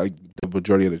like the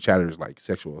majority of the chatter is like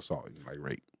sexual assault and like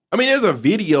rape. I mean, there's a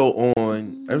video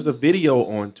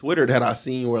on Twitter that I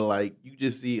seen where like you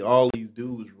just see all these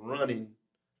dudes running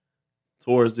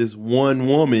towards this one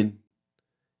woman,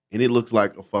 and it looks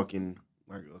like a fucking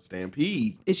like a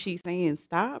stampede. Is she saying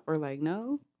stop or like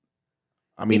no?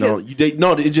 I mean,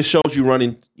 Because- it just shows you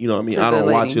running. You know, what I mean, To I the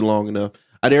don't watch lady. it long enough.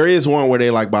 There is one where they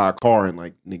like buy a car and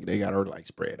like nigga they got her like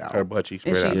spread out. Her butt cheeks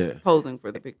And spread out. she's posing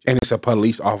for the picture. And it's a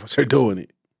police officer doing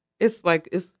it. It's like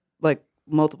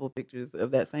multiple pictures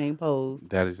of that same pose.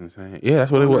 That is insane. Yeah,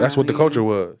 that's what it was. That's what the culture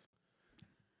was.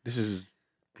 This is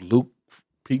Luke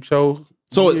Peep Show.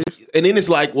 So it's, and then it's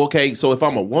like, well, okay, so if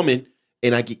I'm a woman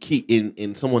and I get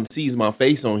and someone sees my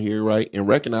face on here, right, and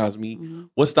recognize me,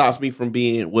 what stops me from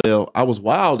being, well, I was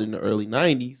wild in the early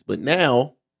 90s, but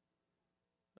now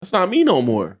that's not me no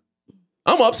more.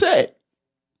 I'm upset.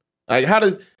 Like, how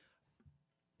does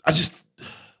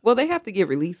Well, they have to get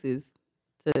releases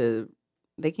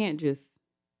they can't just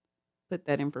put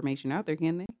that information out there,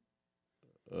 can they?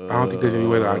 I don't think there's any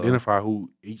way to identify who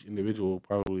each individual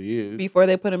probably is. Before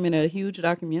they put them in a huge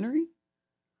documentary?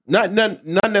 Not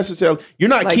necessarily. You're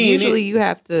not like keying usually in. you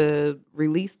have to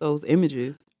release those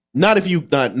images. If you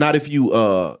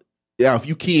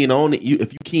keying on it,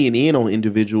 if you keying in on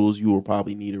individuals, you will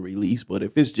probably need a release. But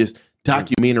if it's just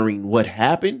documenting what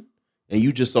happened and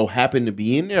you just so happen to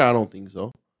be in there, I don't think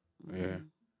so. Yeah.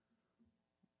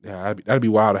 Yeah, that'd be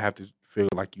wild to have to feel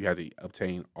like you had to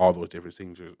obtain all those different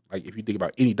signatures. Like if you think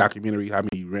about any documentary, how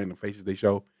many random faces they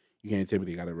show, you can't tell me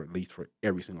they got a release for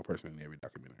every single person in every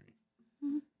documentary.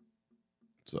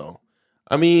 So,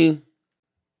 I mean,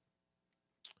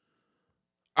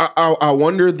 I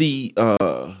wonder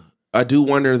I do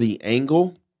wonder the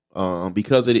angle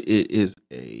because it is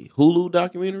a Hulu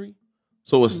documentary,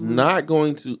 so it's not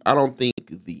going to. I don't think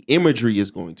the imagery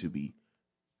is going to be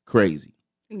crazy.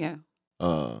 Yeah.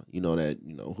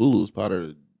 Hulu is part of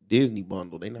the Disney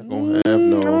bundle. They not gonna have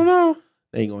no. I don't know.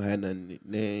 They ain't gonna have nothing.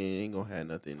 They ain't gonna have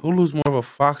nothing. Hulu's more of a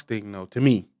Fox thing, though. To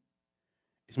me,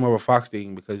 it's more of a Fox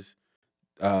thing because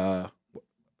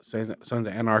Sons of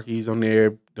Anarchy is on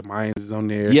there. The Mayans is on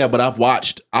there. Yeah, but I've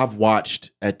watched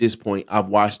at this point. I've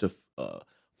watched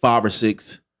 5 or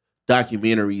 6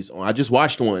 documentaries on. I just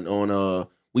watched one on.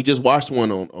 We just watched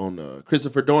one on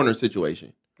Christopher Dorner's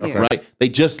situation. Okay. Right? They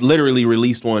just literally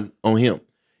released one on him.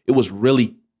 It was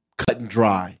really cut and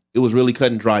dry.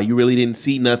 You really didn't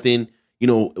see nothing.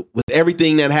 With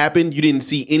everything that happened, you didn't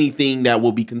see anything that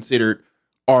will be considered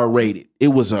R-rated. It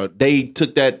was they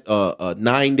took that a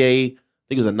 9-day, I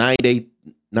think it was a 9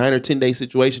 or 10 day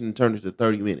situation and turned it to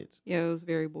 30 minutes. Yeah, it was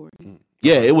very boring.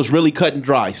 Yeah, it was really cut and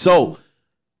dry. So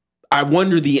I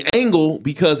wonder the angle,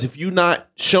 because if you're not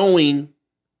showing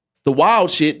the wild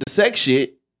shit, the sex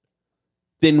shit,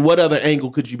 then what other angle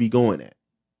could you be going at?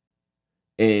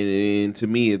 And to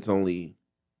me, it's only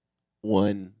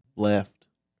one left.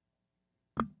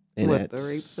 And What, that's the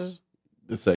rape stuff?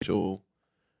 the sexual.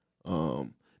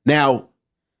 Now,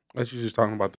 Unless you're just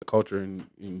talking about the culture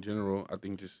in general, I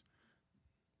think just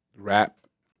rap,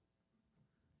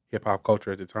 hip hop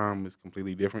culture at the time was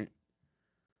completely different.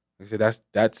 Like I said,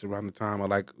 that's around the time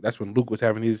that's when Luke was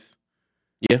having his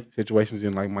situations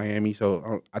in like Miami.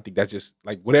 So I think that's just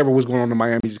like whatever was going on in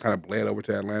Miami just kind of bled over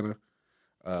to Atlanta.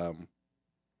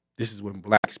 This is when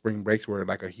Black spring breaks were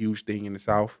like a huge thing in the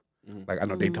South. Like I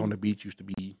know Daytona Beach used to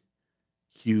be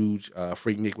huge.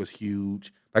 Freaknik was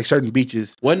huge. Like certain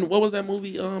beaches. what was that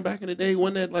movie back in the day?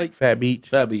 Wasn't that like Fat Beach?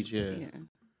 Fat Beach, yeah.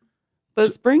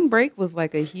 But spring break was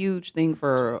like a huge thing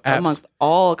for amongst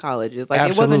all colleges. Like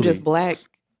it wasn't just Black,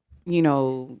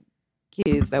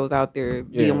 kids that was out there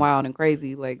being wild and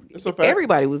crazy. Like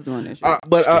everybody was doing that shit.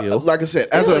 But like I said,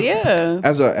 as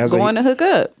going to hook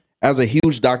up. As a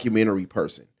huge documentary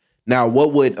person. Now,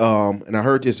 what would and I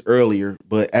heard this earlier,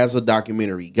 but as a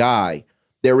documentary guy,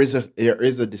 there is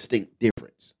a distinct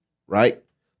difference, right?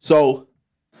 So,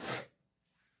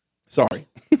 sorry,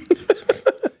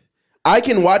 I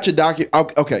can watch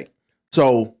a Okay,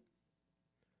 so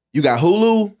you got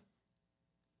Hulu.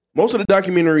 Most of the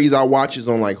documentaries I watch is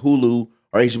on like Hulu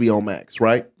or HBO Max,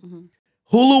 right?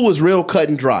 Hulu was real cut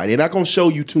and dry. They're not gonna show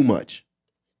you too much.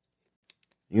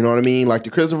 You know what I mean? Like the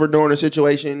Christopher Dorner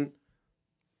situation.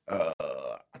 I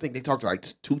think they talked to like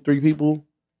 2-3 people.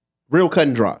 Real cut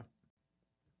and dry.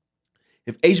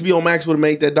 If HBO Max would have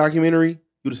made that documentary,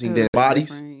 you'd have seen dead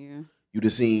bodies. Yeah. You'd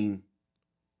have seen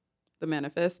the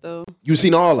manifesto. You'd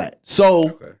seen all that.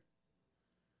 So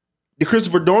the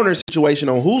Christopher Dorner situation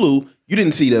on Hulu, you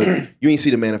didn't see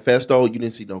the manifesto. You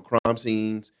didn't see no crime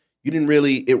scenes. You didn't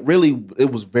really. It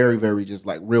was very, very just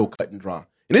like real cut and dry.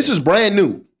 And this is brand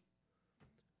new.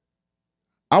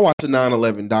 I watched the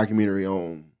 9/11 documentary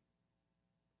on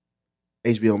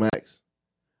HBO Max,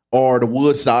 or the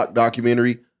Woodstock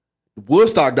documentary. The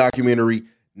Woodstock documentary.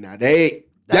 Now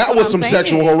that was some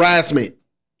sexual harassment.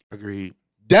 Agreed.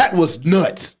 That was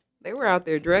nuts. They were out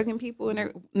there drugging people,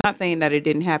 and not saying that it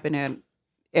didn't happen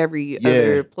every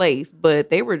other place, but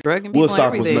they were drugging people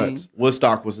Woodstock and was everything. nuts.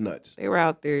 Woodstock was nuts. They were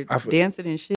out there dancing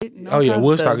and shit. And all Oh yeah, kinds of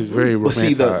Woodstock stuff. is very But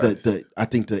see, romanticized. I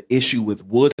think the issue with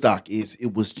Woodstock is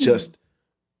it was just.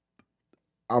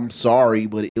 I'm sorry,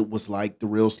 but it was like the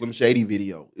real Slim Shady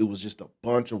video. It was just a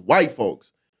bunch of white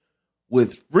folks.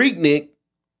 With Freaknik,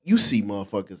 you see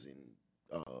motherfuckers in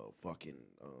fucking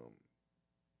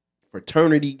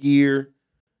fraternity gear.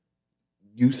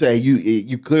 You say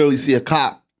you clearly see a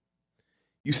cop.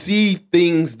 You see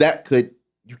things that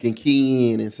you can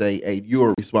key in and say, hey,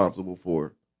 you're responsible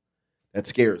for. That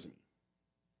scares me.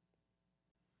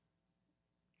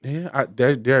 Yeah,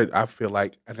 I feel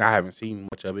like, and I haven't seen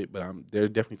much of it, but there's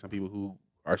definitely some people who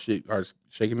are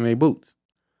shaking in their boots.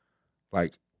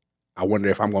 Like, I wonder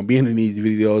if I'm gonna be in these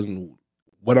videos and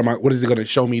what is it gonna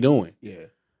show me doing? Yeah.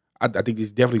 I think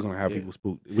it's definitely gonna have people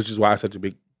spooked, which is why it's such a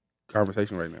big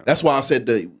conversation right now. That's why I said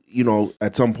that,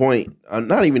 at some point,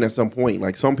 not even at some point,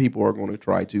 like some people are going to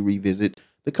try to revisit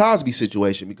the Cosby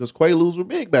situation because Quaaludes were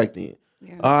big back then.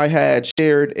 Yeah. I had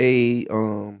shared a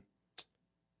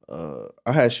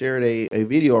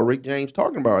video of Rick James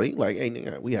talking about it. He like, hey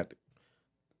nigga, we had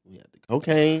the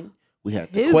cocaine, we had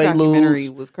the His Quaaludes. documentary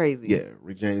was crazy. Yeah,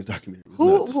 Rick James documentary was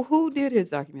nuts. Who did his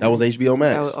documentary? That was HBO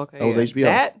Max. That was HBO.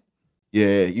 That?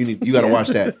 Yeah, you got to watch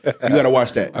that. You got to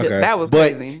watch that. Okay. That was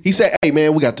But crazy. he said, "Hey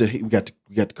man, we got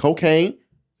the cocaine,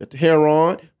 we got the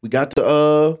heroin, we got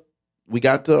the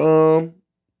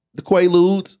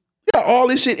Quaaludes. We got all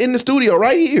this shit in the studio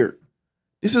right here.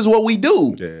 This is what we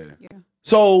do." Yeah.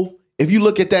 So if you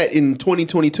look at that in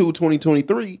 2022,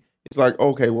 2023, it's like,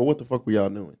 okay, well, what the fuck were y'all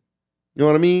doing? You know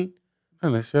what I mean?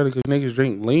 Not necessarily because niggas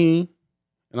drink lean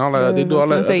and all that. They do all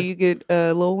that. Say you get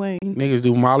Lil Wayne. Niggas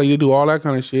do Molly, they do all that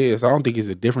kind of shit. So I don't think it's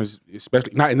a difference,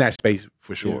 especially not in that space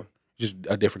for sure. Yeah. Just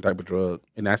a different type of drug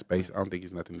in that space. I don't think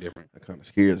it's nothing different. That kind of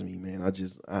scares me, man.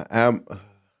 I'm.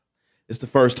 It's the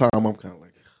first time I'm kind of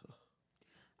like.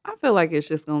 I feel like it's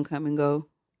just gonna come and go,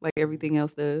 like everything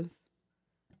else does.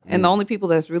 And the only people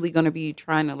that's really gonna be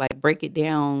trying to like break it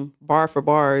down bar for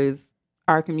bar is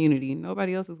our community.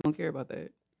 Nobody else is gonna care about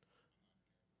that.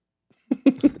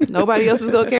 Nobody else is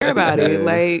gonna care about it.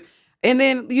 Like, and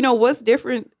then what's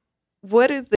different? What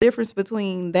is the difference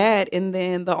between that and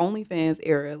then the OnlyFans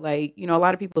era? Like, a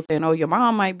lot of people saying, "Oh, your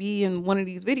mom might be in one of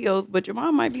these videos, but your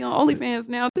mom might be on OnlyFans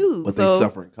now too." But they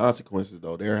suffering consequences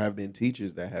though. There have been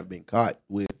teachers that have been caught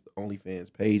with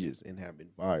OnlyFans pages and have been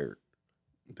fired.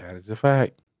 That is a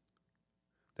fact.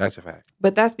 That's a fact.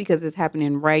 But that's because it's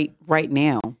happening right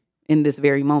now in this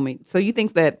very moment. So you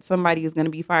think that somebody is going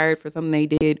to be fired for something they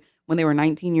did when they were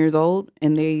 19 years old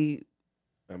and they...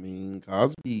 I mean,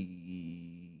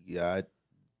 Cosby got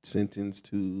sentenced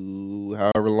to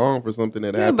however long for something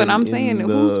that happened. Yeah, but I'm saying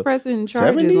who's pressing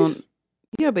charges 70s? on...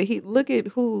 Yeah, but look at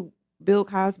who Bill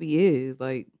Cosby is.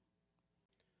 Like,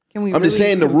 can we I'm just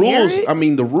saying the rules. I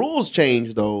mean, the rules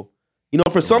changed though.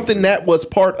 For something that was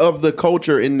part of the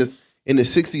culture in the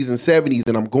 60s and 70s,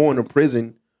 and I'm going to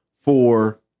prison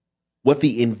for what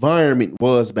the environment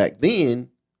was back then.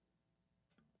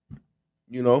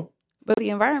 But the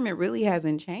environment really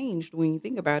hasn't changed when you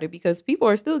think about it because people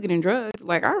are still getting drugged.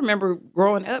 Like, I remember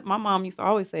growing up, my mom used to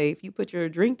always say, if you put your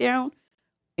drink down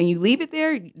and you leave it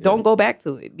there, don't go back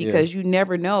to it because you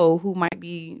never know who might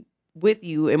be with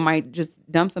you and might just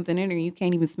dump something in there. You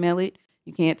can't even smell it.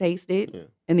 You can't taste it. Yeah.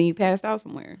 And then you passed out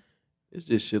somewhere. It's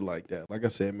just shit like that. Like I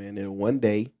said, man, there one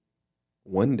day,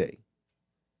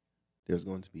 there's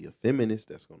going to be a feminist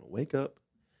that's going to wake up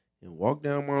and walk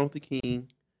down Martin Luther King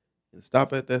and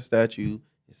stop at that statue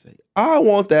and say, I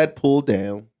want that pulled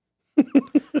down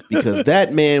because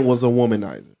that man was a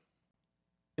womanizer.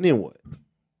 And then what?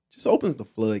 Just opens the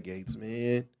floodgates,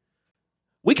 man.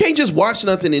 We can't just watch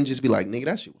nothing and just be like, nigga,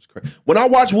 that shit was crazy. When I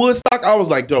watched Woodstock, I was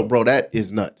like, bro, that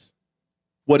is nuts.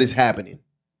 What is happening?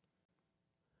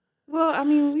 Well, I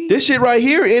mean, this shit right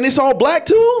here, and it's all black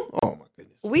too? Oh my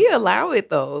goodness. We allow it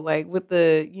though, like with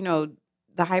the,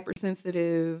 the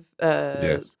hypersensitive,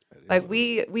 yes. Like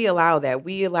we allow that.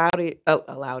 We allowed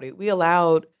it. We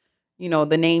allowed,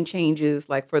 the name changes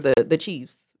like for the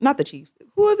Chiefs, not the Chiefs.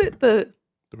 Who was it? The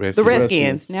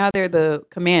Redskins. Now they're the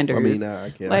Commanders. I mean, I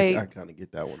can't. Like, I kind of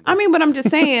get that one. I mean, but I'm just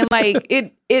saying, like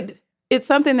it's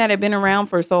something that had been around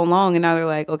for so long, and now they're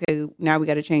like, okay, now we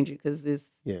got to change it because it's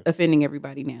offending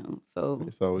everybody now. So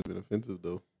it's always been offensive,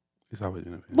 though. It's always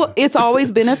been offensive. Well, it's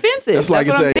always been offensive. That's like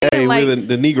I say, hey, like, we're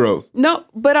the Negroes. No,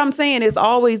 but I'm saying it's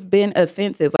always been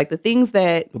offensive. Like the things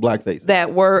that the blackface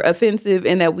that were offensive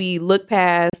and that we looked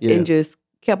past and just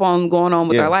kept on going on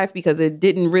with our life because it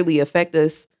didn't really affect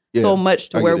us so much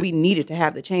to where we needed to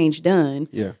have the change done.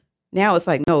 Yeah. Now it's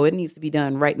like, no, it needs to be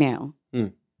done right now.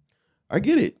 I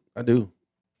get it. I do.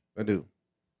 I do.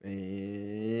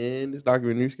 And this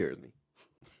documentary scares me.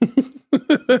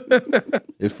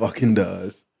 It fucking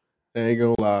does. I ain't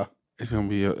gonna lie. It's gonna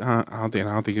be. I don't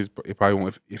think it probably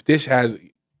won't. If this has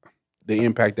the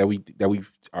impact that we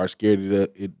are scared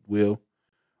it will.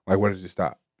 Like, where does it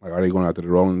stop? Like, are they going after the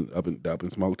rolling up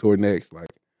and smoke tour next? Like,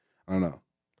 I don't know.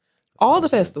 All the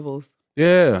festivals.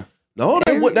 Yeah. No,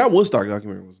 that Woodstock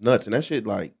documentary was nuts, and that shit,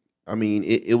 like, I mean,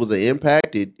 it was an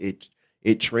impact.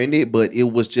 It trended, but it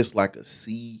was just like a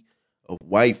sea of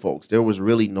white folks. There was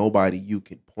really nobody you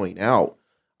can point out.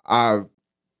 I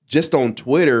just on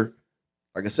Twitter,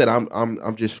 like I said,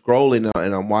 I'm just scrolling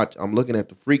and I'm looking at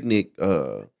the Freaknik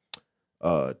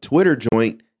Twitter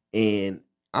joint, and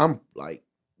I'm like,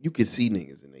 you can see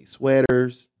niggas in their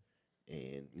sweaters.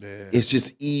 And it's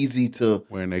just easy to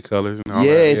wearing their colors and all that.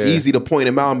 It's easy to point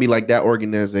them out and be like, that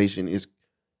organization is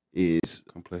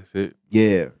complicit.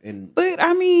 Yeah, but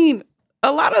I mean,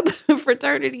 a lot of the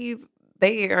fraternities,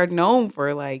 they are known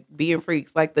for like being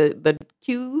freaks, like the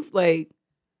Qs, like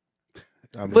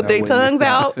put their tongues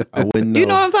out. I wouldn't know. You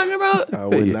know what I'm talking about? I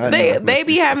would not. They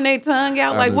be having their tongue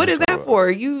out. Like, what is that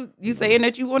for? You saying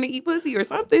that you want to eat pussy or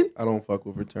something? I don't fuck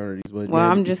with fraternities, but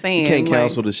well, I'm just saying, you can't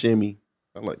cancel the shimmy.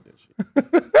 I like that shit.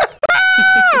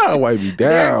 Wipe me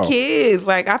down. They're kids.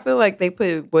 Like, I feel like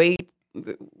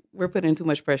we're putting too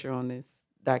much pressure on this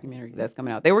documentary that's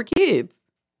coming out. They were kids.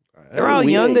 They're all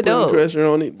young adults. Pressure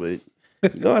on it, but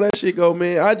you know how that shit go,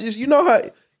 man. I just,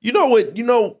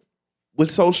 with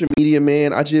social media,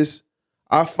 man.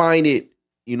 I find it,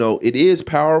 it is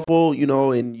powerful,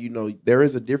 and there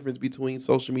is a difference between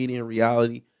social media and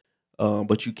reality,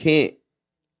 but you can't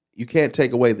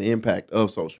take away the impact of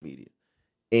social media.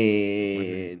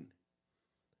 And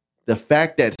the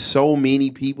fact that so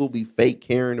many people be fake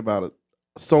caring about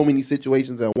so many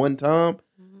situations at one time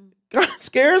kind of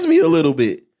scares me a little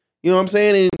bit. You know what I'm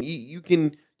saying? And you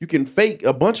can fake,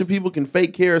 a bunch of people can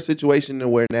fake care a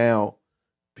situation where now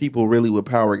people really with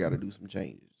power got to do some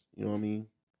changes. You know what I mean?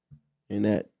 And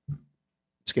that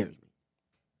scares me.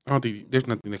 I don't think there's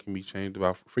nothing that can be changed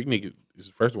about Freaknik. Is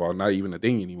first of all not even a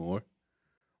thing anymore.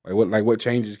 What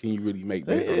changes can you really make?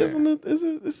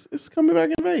 It's coming back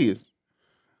in Vegas.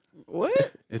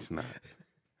 What? It's not.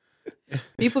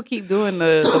 People keep doing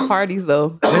the parties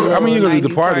though. I mean, you're gonna do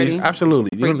the parties, party.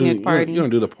 absolutely. You're gonna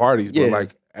do the parties, Yeah. but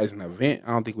like as an event,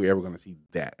 I don't think we're ever gonna see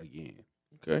that again.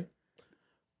 Okay.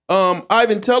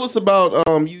 Ivan, tell us about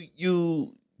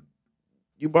you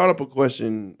brought up a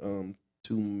question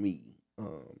to me.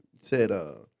 You said,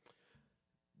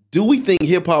 do we think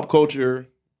hip hop culture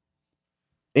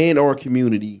and our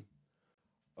community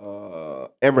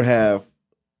ever have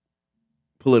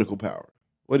political power?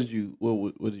 What did you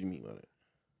mean by that?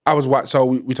 I was so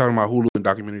we talking about Hulu and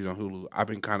documentaries on Hulu. I've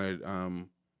been kind of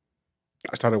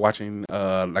I started watching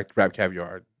like Rap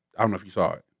Caviar. I don't know if you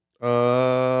saw it.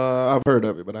 I've heard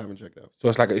of it, but I haven't checked it out. So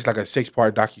it's like a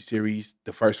 6-part docuseries.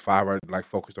 The first 5 are like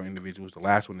focused on individuals. The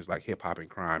last one is like hip hop and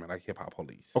crime and like hip hop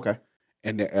police. Okay.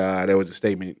 And there was a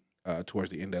statement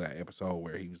towards the end of that episode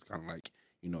where he was kind of like,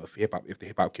 if the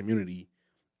hip hop community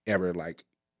ever like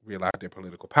realized their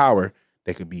political power,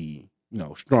 they could be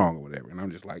strong or whatever. And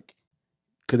I'm just like,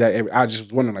 could that ever? I just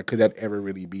was wondering, like, could that ever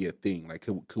really be a thing? Like,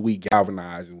 could we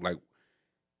galvanize and like,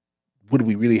 would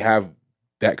we really have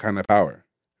that kind of power?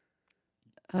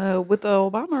 With the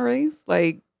Obama race,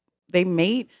 like they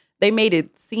made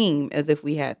it seem as if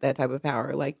we had that type of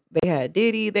power. Like they had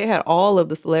Diddy, they had all of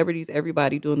the celebrities,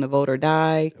 everybody doing the vote or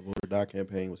die. The vote or die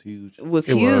campaign was huge. It was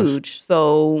huge.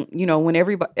 So when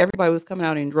everybody was coming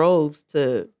out in droves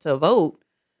to vote,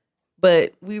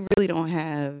 but we really don't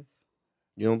have.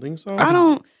 You don't think so?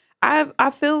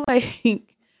 I feel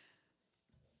like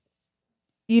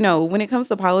when it comes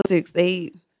to politics,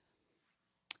 they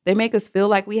make us feel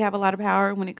like we have a lot of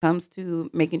power when it comes to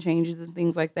making changes and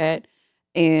things like that.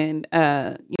 And,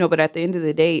 but at the end of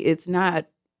the day, it's not,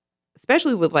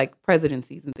 especially with like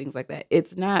presidencies and things like that,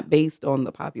 it's not based on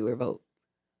the popular vote.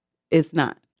 It's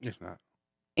not. It's not.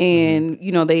 And,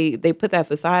 they put that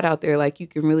facade out there like you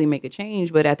can really make a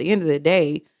change. But at the end of the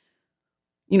day,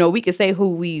 we could say who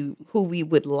we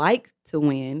would like to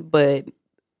win, but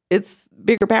it's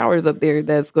bigger powers up there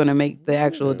that's going to make the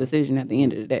actual decision at the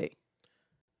end of the day.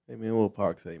 Hey, man, what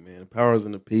Pac say, man? Power's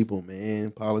in the people, man.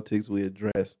 Politics we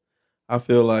address. I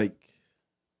feel like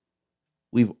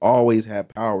we've always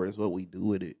had power. It's what we do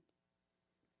with it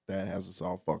that has us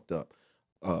all fucked up.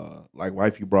 Like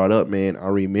wife you brought up, man,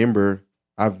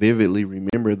 I vividly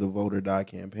remember the vote or die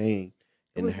campaign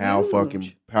and how huge.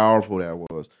 Fucking powerful that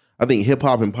was. I think hip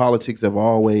hop and politics have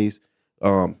always,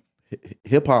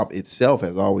 hip hop itself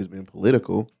has always been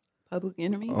political. Public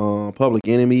Enemy? Public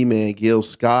Enemy, man, Gil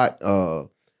Scott,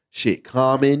 shit,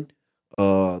 Common,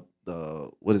 the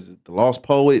what is it, the Lost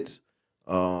Poets,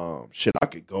 shit, I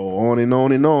could go on and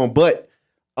on and on, but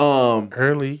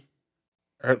early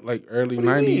what do you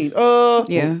 90s. mean?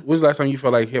 Yeah. When was the last time you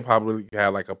felt like hip hop really had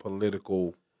like a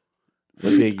political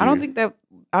figure? I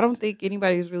don't think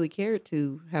anybody's really cared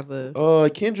to have a.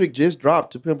 Kendrick just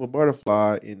dropped To Pimp a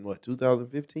Butterfly in what,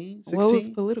 2015, 16? What was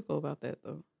political about that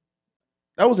though?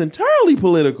 That was entirely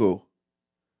political.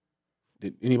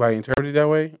 Did anybody interpret it that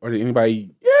way, or did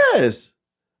anybody? Yes.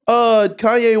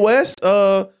 Kanye West,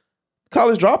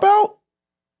 College Dropout.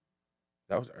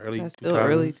 That was early. That's still 2000s.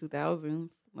 early 2000s,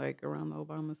 like around the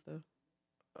Obama stuff.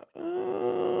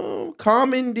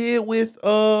 Common did with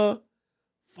what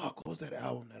was that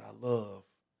album that I love?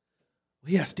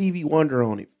 Yeah, Stevie Wonder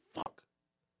on it. Fuck,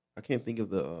 I can't think of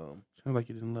the. Sounds like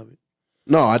you didn't love it.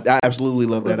 No, I absolutely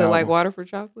love Was that it album. like Water for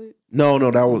Chocolate? No,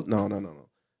 that was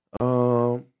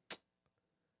no.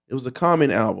 It was a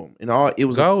Common album, and it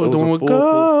was Go, a the one full. with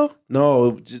Go. No,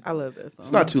 it was just, I love that song.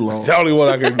 it's not too long. It's the only one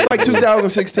I can. Like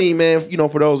 2016, man. You know,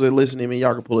 for those that are listening, man,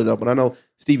 y'all can pull it up. But I know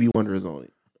Stevie Wonder is on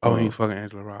it. Oh, he's fucking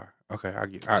Angela Rye. Okay, I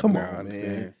get. Come now I on,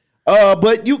 understand. man.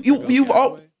 But you've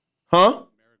all, huh?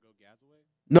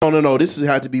 No. This has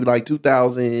had to be like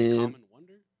 2000.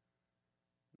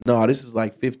 No, this is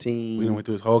like 15. We done went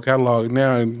through his whole catalog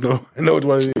now and know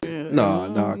what it is. Yeah,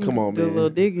 Nah, come on, do a man. little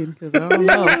digging because I don't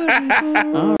know. I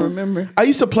don't remember. I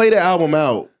used to play the album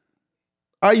out.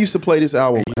 I used to play this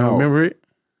album You out. remember it?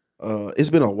 It's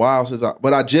been a while since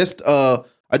but I just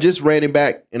ran it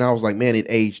back and I was like, man, it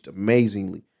aged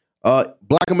amazingly.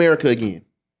 Black America Again.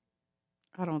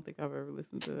 I don't think I've ever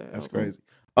listened to that. That's album. crazy.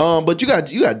 But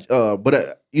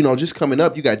you know, just coming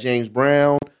up, you got James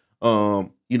Brown.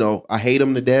 You know, I hate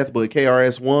him to death, but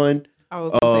KRS-One. I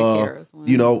was gonna say KRS-One.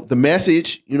 You know, The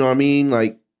Message. You know what I mean?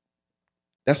 Like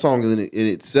that song in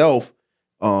itself,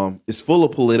 is full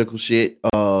of political shit.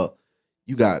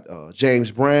 You got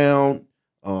James Brown.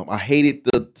 I hated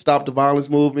the Stop the Violence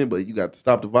movement, but you got the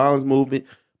Stop the Violence movement.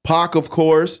 Pac, of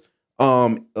course.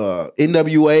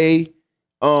 NWA.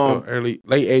 So late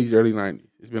 80s, early 90s.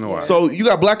 It's been a while. So you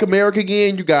got Black America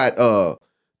Again. You got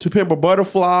To Pimp a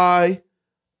Butterfly.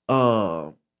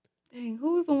 Dang,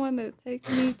 who was the one that take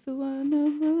me to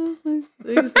another place?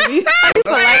 I used to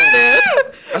like them.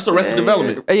 That's Arrested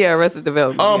Development. Yeah, Arrested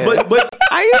Development. Yeah. But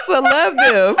I used to love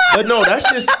them. but no,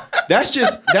 that's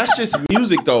just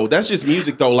music though. That's just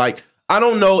music though. Like I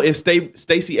don't know if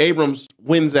Stacey Abrams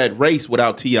wins that race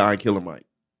without T.I. and Killer Mike.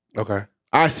 Okay.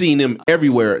 I seen them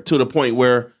everywhere to the point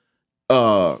where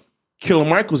Killer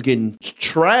Mike was getting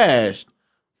trashed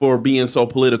for being so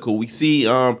political. We see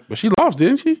But she lost,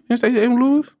 didn't she? Didn't Stacey Abrams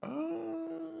lose?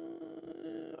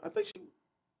 I think she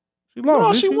She lost.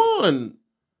 no, didn't she won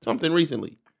something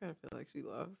recently. I kind of feel like she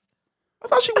lost. I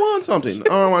thought she won something.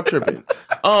 I'm tripping.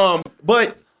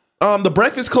 But the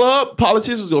Breakfast Club,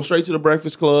 politicians go straight to the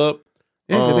Breakfast Club.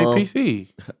 Yeah, because they PC.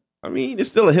 I mean, it's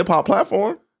still a hip hop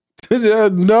platform.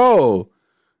 No.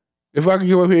 If I can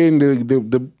come up here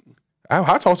and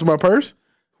I talk to my purse.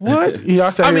 What?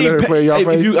 Y'all say let her play y'all face?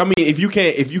 If you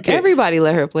can't, Everybody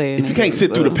let her play. if you can't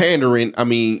sit through the pandering, I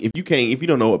mean, if you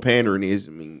don't know what pandering is,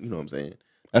 I mean, you know what I'm saying?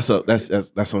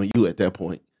 That's on you at that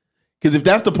point. Because if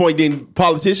that's the point, then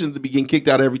politicians will be getting kicked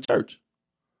out of every church.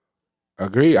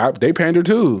 Agree. They pander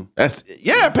too.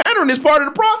 Pandering is part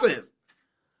of the process.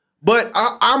 But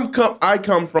I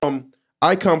come from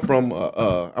I'm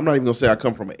not even gonna say I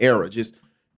come from an era. Just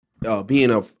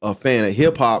being a fan of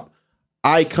hip hop,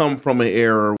 I come from an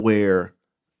era where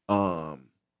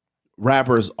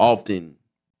rappers often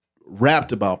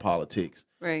rapped about politics.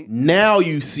 Right. Now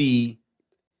you see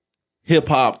hip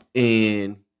hop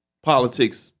and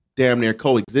politics damn near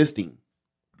coexisting.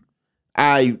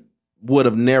 I would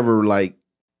have never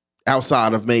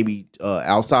outside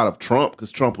of Trump,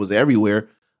 because Trump was everywhere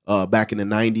back in the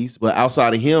 90s. But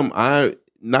outside of him, I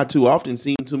not too often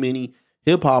seen too many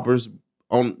hip hoppers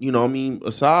on,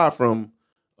 aside from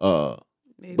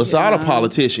beside a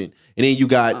politician. And then you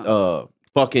got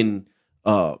fucking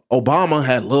Obama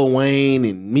had Lil Wayne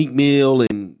and Meek Mill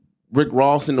and Rick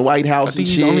Ross in the White House and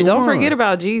shit. Don't forget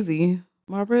about Jeezy.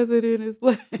 My president is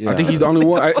black. Yeah. I think he's the only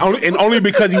one. And only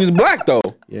because he was black, though.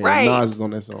 Yeah, right. Nas is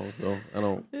on that song, so I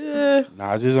don't. Yeah.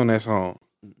 Nas is on that song.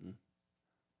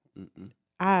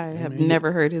 I have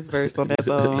never heard his verse on that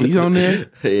song. He's on there.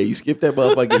 Hey, you skipped that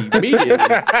motherfucker immediately.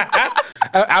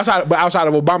 outside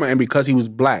of Obama, and because he was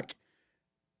black.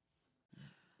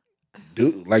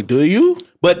 Do you?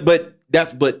 But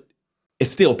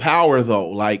it's still power though.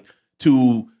 Like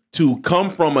to come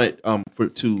from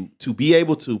to be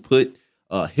able to put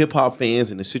hip hop fans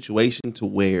in a situation to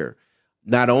where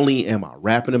not only am I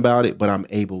rapping about it, but I'm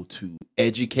able to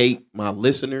educate my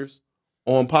listeners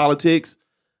on politics.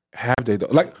 Have they though?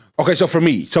 Like, okay, so for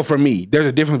me, there's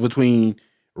a difference between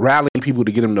rallying people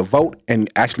to get them to vote and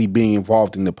actually being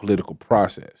involved in the political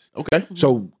process. Okay.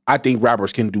 So I think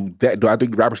rappers can do that. Do I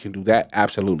think rappers can do that?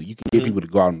 Absolutely. You can get people to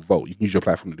go out and vote. You can use your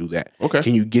platform to do that. Okay.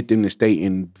 Can you get them to stay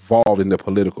involved in the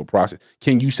political process?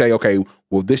 Can you say, okay,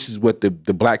 well, this is what the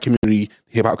black community,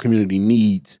 hip hop community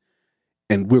needs,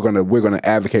 and we're gonna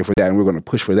advocate for that, and we're gonna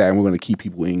push for that, and we're gonna keep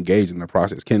people engaged in the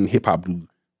process. Can hip hop do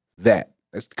that?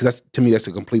 Because to me, that's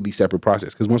a completely separate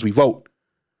process. Because once we vote,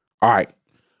 all right,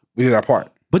 we did our part.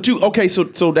 But so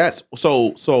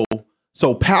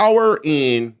power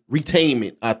and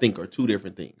retainment, I think, are two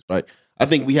different things, right? I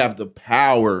think we have the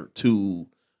power to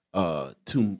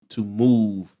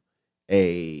move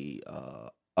a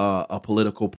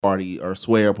political party or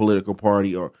sway a political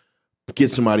party or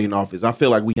get somebody in office. I feel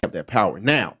like we have that power.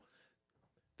 Now,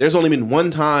 there's only been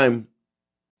one time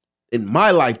in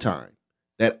my lifetime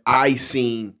that I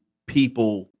seen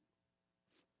people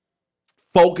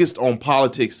focused on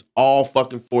politics all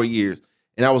fucking 4 years,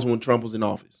 and that was when Trump was in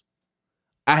office.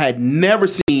 I had never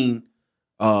seen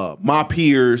my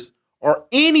peers or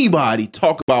anybody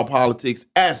talk about politics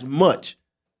as much.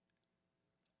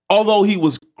 Although he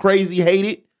was crazy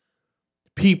hated,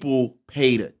 people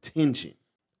paid attention.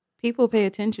 People pay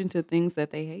attention to things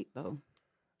that they hate, though.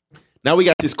 Now we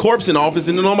got this corpse in office,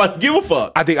 and nobody give a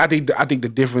fuck. I think the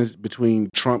difference between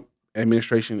Trump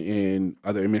administration and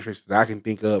other administrations that I can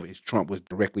think of is Trump was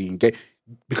directly engaged,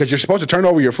 because you're supposed to turn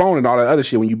over your phone and all that other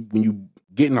shit when you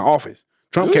get in the office.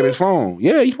 Trump kept his phone.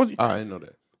 Yeah, he's supposed to. I didn't know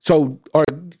that. So, or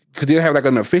because they have like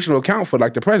an official account for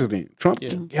like the president. Trump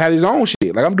had his own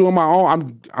shit. Like I'm doing my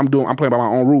own. I'm playing by my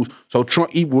own rules. So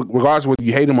Trump, regardless of whether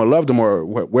you hate him or loved him or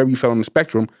wherever you fell on the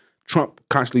spectrum, Trump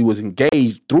constantly was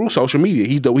engaged through social media.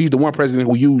 He's the one president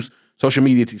who used social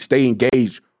media to stay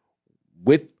engaged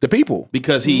with the people,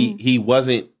 because he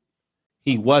wasn't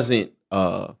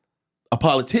a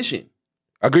politician.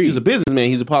 Agreed. He's a businessman.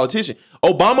 He's a politician.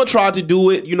 Obama tried to do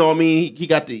it. You know what I mean? He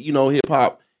got the hip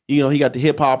hop. He got the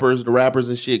hip hoppers, the rappers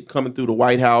and shit coming through the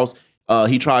White House.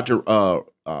 He tried to.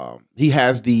 He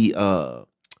has the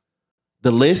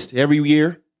list every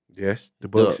year. Yes, the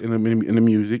books and the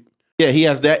music. Yeah, he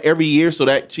has that every year, so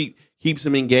that keeps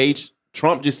him engaged.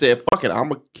 Trump just said, "Fuck it,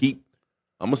 I'm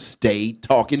gonna stay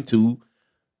talking to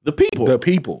the people." The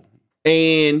people.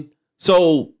 And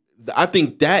so I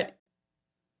think that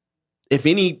if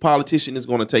any politician is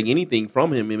going to take anything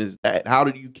from him, is that how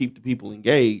do you keep the people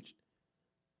engaged?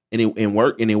 And it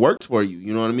worked for you.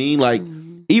 You know what I mean? Like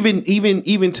even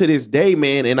to this day,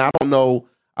 man. And I don't know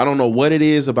what it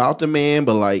is about the man,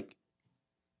 but like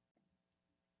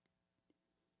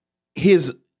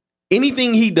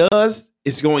anything he does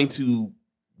is going to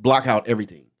block out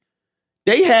everything.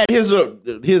 They had his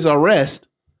arrest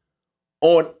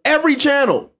on every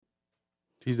channel.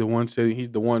 He's the one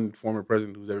former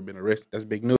president who's ever been arrested. That's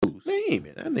big news.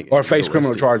 Man, that nigga or face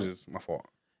criminal charges. My fault.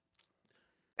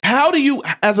 How do you,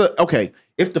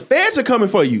 if the feds are coming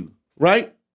for you,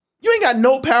 right? You ain't got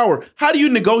no power. How do you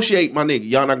negotiate, my nigga?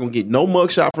 Y'all not gonna get no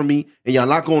mugshot from me, and y'all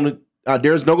not gonna.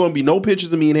 There's no gonna be no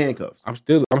pictures of me in handcuffs. I'm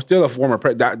still a former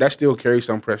president. That still carries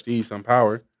some prestige, some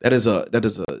power. That is a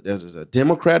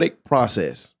democratic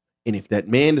process, and if that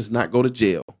man does not go to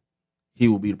jail, he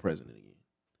will be the president again.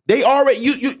 They already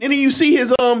and you see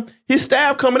his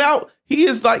staff coming out. He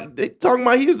is like they talking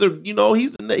about he's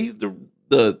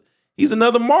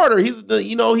another martyr. He's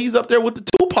up there with the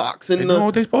Tupacs and they know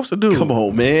what they supposed to do. Come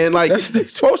on, man. Like that's what they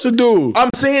supposed to do. I'm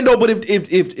saying though, but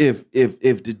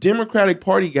if the Democratic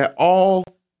Party got all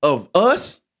of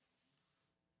us,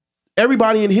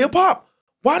 everybody in hip hop,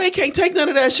 why they can't take none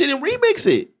of that shit and remix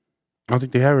it? I don't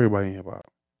think they have everybody in hip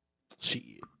hop. Shit.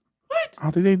 What? I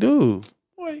don't think they do.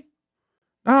 Boy.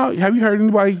 No, have you heard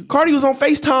anybody? Cardi was on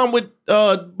FaceTime with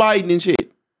Biden and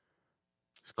shit.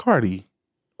 It's Cardi.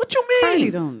 What you mean? Cardi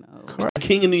don't know. Cardi.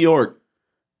 King of New York.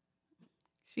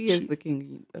 She is the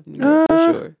king of New York for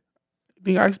sure.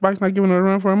 Think Ice Spice not giving her a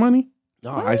run for her money? No,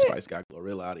 Ice Spice got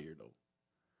Glorilla out of here though.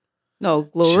 No,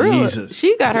 Glorilla. Jesus.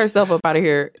 She got herself up out of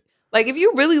here. Like if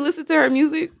you really listen to her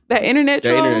music, that internet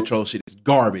troll shit is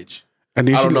garbage. And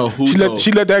then I don't know who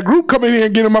she let that group come in here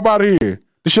and get him up out of here.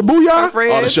 The Shibuya?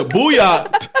 Oh, the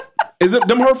Shibuya. Is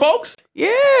them her folks?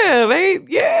 Yeah.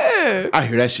 I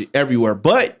hear that shit everywhere.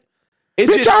 But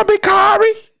it's Bitch, I'll be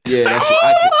Kari. Yeah, that shit.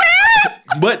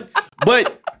 But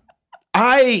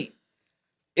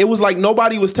it was like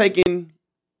nobody was taking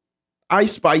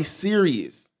Ice Spice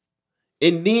serious.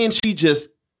 And then she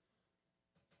just,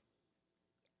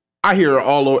 I hear her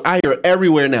all over. I hear her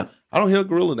everywhere now. I don't hear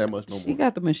Gorilla that much no more. She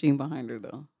got the machine behind her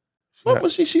though. What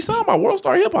machine? She signed by World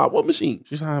Star Hip Hop. What machine?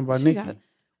 She's signed by She Nicki. got-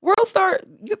 World Star,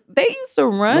 they used to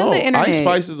run the internet. Ice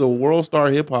Spice is a World Star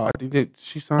Hip Hop. I think that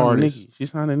she signed Artist. to Nicki. She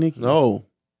signed to Nicki. No,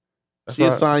 That's she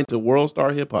is why- signed to World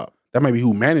Star Hip Hop. That might be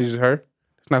who manages her.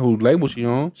 That's not who label she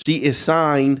on. She is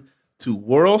signed to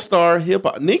World Star Hip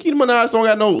Hop. Nicki Minaj don't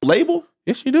got no label.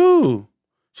 Yes, she do.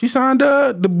 She signed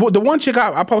the one chick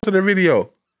I posted a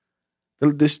video.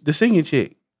 The singing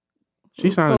chick. She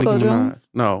signed Coco Nicki Minaj. Jones?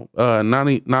 No,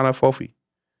 Nana Fofi.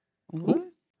 What?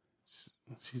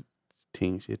 She's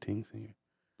teen. She a teen singer.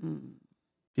 Mm.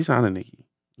 She signed to Nicki.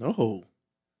 No, hold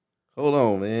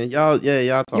on, man. Y'all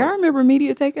talk. Y'all remember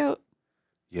Media Takeout?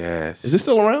 Yes. Is this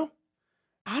still around?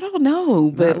 I don't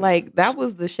know, but Nah. like that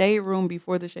was the shade room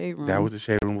before the shade room. That was the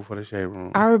shade room before the shade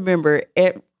room. I remember.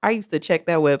 I used to check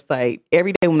that website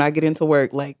every day when I get into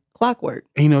work, like clockwork.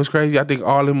 And you know what's crazy? I think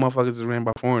all them motherfuckers is ran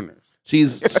by foreigners.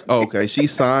 She's okay.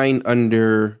 She's signed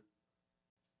under.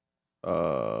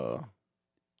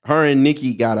 Her and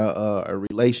Nicki got a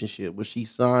relationship, but she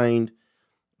signed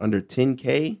under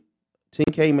 10K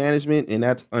management, and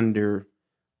that's under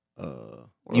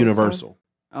Universal.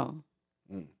 Oh,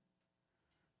 Mm.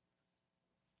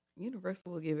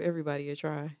 Universal will give everybody a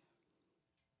try.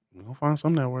 We're gonna find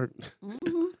something that work.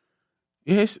 Mhm.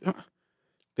 Yes.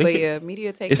 But yeah,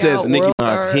 Media Takeout. It says Nicki World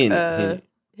Minaj Star, Henny.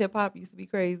 Hip hop used to be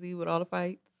crazy with all the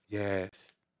fights.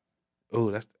 Yes. Oh,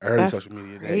 that's early That's social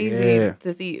media. crazy Yeah.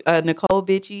 to see. Nicole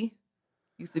Bitchy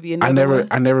used to be another one.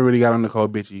 I never really got on Nicole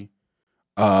Bitchy.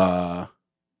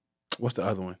 What's the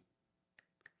other one?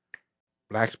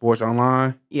 Black Sports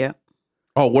Online. Yeah.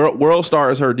 Oh, World Star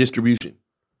is her distribution.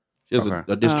 She has Okay.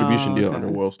 a distribution Oh, deal okay. under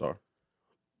World Star.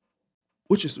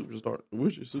 Which is superstar?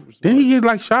 Didn't he get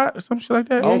like shot or some shit like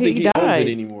I that? don't Yeah, think he he owns died.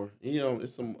 it anymore.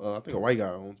 It's some. I think a white guy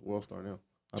owns World Star now.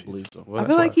 I believe so. Well, I that's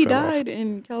feel why like he it fell off. died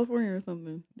in California or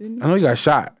something. Didn't he? I know he got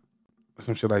shot or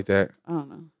some shit like that. I don't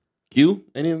know. Q?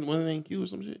 Ain't one named Q or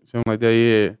some shit? Something like that.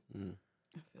 Yeah.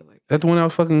 I feel like That's the one that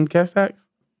was fucking Cat Stacks.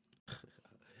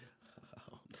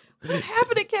 what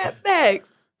happened to Cat Stacks?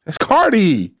 That's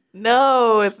Cardi.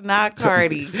 No, it's not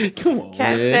Cardi. Come on,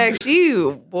 Cat man. Stacks,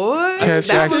 you boy. Cat That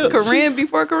Stacks- was Corinne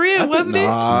before Corinne, wasn't it?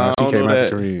 Nah, I she don't came know out that.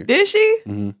 the Korean. Did she?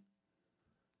 Mm-hmm.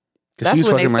 That's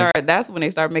when they started. That's when they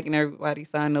started making everybody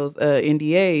sign those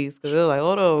NDAs because they're like,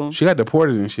 hold on. She got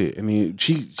deported and shit. I mean,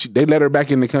 they let her back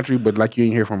in the country, but like you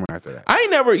ain't hear from her after that. I ain't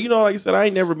never, like I said, I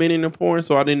ain't never been in the porn,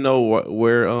 so I didn't know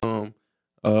where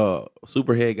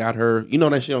Superhead got her. You know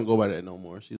that she don't go by that no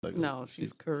more. She's like, No,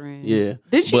 she's Corinne. yeah.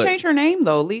 Didn't she But change her name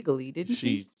though legally? Didn't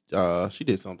she? She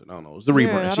did something. I don't know. It's a Yeah,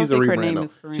 rebrand. I don't She's a think her rebrand. name though.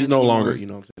 is Corinne She's no anymore. longer, what I'm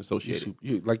saying, associated.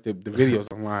 You like the videos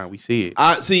online, we see it.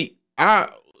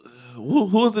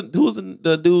 Who's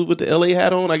the dude with the LA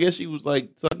hat on? I guess she was like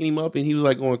sucking him up, and he was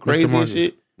like going crazy and Marcus.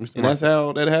 shit. Mr. And that's Marcus.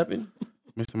 how that happened.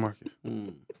 Mr. Marcus.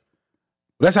 Mm.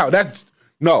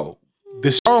 No.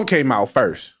 The song came out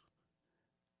first.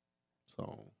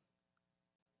 So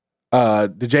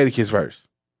The Jadakiss verse.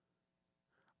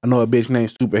 I know a bitch named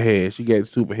Superhead. She gave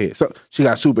Superhead. So she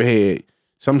got Superhead.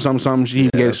 Some. She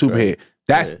gave that's Superhead.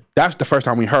 right. That's the first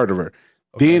time we heard of her.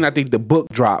 Okay. Then I think the book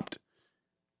dropped.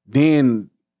 Then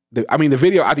the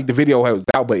video. I think the video was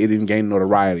out, but it didn't gain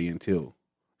notoriety until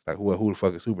like who the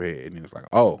fuck is Superhead? And then it's like,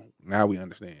 oh, now we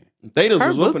understand. Thetas Her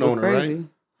was book whooping was on her, crazy. right?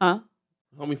 Huh?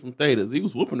 Homie from Thetas, he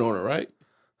was whooping on her, right?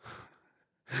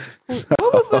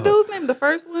 What was the dude's name? The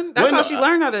first one? That's Wait, how no, she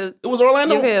learned how to. It was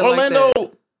Orlando. Give head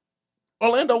like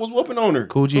Orlando was whooping on her.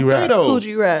 Cool G From Rap. Thetas. Cool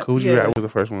G Rap. Cool G yeah. Rap was the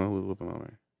first one who was whooping on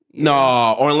her. Yeah.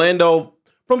 Nah, Orlando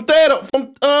from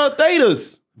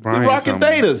Thetas. Brian We rocking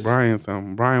something.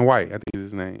 Thetas. Brian White, I think is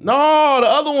his name. No, the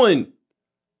other one.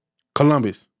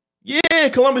 Columbus. Yeah,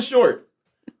 Columbus Short.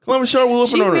 Columbus Short was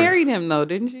She whooping on her. married him though,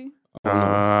 didn't she?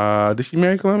 Did she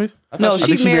marry Columbus? I No, thought I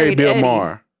think she married Bill Eddie.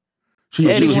 Maher. She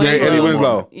Eddie was married Eddie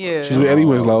Winslow. Winslow. Yeah. She's with Eddie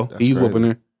Winslow. That's He's crazy. whooping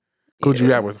her. Cool G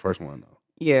Yeah. Rap was the first one though.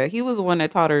 Yeah, he was the one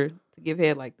that taught her to give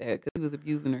head like that because he was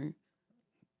abusing her.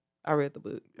 I read the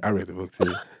book. I read the book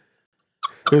too.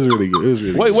 It was really good. It was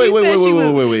really Wait, good. wait, She wait, said wait, she wait,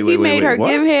 was- wait, wait, wait. He made her what?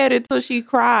 give head until she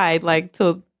cried, like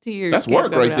till tears. That's kept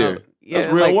work coming right there. out. Yeah,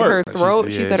 That's real like work. her She throat.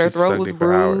 said- She yeah, said her she throat sucked was dick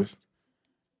for hours. bruised.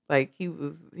 Like he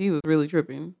was really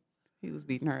tripping. He was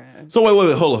beating her ass. So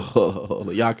wait, hold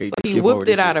on. Y'all can't He skip over whooped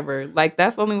this it out shit. of her. Like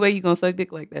that's the only way you gonna suck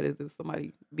dick like that is if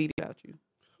somebody beat it out you.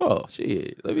 Oh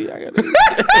shit. I got It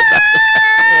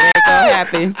ain't gonna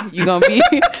happen. You gonna be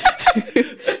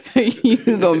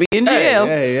you gonna be in jail.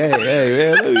 Hey,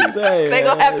 man. Let me say, They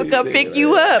gonna have to come pick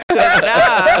you up.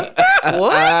 Nah.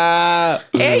 What?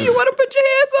 Hey, you wanna put your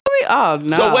hands on me? Oh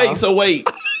no. So wait.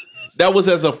 that was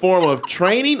as a form of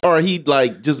training, or he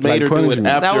like just made Like her do it punishment.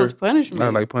 after? That was punishment.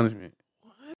 Not like punishment.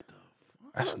 What the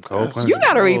fuck? That's some cold You punishment.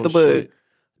 gotta read the book. Shit.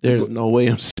 There's no way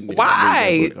I'm sitting there.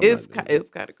 Why? It's It's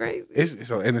kind of crazy. It's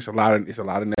a lot of names. It's a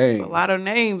lot of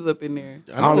names up in there.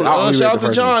 I know, I only read shout the out to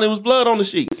first John. one. It was blood on the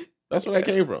sheets. That's where that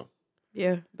came from.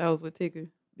 Yeah, that was with Tigger,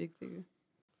 Big Tigger.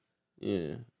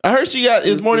 Yeah, I heard she got.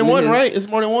 It's more than one, right? It's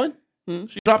more than one. Hmm?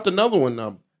 She dropped another one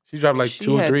now. She dropped like She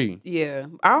 2 or had- 3. Yeah,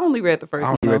 I only read the first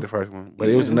I one. only read though. the first one, but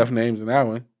it was Yeah. enough names in that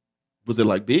one. Was it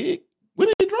like big? When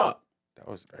did it drop? That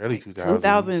was early 2000s.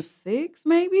 2006,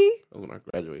 maybe. When I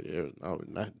graduated, I was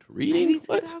not reading. Maybe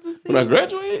What? 2006. When I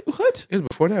graduated, what? It was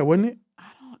before that, wasn't it?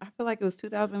 I feel like it was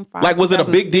 2005. Like, was it a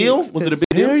big deal? 2006, Was it a 'cause-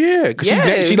 big deal? Hell yeah, because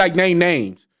Yes. she like named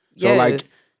names. So like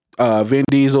Yes. Vin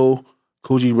Diesel,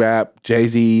 Coogee Rap,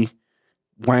 Jay-Z,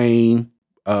 Wayne.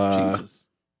 Jesus.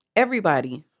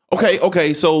 Everybody.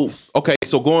 Okay. So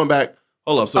going back.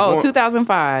 Hold up. So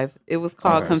 2005. It was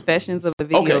called Okay. Confessions of a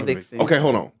Video Okay. Vixen. Okay,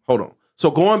 hold on. So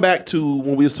going back to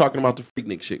when we was talking about the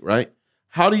Freaknik shit, right?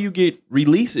 How do you get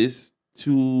releases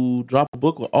to drop a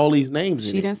book with all these names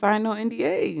in She it? didn't sign no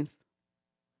NDAs.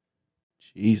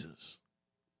 Jesus.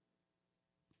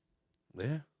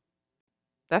 Yeah,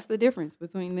 That's the difference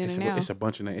between then and now. it's a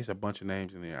bunch of names. It's a bunch of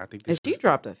names in there. I think And this she is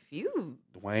dropped a few.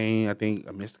 Wayne. I think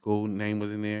a mystical name was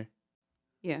in there.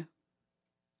 Yeah.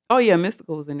 Oh yeah,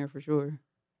 Mystical was in there for sure.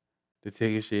 The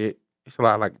ticket shit. It's a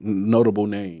lot of like notable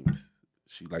names.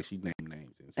 She named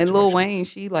names. And Lil situations. Wayne,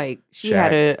 she Shaq.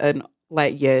 had an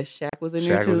Shaq was in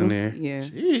there Shaq too. was in there. Yeah.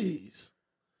 Jeez.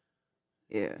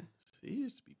 Yeah. She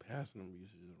used to be passing them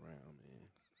releases around, man.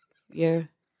 Yeah.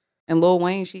 And Lil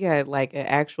Wayne, she had like an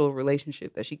actual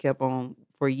relationship that she kept on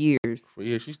for years. For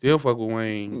years, she still fuck with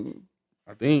Wayne. Mm.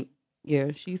 I think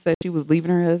Yeah. She said she was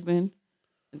leaving her husband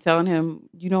and telling him,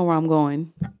 you know where I'm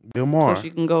going. Bill Maher. So she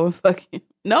can go and fuck him.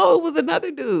 No, it was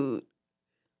another dude.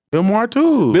 Bill Maher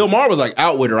too. Bill Maher was like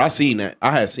out with her. I seen that.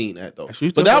 I had seen that though. She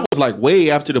used But to that fuck- was like way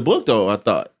after the book though, I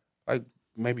thought. like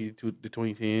maybe the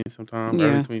 2010s sometime, Yeah.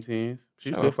 early 2010s. She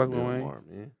Shout still out to fuck with Bill Wayne. Maher,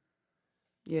 man.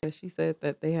 Yeah, she said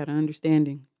that they had an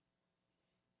understanding.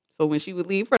 So when she would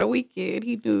leave for the weekend,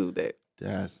 he knew that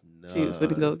That's nuts. she was going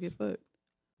to go get fucked.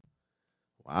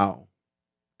 Wow.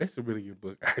 It's a really good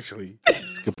book, actually.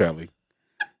 It's compelling.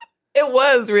 It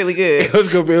was really good. It was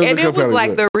good. And it was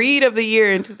like the read of the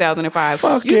year in 2005.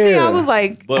 Fuck you see, yeah. I was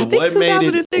like, But I think what made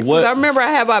it- 2006. what- I remember I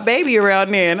had my baby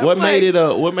around then. What made it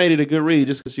a good read?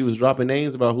 Just because she was dropping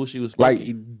names about who she was fucking?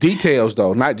 like details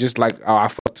though, not just like oh I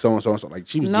fucked so and so and so. Like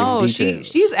she was No, giving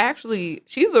details.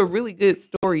 she's a really good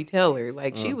storyteller.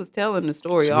 Like she was telling the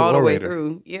story She's a all good the way orator.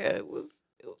 through. Yeah, it was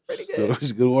pretty good.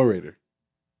 She's a good orator.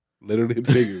 Literally and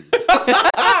figuratively.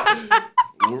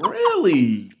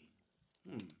 Really?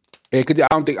 Yeah, 'cause I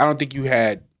don't think you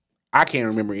had. I can't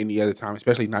remember any other time,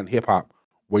 especially not in hip hop,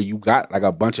 where you got like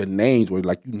a bunch of names where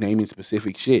like you naming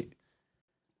specific shit.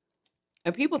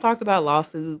 And people talked about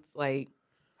lawsuits, like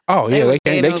Oh yeah, was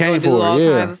they saying came was gonna for do her. all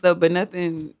Yeah, kinds of stuff, but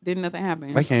nothing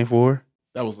happen. they came for her.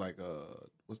 That was like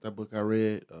what's that book I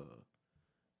read?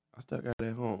 I still got it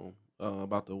at home.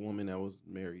 About the woman that was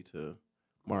married to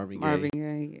Marvin Gaye. Marvin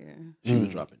Gaye, yeah. She was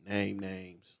Mm. dropping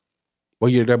names.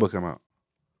 What year did that book come out?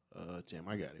 Jam,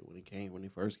 I got it when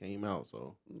it first came out.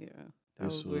 So Yeah, that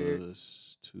this was weird.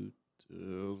 was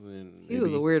 2000. He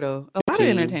was a weirdo. A lot of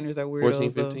 15, entertainers are weirdos.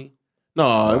 14, though. 15.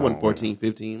 No, it wasn't Oh, 14,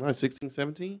 15. Like 16,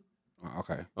 17. Oh,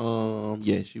 okay.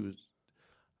 Yeah, she was.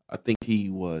 I think he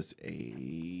was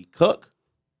a cuck.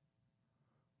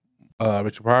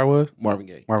 Richard Pryor was Marvin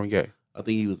Gaye. Marvin Gaye. I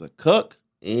think he was a cuck,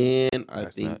 and I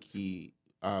That's think nuts.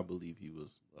 I believe he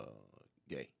was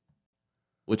gay,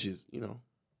 which is,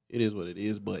 it is what it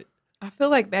is. But I feel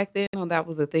like back then that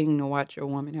was a thing to watch your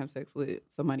woman have sex with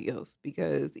somebody else,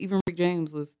 because even Rick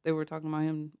James they were talking about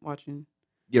him watching.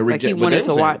 yeah, Rick Like he James, wanted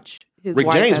to watch his Rick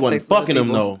wife James have wasn't sex with fucking other him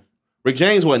people. though. Rick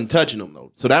James wasn't touching him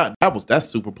though. So that's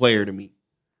super player to me.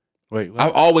 Wait, I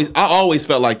what? always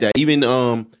felt like that. Even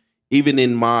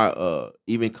in my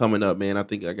even coming up, man, I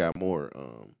think I got more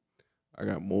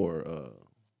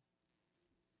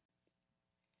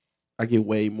I get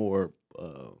way more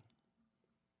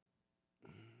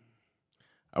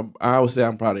I would say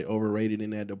I'm probably overrated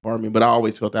in that department, but I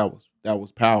always felt that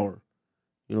was power.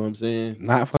 You know what I'm saying?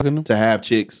 Not fucking them. To have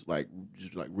chicks like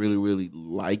just like really, really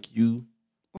like you.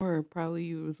 Or probably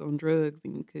you was on drugs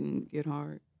and you couldn't get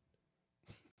hard.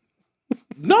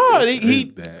 No,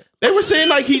 That. they were saying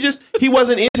like he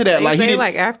wasn't into that. They Like he say didn't,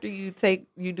 like after you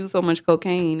do so much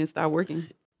cocaine and stop working.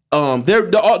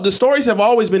 the stories have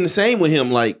always been the same with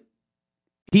him. Like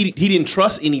he didn't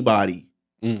trust anybody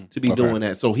to be doing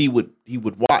that, so he would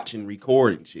watch and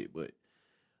record and shit. But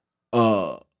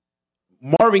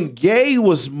Marvin Gaye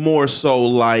was more so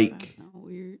like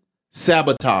weird.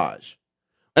 sabotage.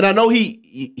 And I know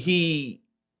he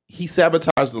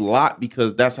sabotaged a lot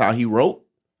because that's how he wrote.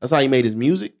 That's how he made his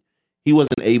music. He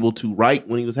wasn't able to write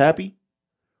when he was happy.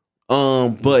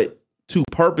 But to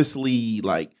purposely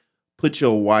like put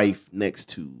your wife next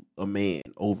to a man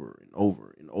over and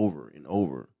over and over and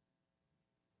over,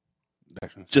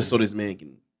 just so this man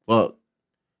can fuck,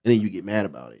 and then you get mad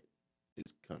about it.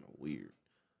 It's kind of weird.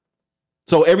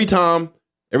 So every time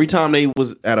they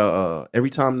was at every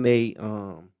time they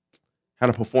had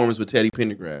a performance with Teddy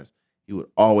Pendergrass, he would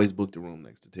always book the room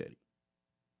next to Teddy.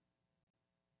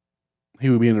 He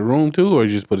would be in the room too, or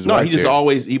just put his wife No, he just there?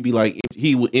 always, he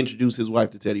would introduce his wife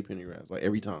to Teddy Pendergrass, like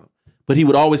every time. But he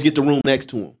would always get the room next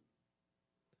to him.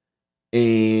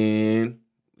 And,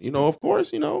 of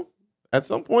course, at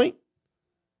some point.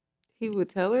 He would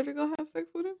tell her to go have sex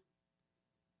with him?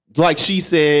 Like she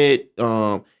said,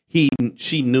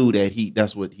 she knew that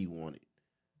that's what he wanted.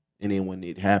 And then when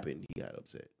it happened, he got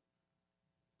upset.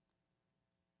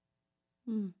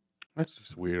 That's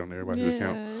just weird on everybody's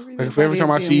account. Like Every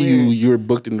time I see you, you're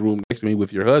booked in the room next to me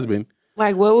with your husband.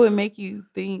 Like, what would make you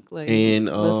think like? And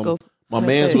let's go. my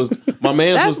man's was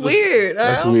That's weird.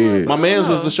 That's weird. My man's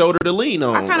was the shoulder to lean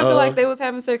on. I kind of feel like they was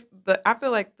having sex. I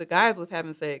feel like the guys was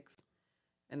having sex,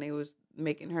 and they was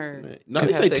making her. No,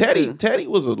 they say Teddy. Too. Teddy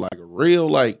was a real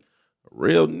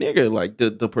nigga. Like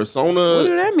the persona. What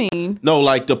do that mean? No,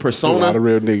 like the persona. A lot of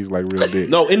real niggas like real dick.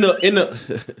 No, in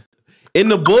the in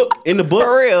the book,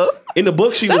 for real. In the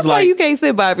book, she That's was why like, you can't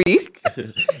sit, Bobby.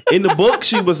 In the book,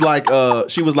 she was like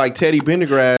Teddy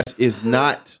Pendergrass is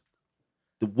not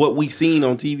what we seen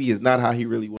on TV is not how he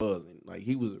really was. And like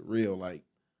he was a real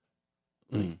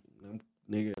nigga.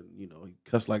 He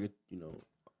cussed like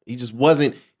he just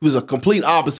wasn't. He was a complete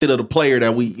opposite of the player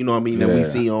that we that we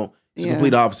see on. It's a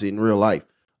complete opposite in real life.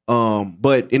 And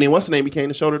then what's the name became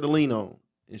the shoulder to lean on,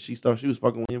 and she was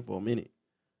fucking with him for a minute.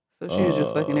 So she was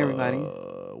just fucking everybody.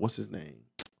 What's his name?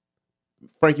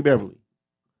 Frankie Beverly.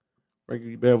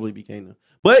 Frankie Beverly became the.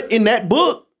 But in that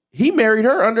book, he married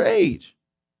her underage.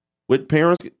 With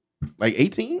parents like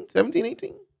 18, 17,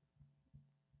 18.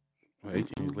 Well,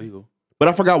 18 is legal. But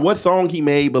I forgot what song he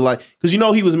made, but because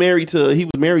he was married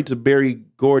to Berry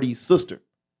Gordy's sister.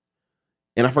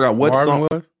 And I forgot what Marvin song.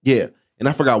 Was? Yeah. And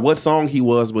I forgot what song he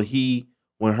was, but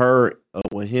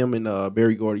when him and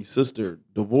Berry Gordy's sister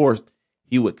divorced,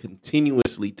 he would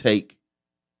continuously take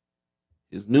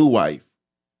his new wife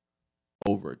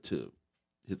over to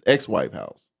his ex-wife's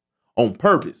house on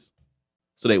purpose.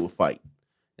 So they would fight.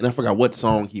 And I forgot what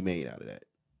song he made out of that.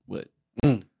 But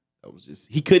that was just,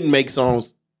 he couldn't make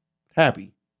songs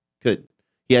happy. Couldn't.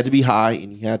 He had to be high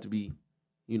and he had to be,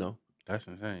 That's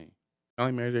insane. I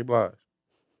only married J. Blige.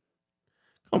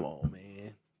 Come on,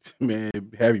 man. Man,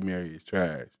 Happy Mary is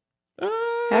trash.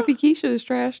 Happy Keisha is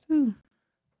trash too.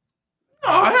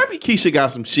 Oh, Happy Keisha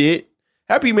got some shit.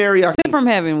 Happy Mary. Sent from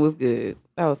Heaven was good.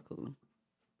 That was cool.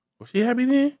 Was she happy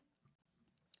then?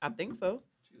 I think so.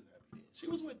 She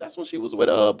was with. That's when she was with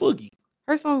Boogie.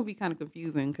 Her song would be kind of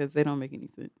confusing because they don't make any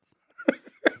sense.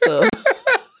 So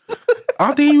I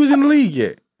don't think he was in the league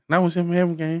yet. That was Sent from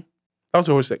Heaven game. That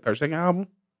was her second album.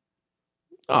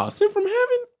 Oh, Sent from Heaven.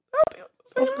 I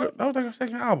don't think That was like her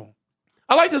second album.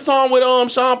 I like the song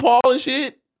with Sean Paul and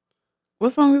shit.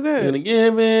 what song is that? And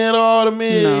give it all to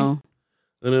me. No.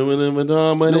 I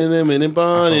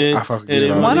fucking get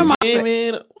it all. One of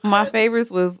my favorites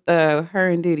was her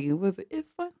and Diddy. Was it If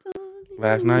I Told You?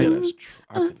 Last night? Yeah, that's true.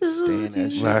 I couldn't stand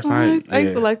that shit. Last night, I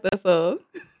used to yeah. like that song.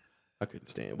 I couldn't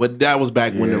stand. But that was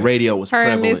back when the radio was Her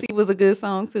prevalent. and Missy was a good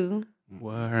song too.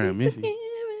 Well, her and Missy.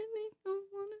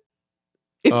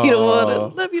 If you don't wanna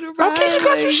love you to ride. Okay, she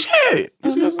got some shit. I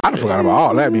done forgot about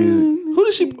all that music.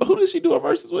 Who did she do her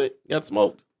verses with? Got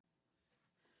smoked.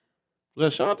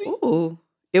 Was that Shanti? Ooh,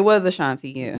 it was Ashanti.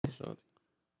 Yeah, Shanti.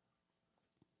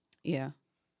 yeah.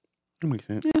 That makes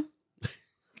sense. Yeah.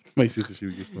 Makes sense that she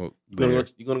would get smoked.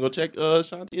 You gonna go check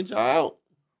Shanti and Ja out?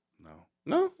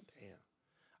 No.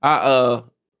 Damn.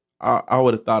 I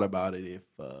would have thought about it if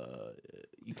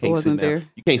you can't sit down. There.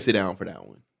 You can't sit down for that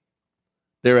one.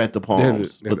 They're at the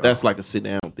Palms, They're but that's like a sit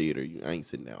down theater. I ain't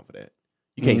sitting down for that.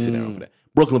 You can't sit down for that.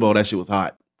 Brooklyn Bowl, that shit was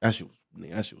hot. That shit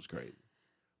was crazy.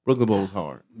 Brooklyn Bowl was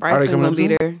hard. Bryson coming gonna up be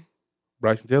soon? there.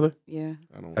 Bryson Tiller? Yeah.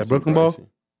 I don't At Brooklyn Bowl?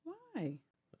 Why?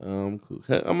 Cool.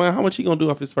 I mean, how much he gonna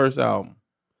do off his first album?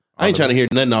 I ain't trying to hear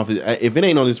nothing off his. If it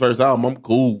ain't on his first album, I'm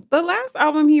cool. The last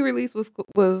album he released was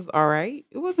all right.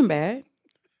 It wasn't bad.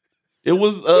 It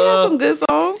was He had some good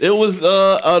songs. It was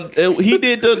he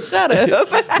did the Shut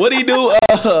up. What he do?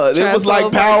 It was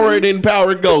like Powered and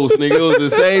Powered Ghost, nigga. It was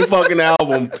the same fucking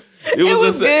album. It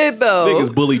was good though.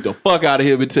 Niggas bullied the fuck out of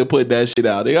him until putting that shit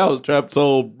out. That was Trap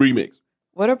Soul remix.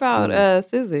 What about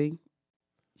SZA?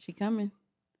 She coming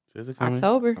SZA coming?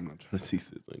 October. I'm not trying to see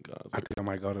SZA in concert. I think I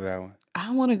might go to that one.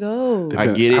 I want to go. I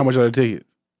get it. How much are the tickets?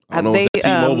 I don't know. It's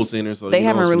at T-Mobile Center, so they you know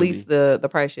haven't it's gonna released the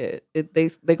price yet.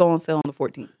 They go on sale on the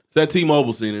 14th. It's at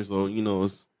T-Mobile Center, so you know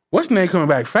it's What's the name coming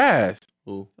back fast?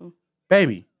 Who?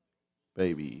 Baby.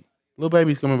 Baby. Lil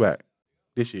Baby's coming back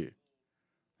this year.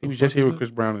 He was just here with it? Chris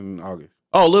Brown in August.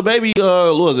 Oh, Lil Baby.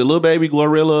 What was it? Lil Baby,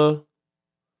 Glorilla.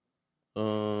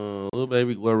 Lil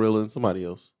Baby, Glorilla, and somebody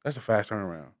else. That's a fast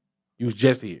turnaround. You was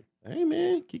just here. Hey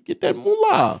man, get that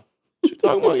moolah. What you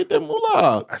talking about? Get that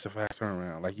moolah. That's a fast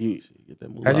turnaround. Like you, Get that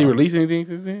moolah. has he released anything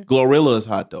since then? Glorilla is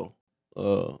hot though.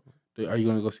 Are you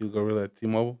gonna go see Gorilla at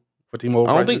T-Mobile for T-Mobile?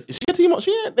 I don't prices? think she at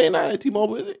T-Mobile. They not at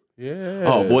T-Mobile, is it? Yeah.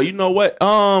 Oh boy, you know what?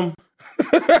 So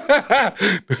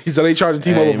they charge the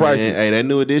T-Mobile prices. Hey, that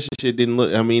new edition shit didn't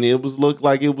look. I mean, it looked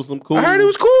like it was some cool. I heard it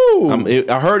was cool.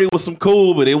 I heard it was some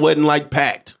cool, but it wasn't like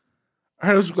packed. I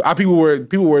heard it was,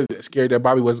 people were scared that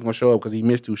Bobby wasn't gonna show up because he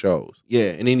missed 2 shows.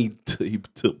 Yeah, and then he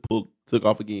took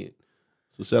off again.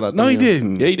 So shout out. No, to he him.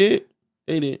 didn't. Yeah, he did.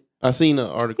 He did. I seen the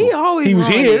article. He was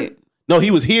here. It. No, he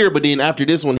was here, but then after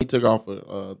this one, he took off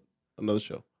another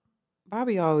show.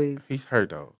 Bobby always. He's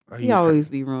hurt though. He always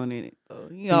be ruining it though.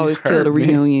 He always kill the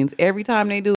reunions. Every time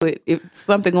they do it, it's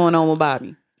something going on with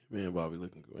Bobby. Man, Bobby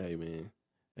looking good. Hey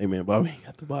man, Bobby ain't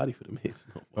got the body for the hits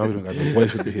no more. Bobby don't got the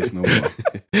voice for the hits no more.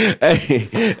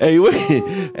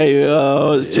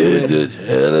 Change the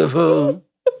telephone.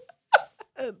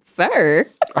 Sir.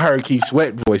 I heard Keith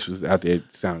Sweat voice was out there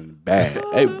sounding bad.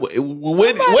 Hey,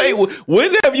 when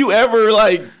have you ever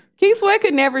like? Keith Sweat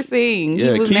could never sing.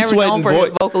 Yeah, he was Keith never Sweat known and for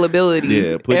his vocal ability.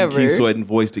 Yeah, putting ever. Keith Sweat and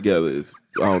voice together is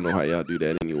I don't know how y'all do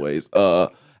that. Anyways,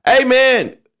 hey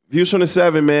man, Views from the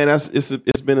 7, man.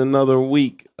 It's been another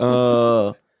week.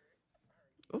 Bro,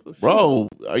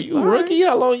 are you a rookie?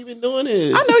 How long you been doing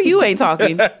this? I know you ain't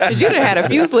talking because you done had a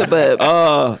few slip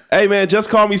ups. Hey man, just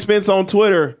call me Spence on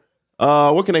Twitter.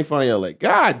 Where can they find y'all at?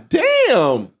 God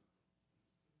damn.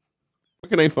 Where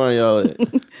can they find y'all at?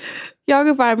 Y'all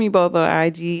can find me both on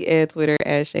IG and Twitter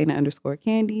at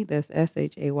Shayna_Candy. That's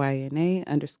SHAYNA_KANDII.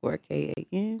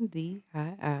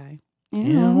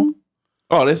 Yeah.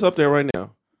 Oh, that's up there right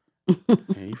now. Yeah,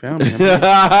 you found me.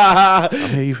 I'm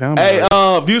here. You found me.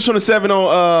 Hey, Views from the 7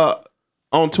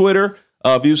 on Twitter.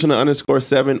 Views from the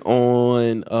 _7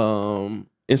 on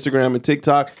Instagram and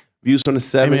TikTok. Views from the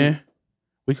 7. Hey, man,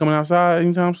 we coming outside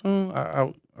anytime soon?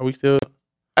 Are we still?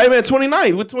 Hey man,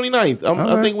 29th. With 29th. I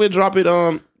Okay. think we'll drop it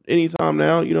anytime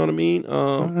now. You know what I mean?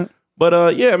 Right.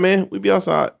 But yeah, man, we be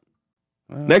outside.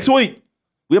 Next week.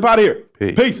 We up out of here.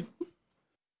 Peace. Peace.